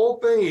 the whole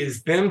thing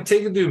is them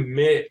taking through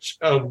Mitch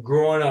of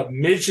growing up.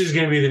 Mitch is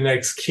going to be the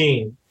next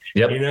king.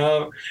 Yep.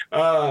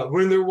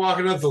 When they're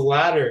walking up the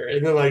ladder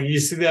and they're like, "You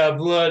see that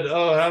blood?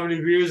 Oh, how many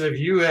beers have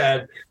you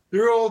had?"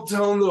 They're all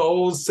telling the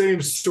old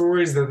same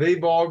stories that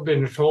they've all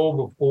been told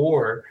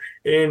before.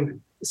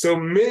 And so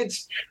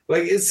Mitch,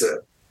 like,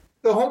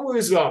 the whole movie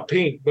is about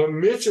Pink, but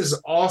Mitch is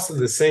also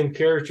the same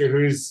character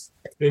who's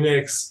the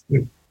next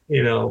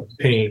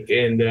Pink.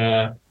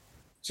 And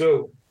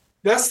so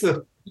that's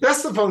the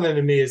fun thing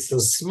to me. It's a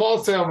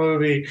small town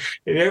movie,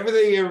 and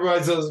everything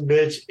everybody tells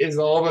Mitch is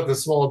all about the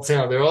small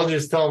town. They're all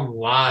just telling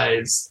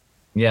lies.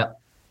 Yeah.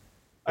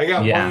 I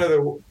got one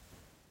other.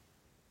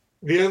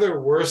 The other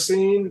worst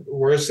scene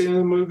in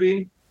the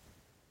movie.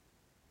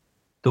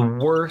 The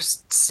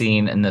worst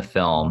scene in the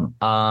film.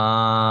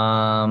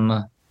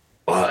 Well,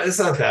 it's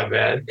not that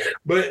bad,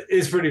 but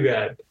it's pretty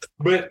bad.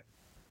 But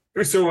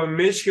so when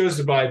Mitch goes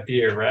to buy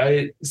beer,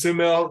 right? So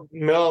Mel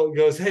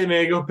goes, "Hey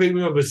man, go pick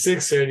me up a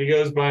sixer." And he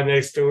goes by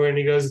next door and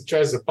he goes and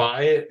tries to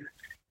buy it.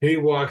 And he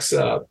walks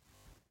up.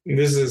 And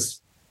this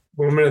is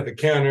a woman at the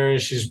counter, and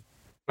she's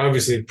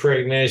obviously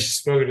pregnant. She's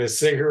smoking a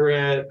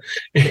cigarette.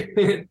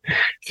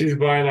 She's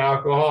buying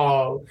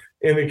alcohol.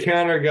 And the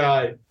counter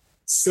guy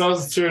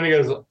sells it to her and he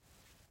goes,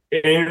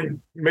 "And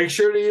make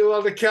sure to eat a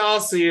lot of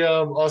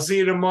calcium. I'll see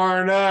you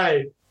tomorrow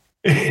night."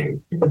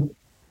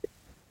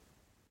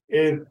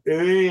 And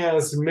then he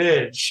asks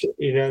Mitch,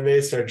 and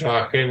they start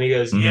talking. And he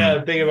goes, "Yeah,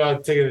 I'm thinking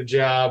about taking a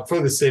job for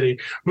the city."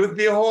 But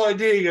the whole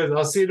idea, he goes,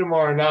 "I'll see you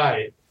tomorrow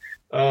night."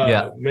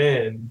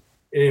 Man.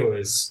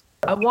 Anyways.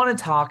 I want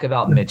to talk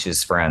about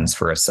Mitch's friends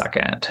for a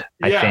second.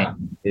 I think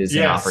is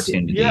an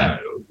opportunity. Yeah,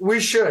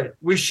 we should.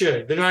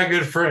 They're not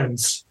good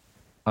friends.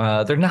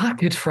 They're not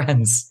good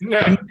friends.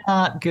 No. They're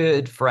not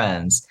good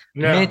friends.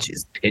 No. Mitch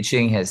is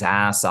pitching his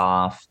ass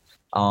off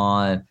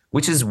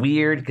which is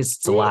weird because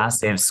it's the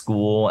last day of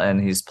school and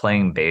he's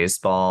playing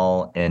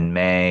baseball in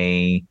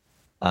May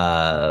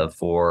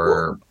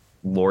for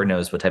Lord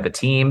knows what type of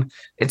team.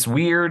 It's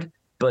weird,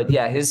 but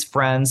yeah, his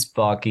friends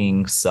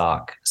fucking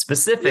suck.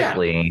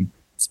 Specifically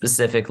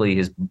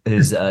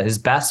his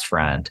best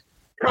friend,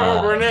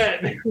 Carl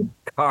Burnett.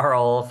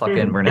 Carl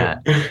fucking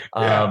Burnett.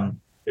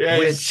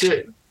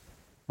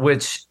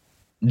 Which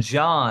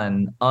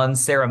John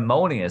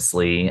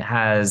unceremoniously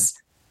has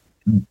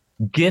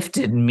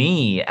gifted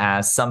me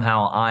as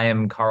somehow I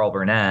am Carl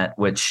Burnett,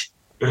 which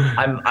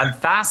I'm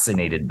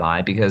fascinated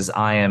by because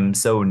I am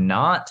so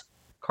not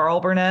Carl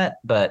Burnett,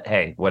 but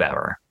hey,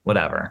 whatever.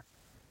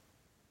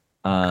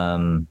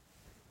 Well,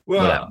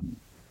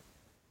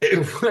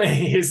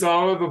 he's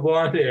all with the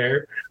blonde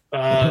hair.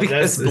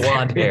 Because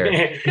blonde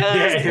hair.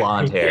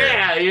 Blonde hair.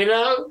 Yeah,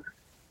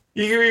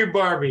 you can be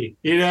Barbie,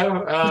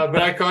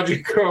 but I called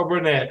you Carl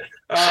Burnett.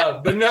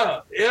 But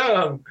no,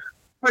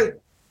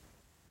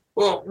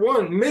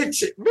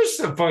 Mitch is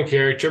a fun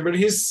character, but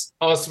he's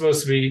also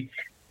supposed to be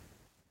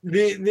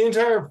the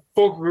entire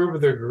folk group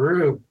of the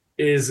group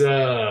is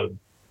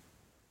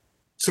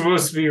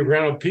supposed to be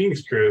Randall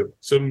Pink's group.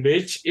 So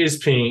Mitch is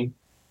Pink.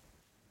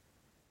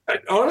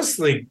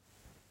 Honestly,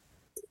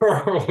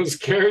 Carl's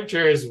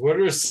character is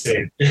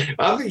Wooderson.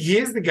 I think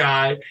he's the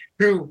guy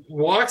who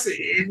walks.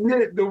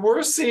 The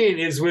worst scene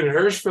is when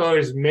Hirschfeld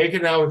is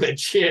making out with that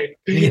chick.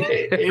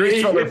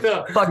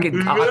 Hirschfeld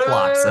fucking cock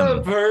blocks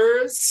him.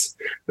 Purse,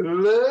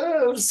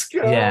 love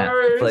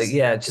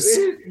scars. Just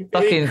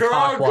fucking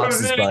cock blocks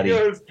his buddy.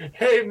 Goes,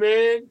 "Hey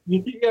man,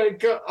 you gotta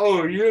go."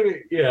 Oh,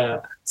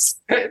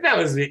 that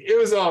was me. It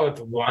was all with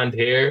the blonde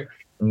hair.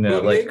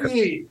 No, but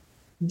maybe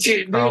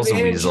Carl's a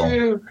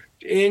weasel.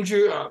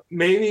 Andrew,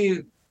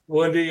 maybe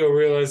one day you'll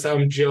realize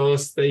I'm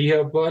jealous that you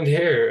have blonde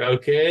hair,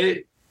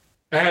 okay?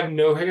 I have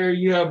no hair,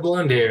 you have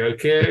blonde hair,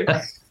 okay?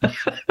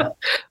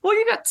 Well,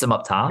 you got some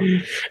up top.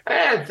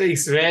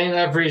 Thanks, man.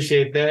 I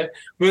appreciate that.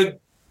 But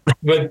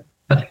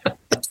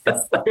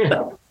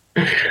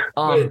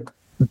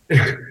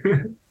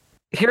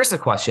here's a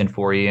question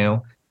for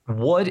you.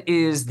 What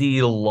is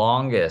the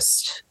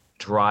longest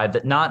drive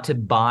that, not to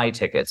buy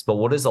tickets, but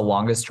what is the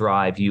longest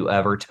drive you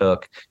ever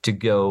took to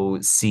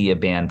go see a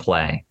band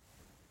play?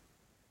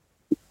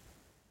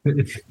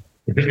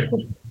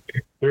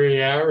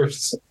 3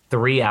 hours.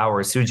 3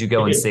 hours. Who'd you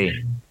go and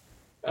see?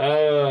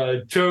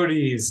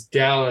 Toadies,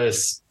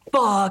 Dallas.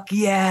 Fuck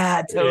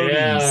yeah, Toadies.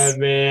 Yeah,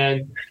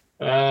 man.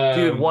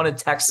 Dude, one of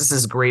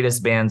Texas's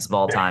greatest bands of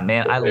all time.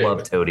 Man, I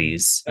love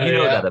Toadies. You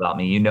know yeah. that about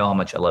me. You know how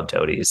much I love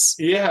Toadies.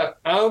 Yeah,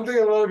 I don't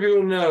think a lot of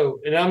people know,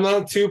 and I'm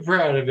not too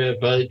proud of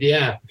it, but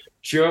yeah,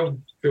 drove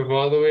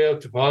all the way up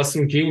to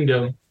Possum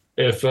Kingdom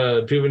if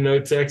people know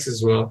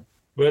Texas well.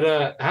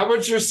 But how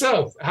about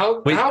yourself?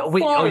 How Wait. Oh,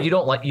 far? you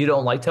don't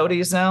like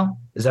Toadies now?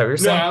 Is that what you're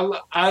No, saying?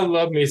 I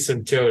love me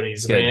some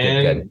toadies,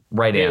 man. Good.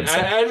 Right And answer.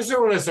 I just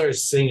don't want to start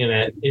singing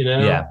it, you know.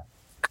 Yeah.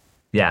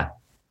 Yeah.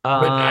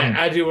 But Um,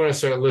 I do want to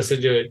start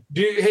listening to it.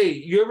 Hey,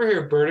 you ever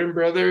hear Burden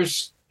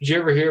Brothers? Did you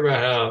ever hear about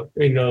how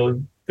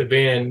the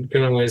band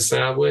kind of went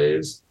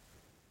sideways?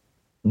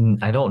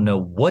 I don't know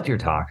what you're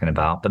talking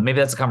about, but maybe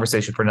that's a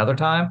conversation for another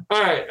time.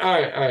 All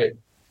right.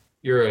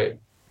 You're right.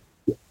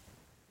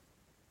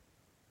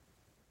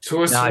 So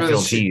what's Now I really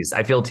feel teased.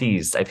 I feel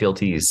teased. I feel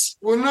teased.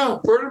 Well,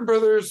 no, Burden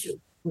Brothers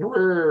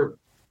were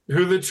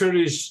who the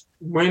Toadies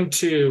went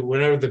to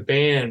whenever the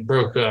band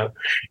broke up.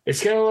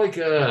 It's kind of like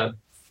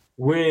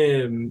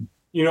when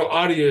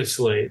Audio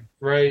Slave,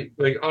 right?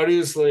 Like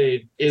Audio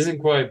Slave isn't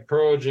quite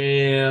Pearl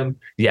Jam.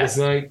 Yeah. It's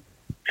like,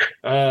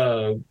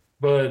 but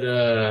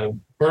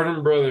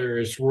Burden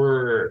Brothers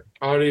were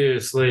Audio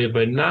Slave,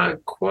 but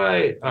not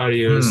quite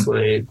Audio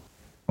Slave.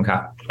 Okay.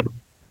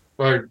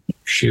 Or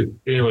shoot.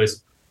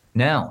 Anyways.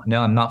 No,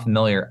 I'm not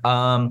familiar.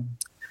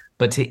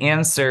 But to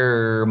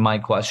answer my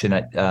question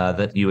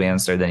that you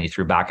answered, then you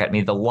threw back at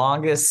me, the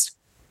longest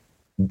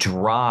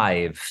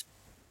drive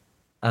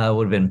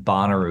would have been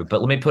Bonnaroo.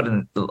 But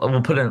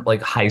we'll put in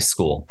like high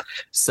school.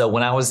 So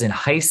when I was in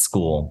high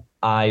school,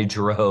 I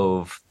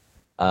drove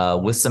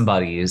with some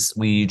buddies.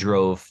 We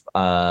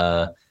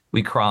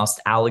crossed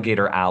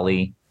Alligator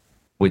Alley,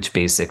 which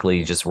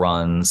basically just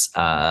runs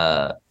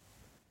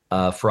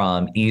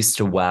from east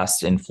to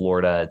west in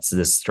Florida. It's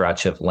this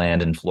stretch of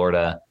land in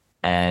Florida.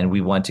 And we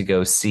went to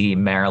go see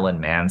Marilyn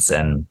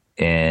Manson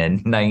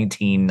in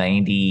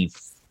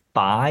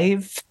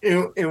 1995.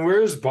 And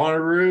where's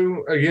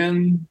Bonnaroo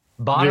again?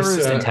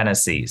 Bonnaroo's in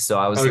Tennessee. So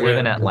I was living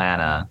in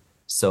Atlanta.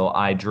 So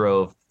I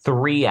drove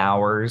 3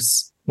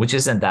 hours, which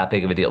isn't that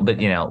big of a deal. But,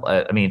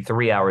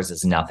 3 hours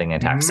is nothing in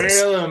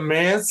Texas. Marilyn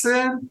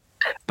Manson?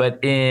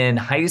 But in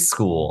high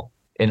school,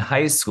 when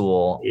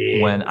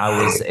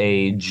I was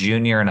a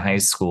junior in high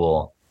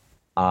school,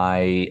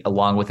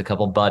 along with a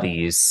couple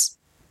buddies,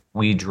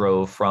 we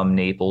drove from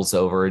Naples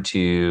over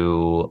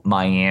to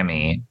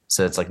Miami.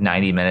 So it's like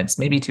 90 minutes,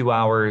 maybe 2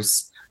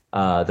 hours.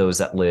 Those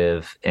that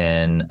live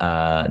in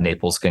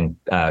Naples can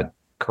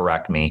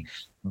correct me.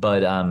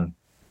 But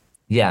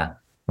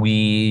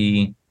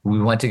we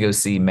went to go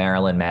see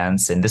Marilyn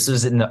Manson. This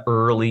was in the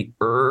early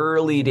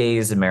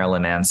days of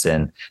Marilyn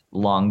Manson,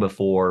 long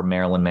before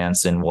Marilyn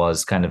Manson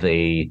was kind of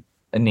a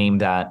name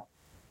that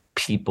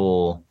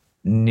people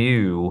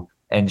knew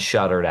and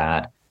shuddered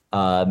at.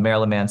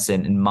 Marilyn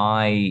Manson,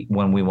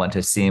 when we went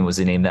to see him, was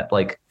a name that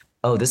like,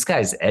 oh, this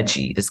guy's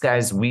edgy. This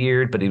guy's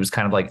weird, but he was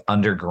kind of like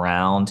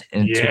underground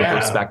into a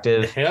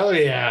perspective. Hell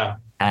yeah.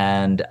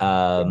 And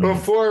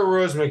before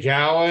Rose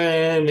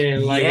McGowan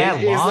and like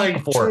it's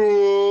like before.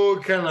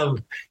 Too kind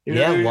of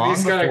long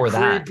before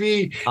that.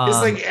 Creepy. It's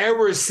like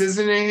Edward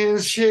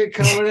Scissorhands shit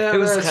coming out. It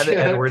was kind of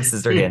Edward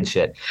Scissorhands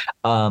shit.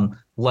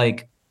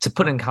 Like to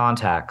put in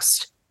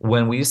context,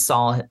 when we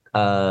saw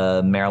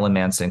Marilyn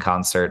Manson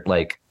concert,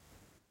 like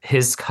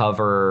his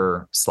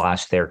cover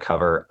 / their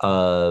cover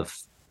of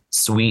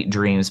Sweet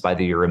Dreams by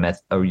the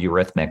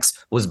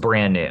Eurythmics was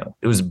brand new.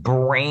 It was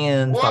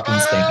brand fucking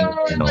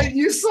spanking new.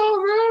 You saw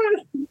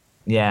that?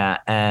 Yeah,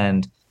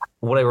 and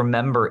what I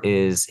remember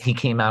is he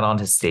came out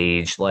onto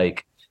stage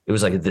like it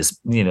was like this,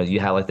 you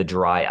had like the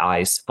dry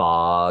ice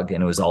fog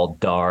and it was all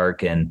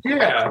dark and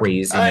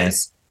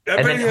craziness.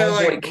 And then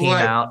Homeboy came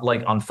out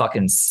like on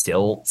fucking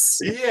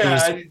stilts.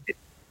 Yeah.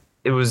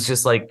 It was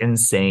just like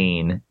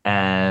insane.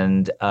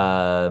 And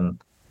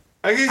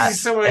I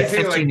guess at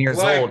 15 years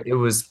old, it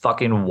was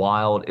fucking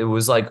wild. It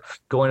was like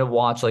going to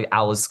watch like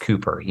Alice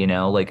Cooper,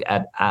 like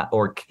at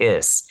or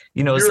Kiss.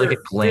 It's like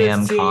a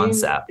glam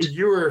concept.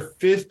 You were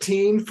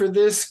 15 for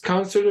this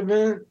concert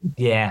event?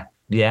 Yeah.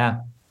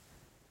 No.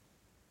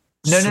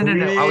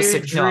 I was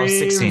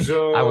 16.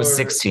 No, I was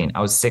 16.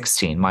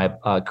 My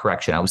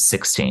correction. I was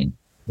 16.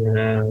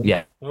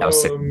 Yeah. I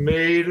was 16.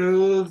 Made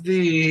of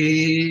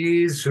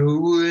these,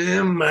 who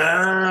am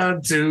I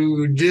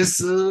to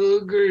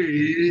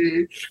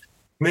disagree?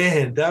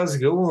 Man, that was a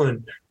good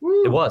one.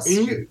 Woo. It was.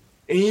 And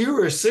you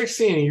were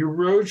 16 and you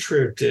road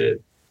tripped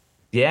it.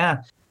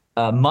 Yeah.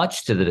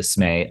 Much to the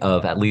dismay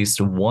of at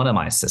least one of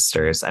my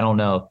sisters. I don't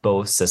know if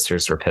both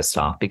sisters were pissed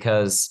off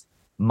because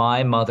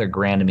my mother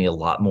granted me a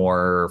lot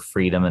more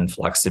freedom and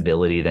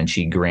flexibility than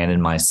she granted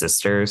my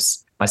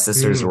sisters. My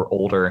sisters were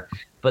older,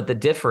 but the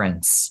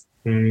difference,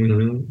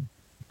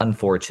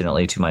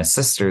 unfortunately, to my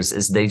sisters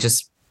is they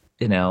just,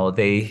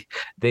 they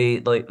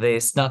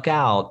snuck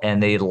out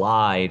and they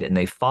lied and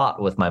they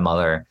fought with my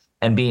mother.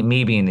 And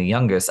me being the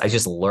youngest, I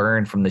just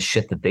learned from the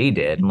shit that they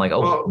did. I'm like,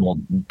 well,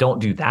 don't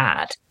do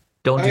that.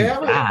 Don't do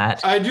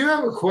that. I do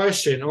have a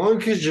question, only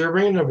because you're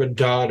bringing up a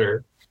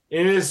daughter.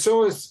 And it's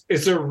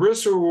a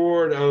risk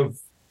reward of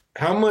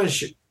how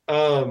much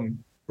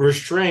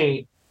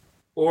restraint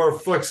or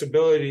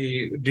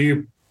flexibility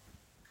do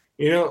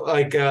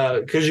like,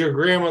 because your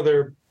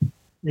grandmother,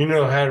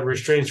 had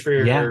restraints for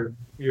Yeah.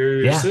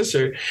 your Yeah.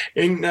 sister,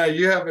 and now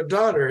you have a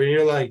daughter, and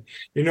you're like,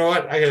 you know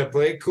what? I gotta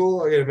play it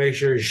cool. I gotta make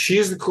sure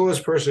she's the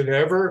coolest person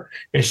ever,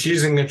 and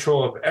she's in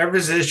control of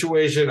every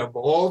situation of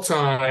all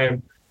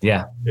time.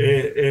 Yeah.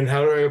 And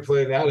how do I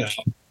play that out?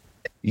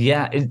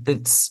 Yeah.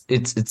 It's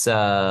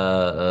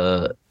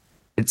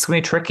gonna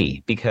be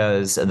tricky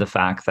because of the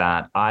fact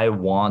that I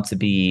want to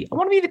be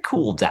the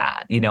cool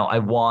dad. I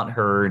want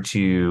her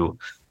to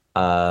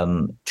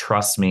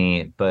trust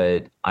me,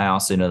 but I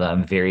also know that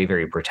I'm very,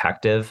 very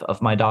protective of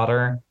my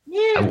daughter. I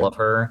Yeah, love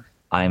her.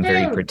 I'm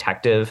very yeah,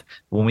 protective.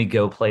 When we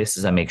go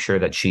places, I make sure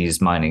that she's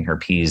minding her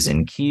P's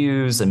and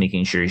Q's and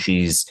making sure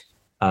she's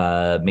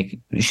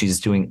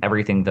doing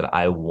everything that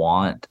I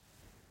want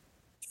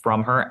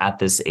from her at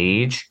this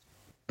age.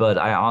 But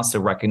I also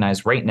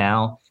recognize right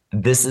now,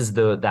 this is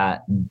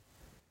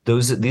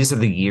these are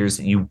the years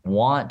that you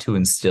want to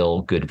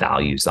instill good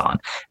values on.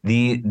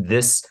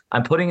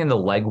 I'm putting in the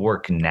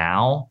legwork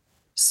now,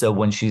 so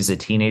when she's a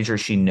teenager,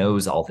 she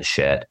knows all the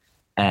shit.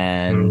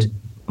 And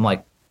I'm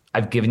like,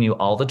 I've given you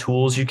all the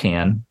tools you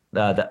can,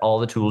 all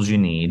the tools you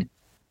need,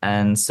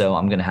 and so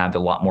I'm going to have a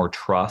lot more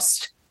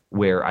trust.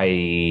 Where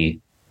I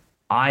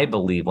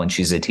believe when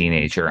she's a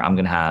teenager, I'm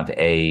going to have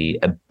a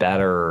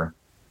better,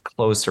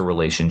 closer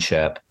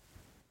relationship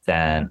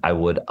than I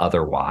would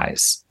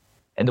otherwise.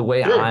 And the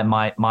way sure.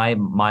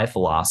 my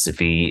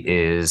philosophy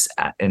is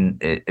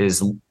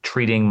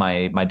treating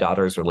my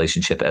daughter's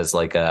relationship as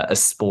like a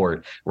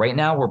sport. Right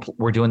now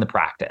we're doing the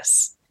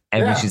practice,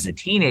 and when Yeah. she's a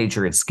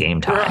teenager, it's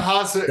game For time.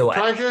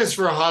 practice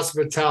for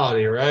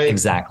hospitality, right?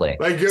 Exactly.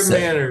 Like good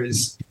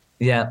manners.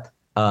 Yeah.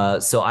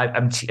 So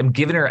I'm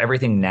giving her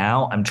everything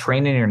now. I'm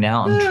training her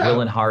now. I'm Yeah.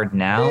 drilling hard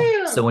now.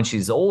 Yeah. So when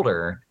she's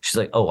older, she's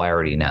like, oh, I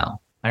already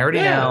know. I already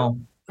Yeah. know.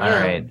 All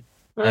Yeah. right.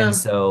 And Yeah.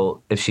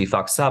 so if she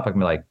fucks up, I can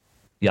be like,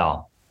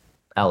 y'all,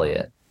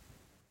 Elliot,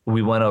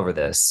 we went over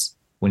this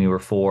when you were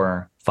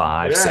 4,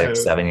 5,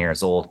 6, 7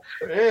 years old.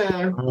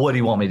 Yeah. What do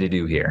you want me to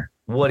do here?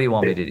 What do you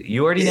want me to do?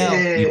 You already know.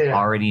 You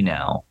already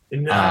know.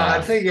 No,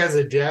 I think as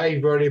a dad,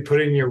 you've already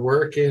put in your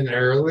work in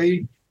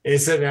early. And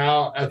so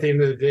now at the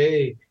end of the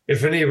day,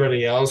 if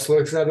anybody else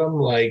looks at them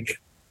like,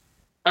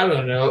 I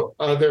don't know,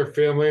 other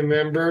family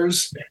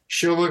members,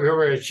 she'll look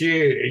over at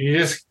you and you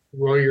just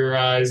roll your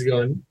eyes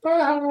going,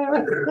 ah.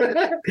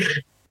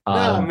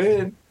 No,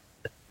 man.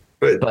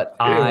 But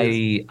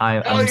I'm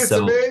it's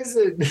so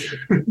amazing.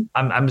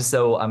 I'm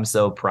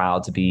so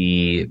proud to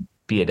be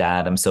a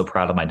dad. I'm so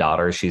proud of my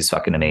daughter. She's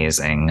fucking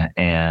amazing.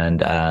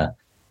 And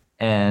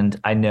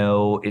I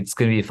know it's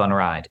going to be a fun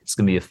ride. It's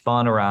going to be a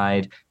fun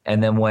ride.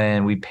 And then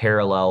when we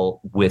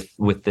parallel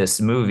with this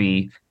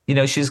movie,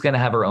 she's going to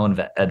have her own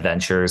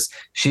adventures.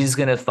 She's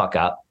going to fuck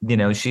up.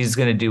 She's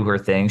going to do her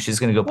thing. She's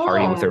going to go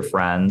party with her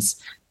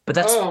friends. But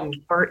that's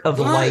part of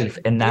life,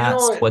 and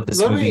that's what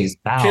this movie is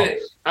about.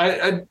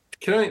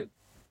 Can I,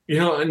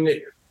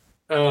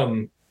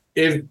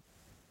 if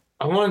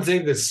I want to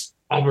take this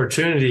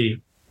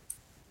opportunity,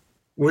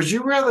 would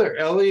you rather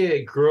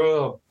Elliot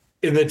grow up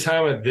in the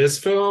time of this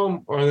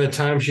film or in the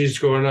time she's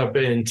growing up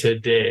in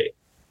today?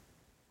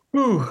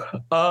 Man.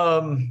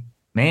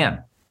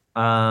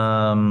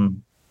 I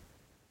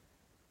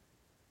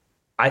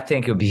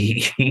think it would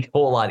be a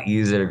whole lot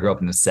easier to grow up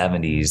in the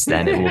 70s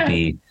than it will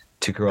be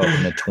to grow up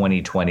in the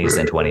 2020s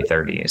and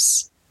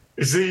 2030s.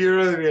 So you'd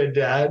rather be a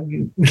dad?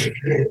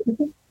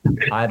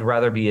 I would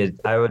rather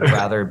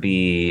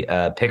be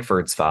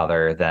Pickford's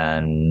father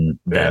than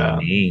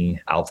me.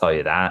 I'll tell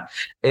you that.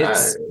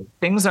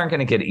 Things aren't going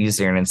to get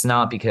easier, and it's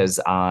not because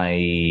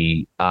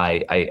I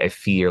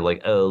fear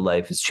like, oh,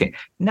 life has changed.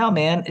 No,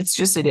 man, it's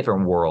just a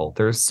different world.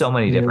 There's so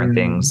many different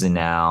things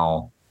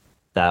now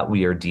that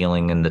we are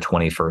dealing in the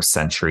 21st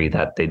century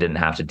that they didn't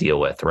have to deal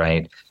with,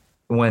 right?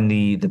 Like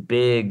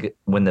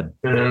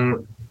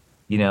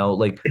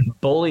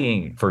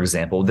bullying, for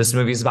example, this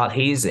movie is about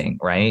hazing,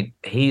 right?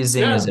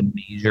 Hazing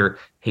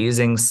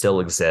still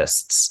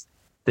exists.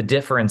 The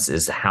difference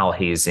is how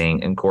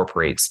hazing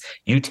incorporates.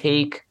 You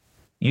take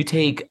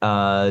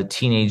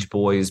teenage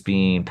boys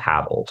being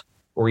paddled,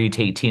 or you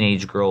take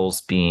teenage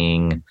girls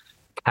being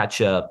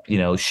ketchup,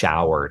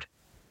 showered.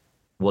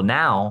 Well,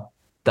 now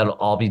that'll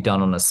all be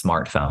done on a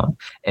smartphone,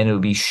 and it will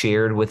be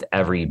shared with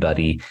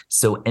everybody.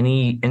 So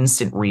any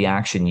instant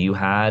reaction you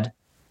had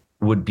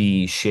would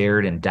be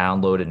shared and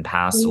downloaded and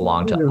passed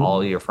along to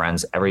all your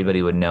friends.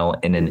 Everybody would know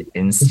in an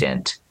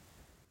instant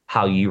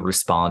how you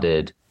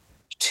responded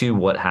to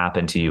what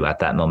happened to you at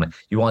that moment.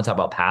 You want to talk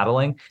about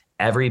paddling?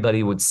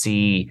 Everybody would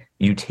see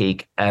you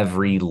take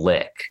every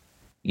lick,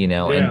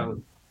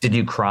 and did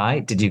you cry?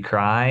 Did you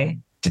cry?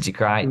 Did you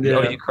cry? Yeah.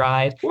 Oh, you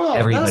cried? Well,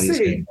 that's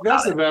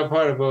the bad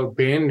part about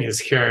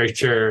Bandy's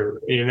character,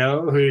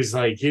 who's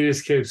like, he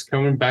just keeps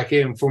coming back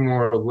in for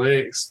more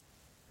licks.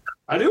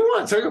 I do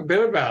want to talk a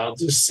bit about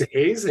just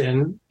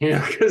hazing,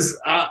 because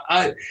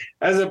I,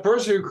 as a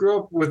person who grew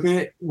up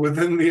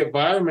within the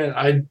environment,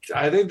 I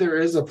think there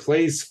is a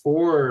place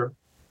for,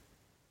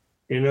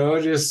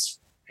 just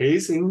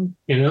hazing,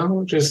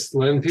 just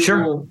letting Sure.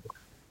 people.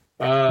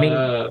 I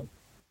mean,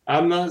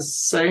 I'm not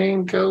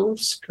saying go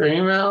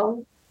scream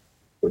out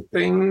with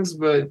things,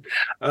 but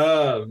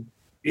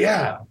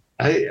yeah,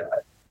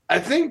 I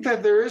think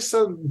that there is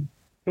some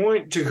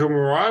point to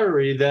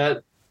camaraderie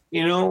that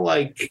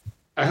like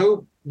I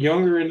hope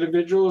younger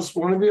individuals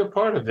want to be a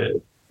part of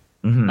it.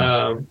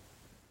 mhm.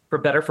 For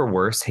better for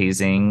worse,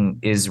 hazing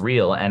is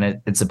real, and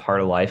it's a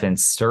part of life, and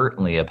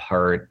certainly a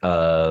part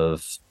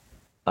of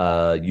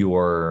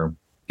your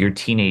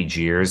teenage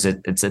years.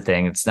 It's a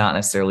thing. It's not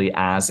necessarily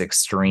as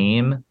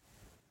extreme.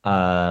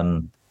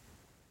 Um,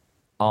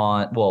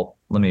 let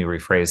me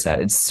rephrase that.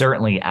 It's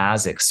certainly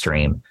as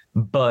extreme,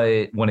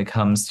 but when it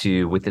comes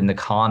to within the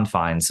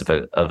confines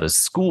of a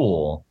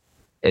school,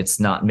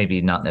 it's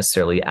maybe not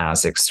necessarily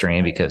as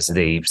extreme because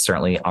they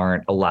certainly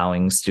aren't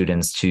allowing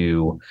students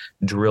to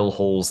drill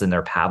holes in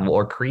their paddle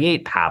or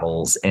create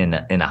paddles in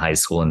a high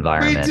school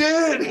environment.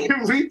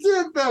 We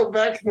did though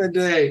back in the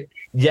day.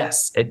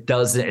 Yes, it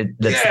doesn't.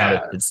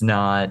 It's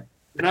not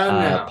Not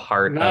now.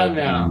 part Not of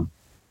now.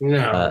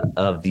 No.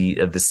 of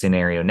the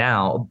scenario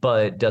now,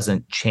 but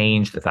doesn't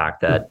change the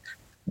fact that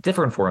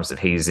different forms of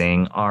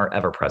hazing are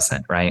ever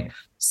present, right?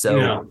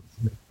 So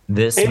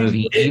this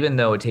movie, even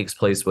though it takes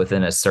place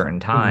within a certain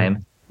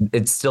time,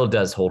 it still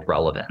does hold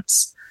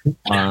relevance.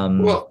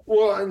 Well,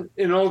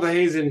 and all the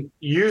hazing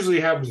usually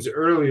happens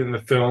early in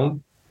the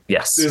film.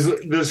 Yes,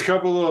 there's a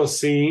couple little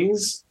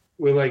scenes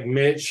with like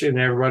Mitch and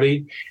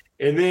everybody,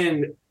 and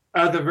then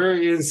at the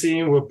very end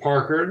scene with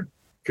Parker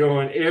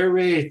going air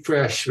raid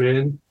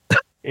freshman.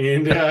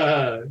 And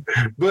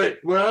but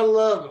what I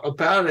love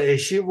about it is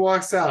she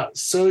walks out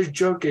so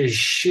drunk as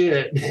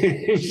shit.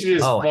 She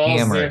just falls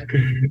hammered.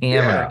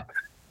 Yeah.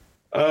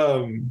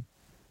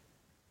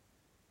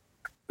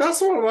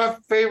 That's one of my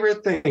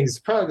favorite things.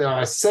 Probably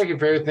my second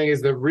favorite thing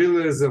is the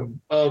realism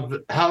of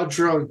how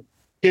drunk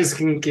kids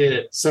can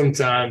get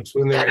sometimes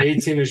when they're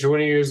 18 or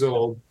 20 years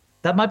old.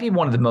 That might be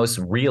one of the most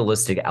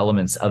realistic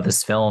elements of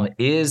this film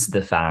is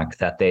the fact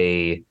that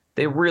they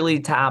really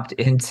tapped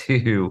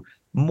into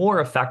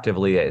more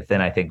effectively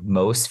than I think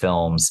most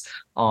films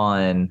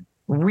on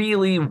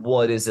really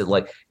what is it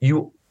like.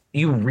 You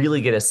really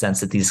get a sense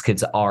that these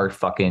kids are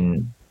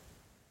fucking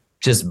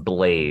just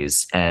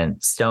blaze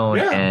and stone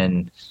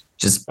and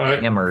just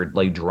hammered,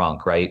 like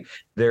drunk, right?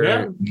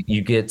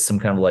 You get some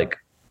kind of like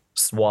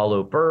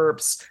swallow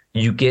burps.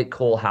 You get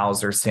Cole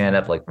Hauser stand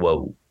up like,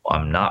 whoa,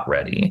 I'm not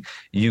ready.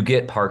 You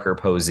get Parker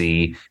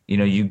Posey.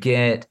 You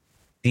get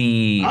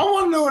I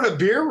want to know what a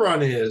beer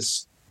run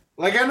is.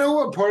 Like, I know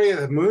what Party at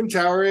the Moon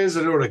Tower is.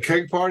 I know what a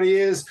keg party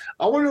is.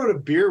 I want to know what a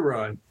beer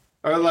run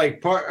or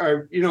like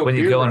when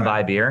you go and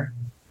buy beer.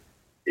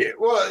 Yeah,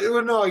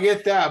 well, no, I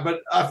get that,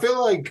 but I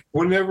feel like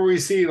whenever we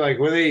see like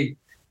when they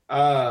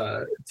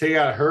take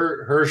out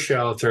her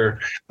shelter,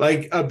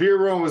 like a beer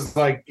run was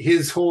like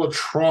his whole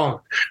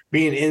trunk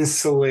being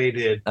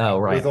insulated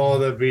with all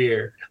the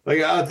beer.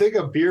 Like I think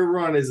a beer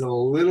run is a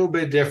little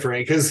bit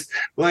different because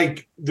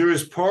like there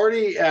was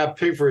party at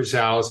Pickford's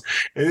house,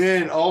 and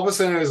then all of a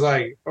sudden it was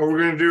like, oh, we're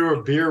gonna do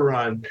a beer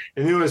run,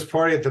 and then it was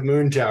party at the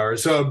Moon Tower.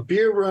 So a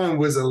beer run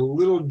was a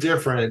little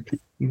different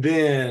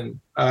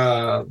than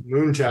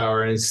Moon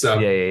Tower and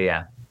stuff.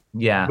 Yeah.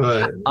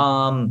 But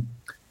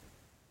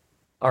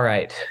all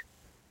right.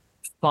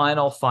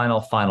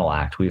 Final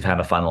act. We've had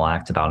a final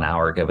act about an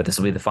hour ago, but this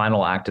will be the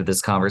final act of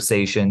this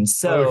conversation.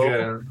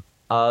 So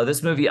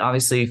this movie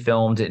obviously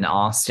filmed in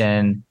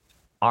Austin.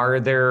 Are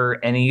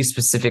there any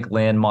specific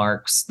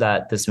landmarks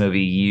that this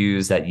movie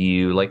used that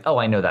you like, oh,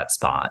 I know that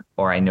spot,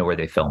 or I know where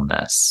they filmed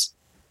this?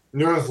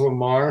 North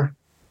Lamar.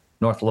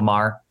 Yeah.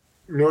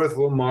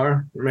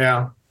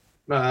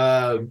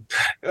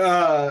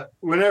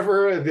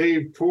 Whenever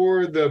they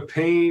pour the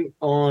paint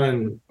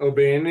on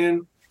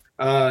O'Banion,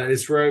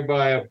 it's right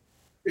by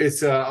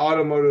it's an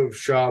automotive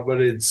shop, but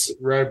it's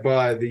right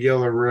by the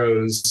Yellow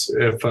Rose.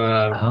 If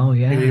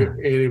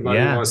anybody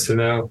wants to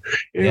know.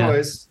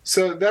 Anyways,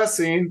 so that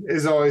scene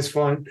is always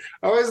fun.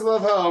 I always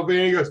love how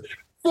O'Banion goes,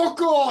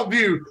 "Fuck all of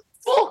you,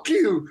 fuck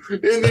you,"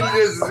 and then he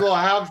does this little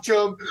half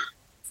jump.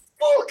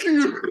 Fuck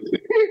you.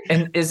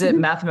 And is it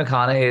Matthew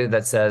McConaughey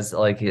that says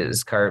like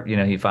his car,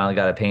 he finally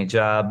got a paint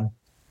job?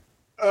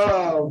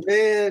 Oh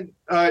man.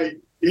 Are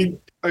you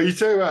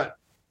talking about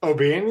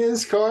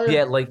O'Banion's car?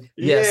 Yeah,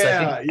 yes.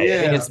 I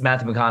think it's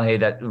Matthew McConaughey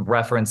that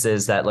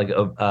references that like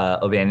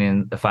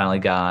O'Banion finally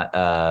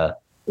got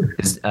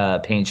his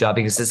paint job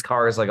because his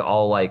car is like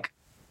all like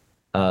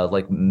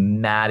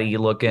matty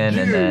looking. Dude.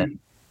 And then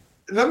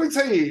let me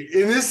tell you,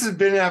 and this is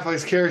Ben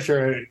Affleck's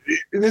character,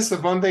 and this is the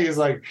fun thing is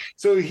like,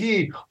 so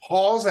he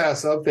hauls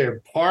ass up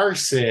there,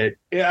 parks it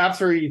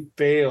after he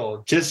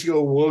failed, just to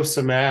go whoop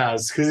some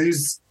ass, because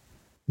he's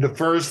the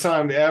first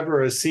time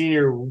ever a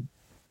senior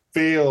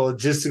failed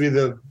just to be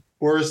the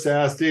worst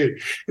ass dude.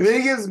 And then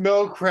he gives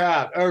Mel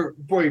crap.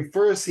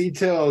 First he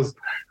tells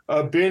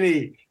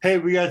Benny, hey,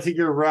 we got to take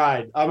your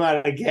ride. I'm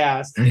out of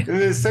gas. And then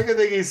the second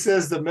thing he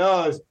says to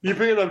Mel is, you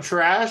picking up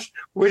trash?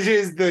 Which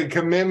is the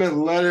commitment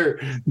letter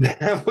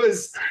that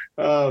was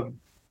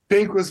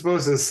Pink was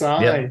supposed to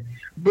sign.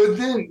 But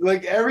then,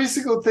 like, every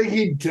single thing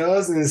he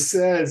does and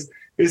says,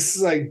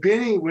 it's like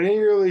Benny, when he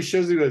really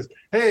shows, he goes,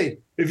 "Hey,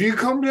 if you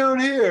come down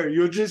here,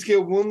 you'll just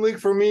get one lick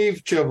from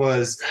each of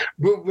us."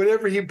 But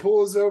whenever he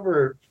pulls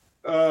over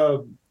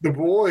the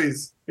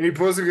boys and he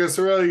pulls against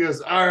the rail, he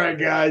goes, "All right,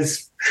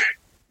 guys,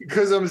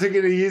 because I'm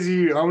taking it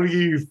easy, I'm going to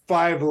give you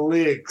 5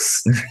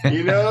 licks."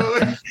 You know?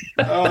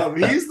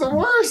 He's the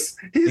worst.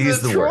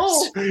 He's the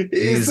troll.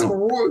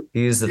 Worst.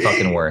 He's the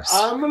fucking worst.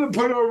 I'm going to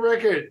put on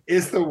record,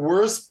 it's the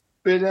worst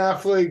Ben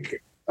Affleck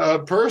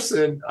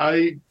person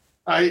I've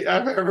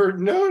ever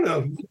known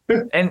of.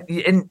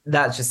 and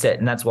that's just it.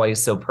 And that's why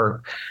he's so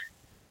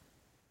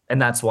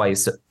and that's why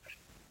he's so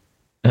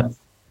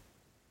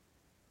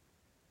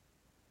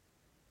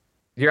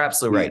You're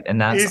absolutely right.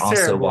 And that's he's also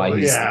terrible. why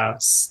he's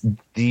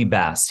the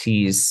best.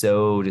 He's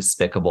so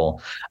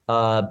despicable.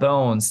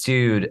 Bones,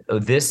 dude,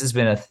 this has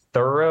been a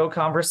thorough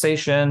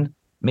conversation.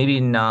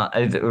 Maybe not.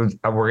 We're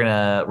going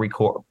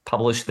to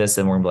publish this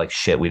and we're going to be like,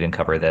 shit, we didn't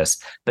cover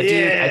this. But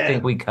dude, I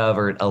think we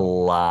covered a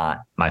lot,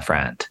 my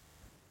friend.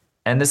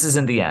 And this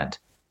isn't the end.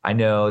 I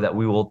know that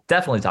we will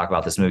definitely talk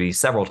about this movie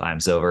several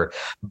times over.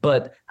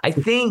 But I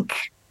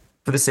think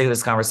for the sake of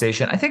this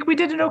conversation, I think we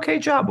did an okay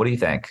job. What do you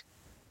think?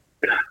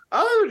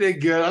 I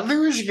did good. I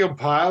think we should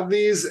compile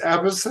these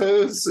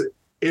episodes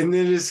and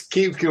then just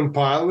keep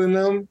compiling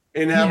them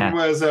and have them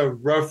as a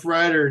Rough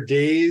Rider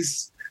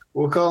Days.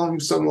 We'll call them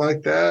something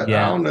like that.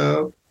 Yeah. I don't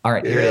know. All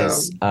right, here it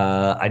is.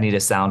 I need a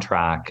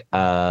soundtrack.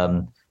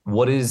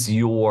 What is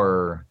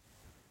your...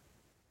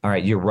 All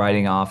right, you're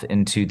riding off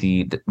into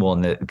well,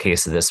 in the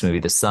case of this movie,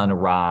 the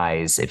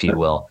sunrise, if you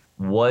will.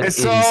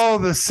 It's all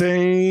the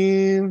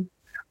same.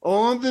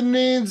 All the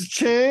names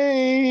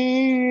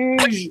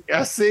change.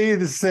 I say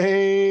the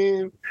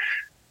same.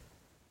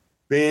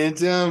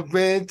 Bent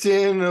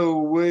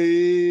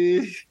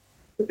away.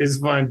 It's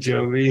Bon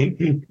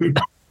Jovi.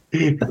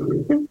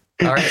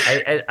 All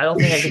right, I don't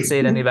think I can say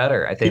it any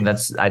better. I think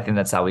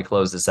that's how we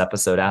close this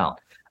episode out.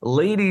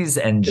 Ladies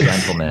and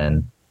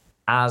gentlemen,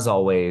 as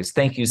always,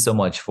 thank you so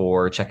much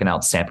for checking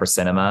out Stamper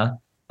Cinema.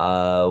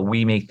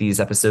 We make these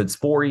episodes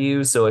for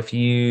you. So if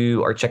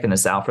you are checking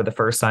this out for the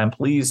first time,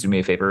 please do me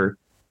a favor.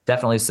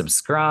 Definitely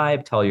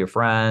subscribe, tell your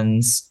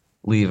friends,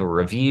 leave a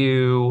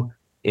review.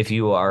 If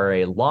you are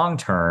a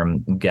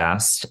long-term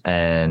guest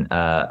and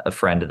a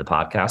friend of the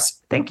podcast,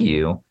 thank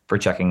you for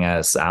checking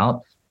us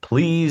out.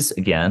 Please,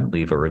 again,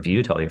 leave a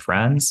review, tell your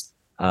friends,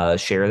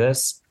 share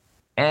this.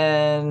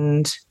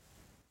 And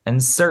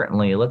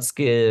certainly, let's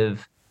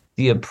give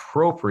the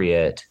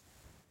appropriate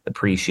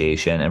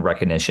appreciation and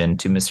recognition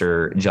to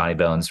Mr. Johnny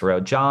Bones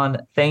Rohe. John,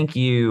 thank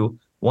you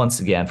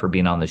once again for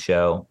being on the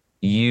show.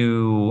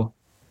 You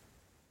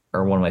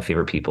are one of my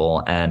favorite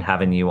people, and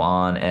having you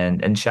on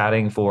and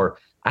chatting for,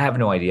 I have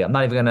no idea. I'm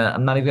not even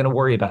gonna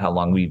worry about how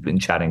long we've been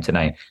chatting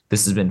tonight.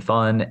 This has been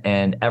fun,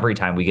 and every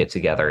time we get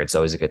together, it's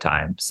always a good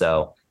time.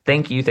 So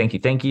thank you.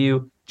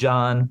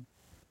 John,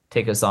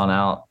 take us on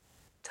out.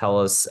 Tell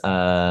us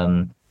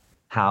how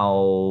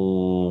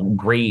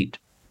great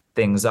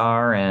things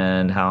are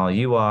and how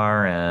you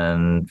are,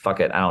 and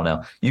fuck it, I don't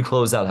know. You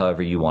close out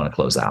however you want to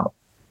close out.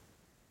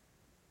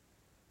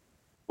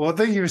 Well,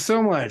 thank you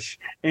so much.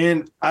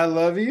 And I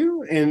love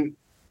you, and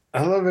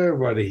I love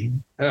everybody.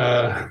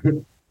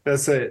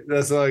 That's it.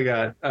 That's all I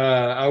got.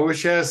 I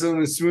wish I had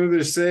something smoother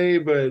to say,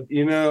 but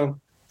I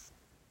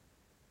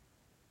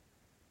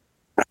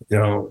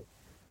don't.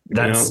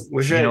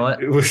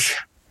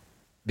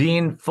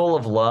 Being full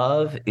of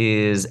love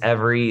is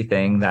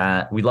everything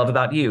that we love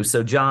about you.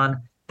 So,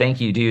 John, thank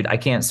you, dude. I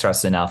can't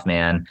stress enough,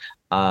 man.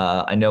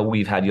 I know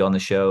we've had you on the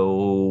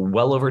show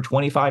well over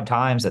 25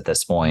 times at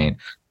this point,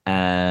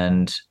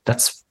 and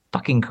that's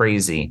fucking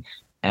crazy.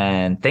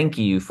 And thank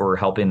you for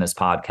helping this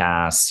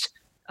podcast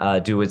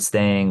do its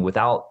thing.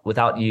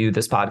 Without you,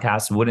 this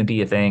podcast wouldn't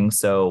be a thing.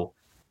 So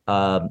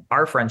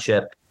our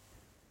friendship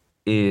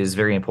is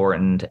very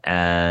important,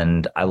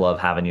 and I love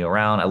having you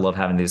around. I love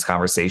having these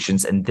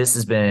conversations, and this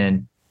has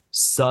been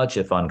such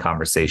a fun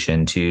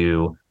conversation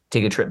to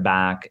take a trip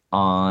back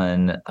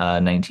on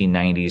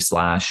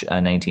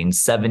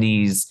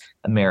 1990s/1970s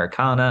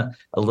Americana,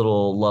 a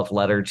little love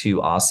letter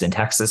to Austin,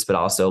 Texas, but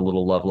also a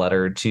little love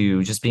letter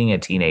to just being a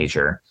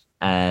teenager.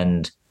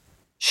 And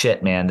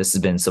shit, man, this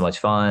has been so much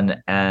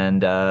fun.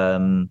 And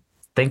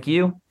thank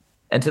you.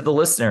 And to the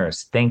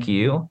listeners, thank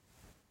you.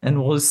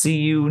 And we'll see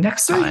you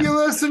next time. Thank you,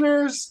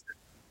 listeners.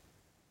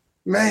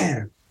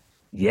 Man.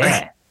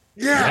 Yeah.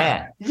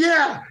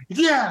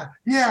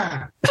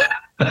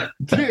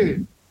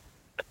 Dude.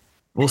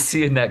 We'll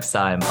see you next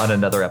time on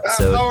another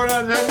episode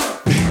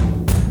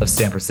of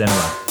Stamper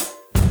Cinema.